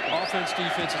 Offense,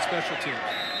 defense, and special teams.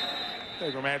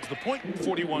 Ingram adds the point,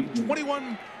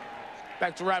 41-21.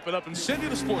 Back to wrap it up and send you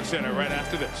to SportsCenter right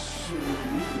after this.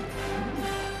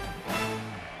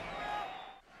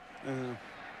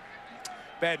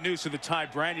 Bad news to the Ty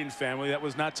Brannion family. That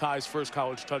was not Ty's first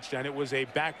college touchdown. It was a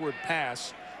backward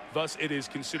pass. Thus, it is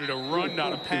considered a run,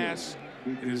 not a pass.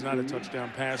 It is not a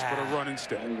touchdown pass, but a run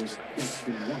instead.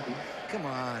 Come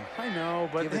on. I know,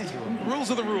 but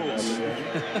rules are the rules.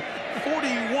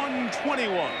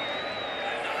 41-21.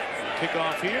 Kick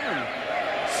off here and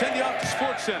send you off to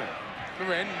Sports Center.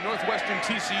 Remember, and Northwestern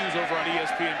TCU's over on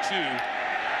ESPN2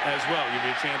 as well. Give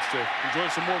you a chance to enjoy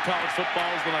some more college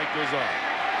football as the night goes on.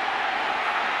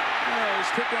 This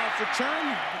kickoff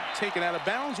return taken out of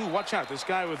bounds. Ooh, watch out. This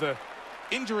guy with a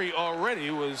injury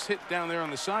already was hit down there on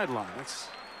the sideline.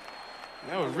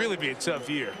 That would really be a tough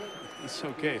year. It's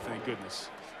okay, thank goodness.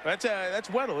 That's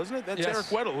Weddle, isn't it? That's Eric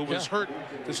Weddle, who was hurt,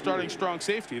 the starting strong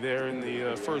safety there in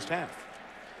the first half.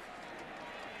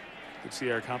 Good to see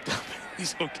Eric hopped up.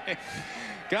 He's okay.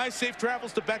 Guys, safe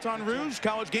travels to Baton Rouge.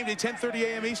 College game day, 10:30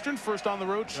 a.m. Eastern. First on the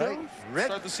road show.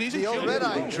 Start the season. The old red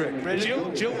eye trick. Jill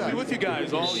will be with you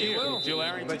guys all year. Jill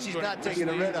Arrington. But she's not taking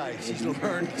a red eye. She's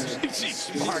learned. She's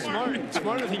smart.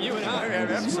 Smarter than you and I.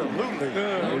 Absolutely.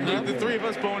 The three of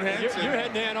us boneheads. You're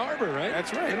heading to Ann Arbor, right?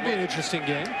 That's right. It'll be an interesting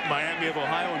game. Miami of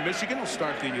Ohio and Michigan will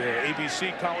start the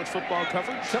ABC college football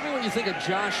coverage. Tell me what you think of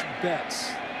Josh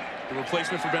Betts. The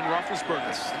replacement for Ben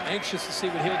Roethlisberger. Anxious to see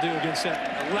what he'll do against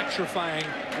that electrifying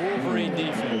Wolverine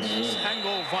defense.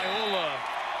 Tango Viola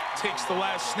takes the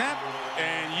last snap,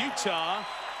 and Utah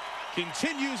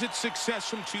continues its success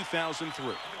from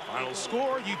 2003. Final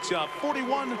score, Utah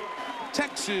 41,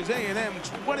 Texas A&M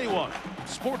 21.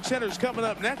 Sports Center's coming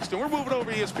up next, and we're moving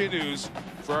over to ESPN News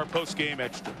for our post-game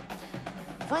extra.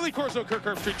 For Lee Corso, Kirk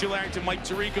Herbstreit, Jill Arrington, Mike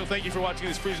Tirico, thank you for watching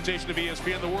this presentation of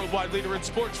ESPN, the worldwide leader in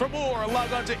sports. For more,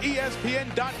 log on to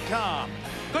ESPN.com.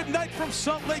 Good night from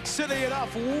Salt Lake City, and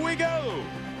off we go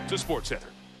to Sports Center.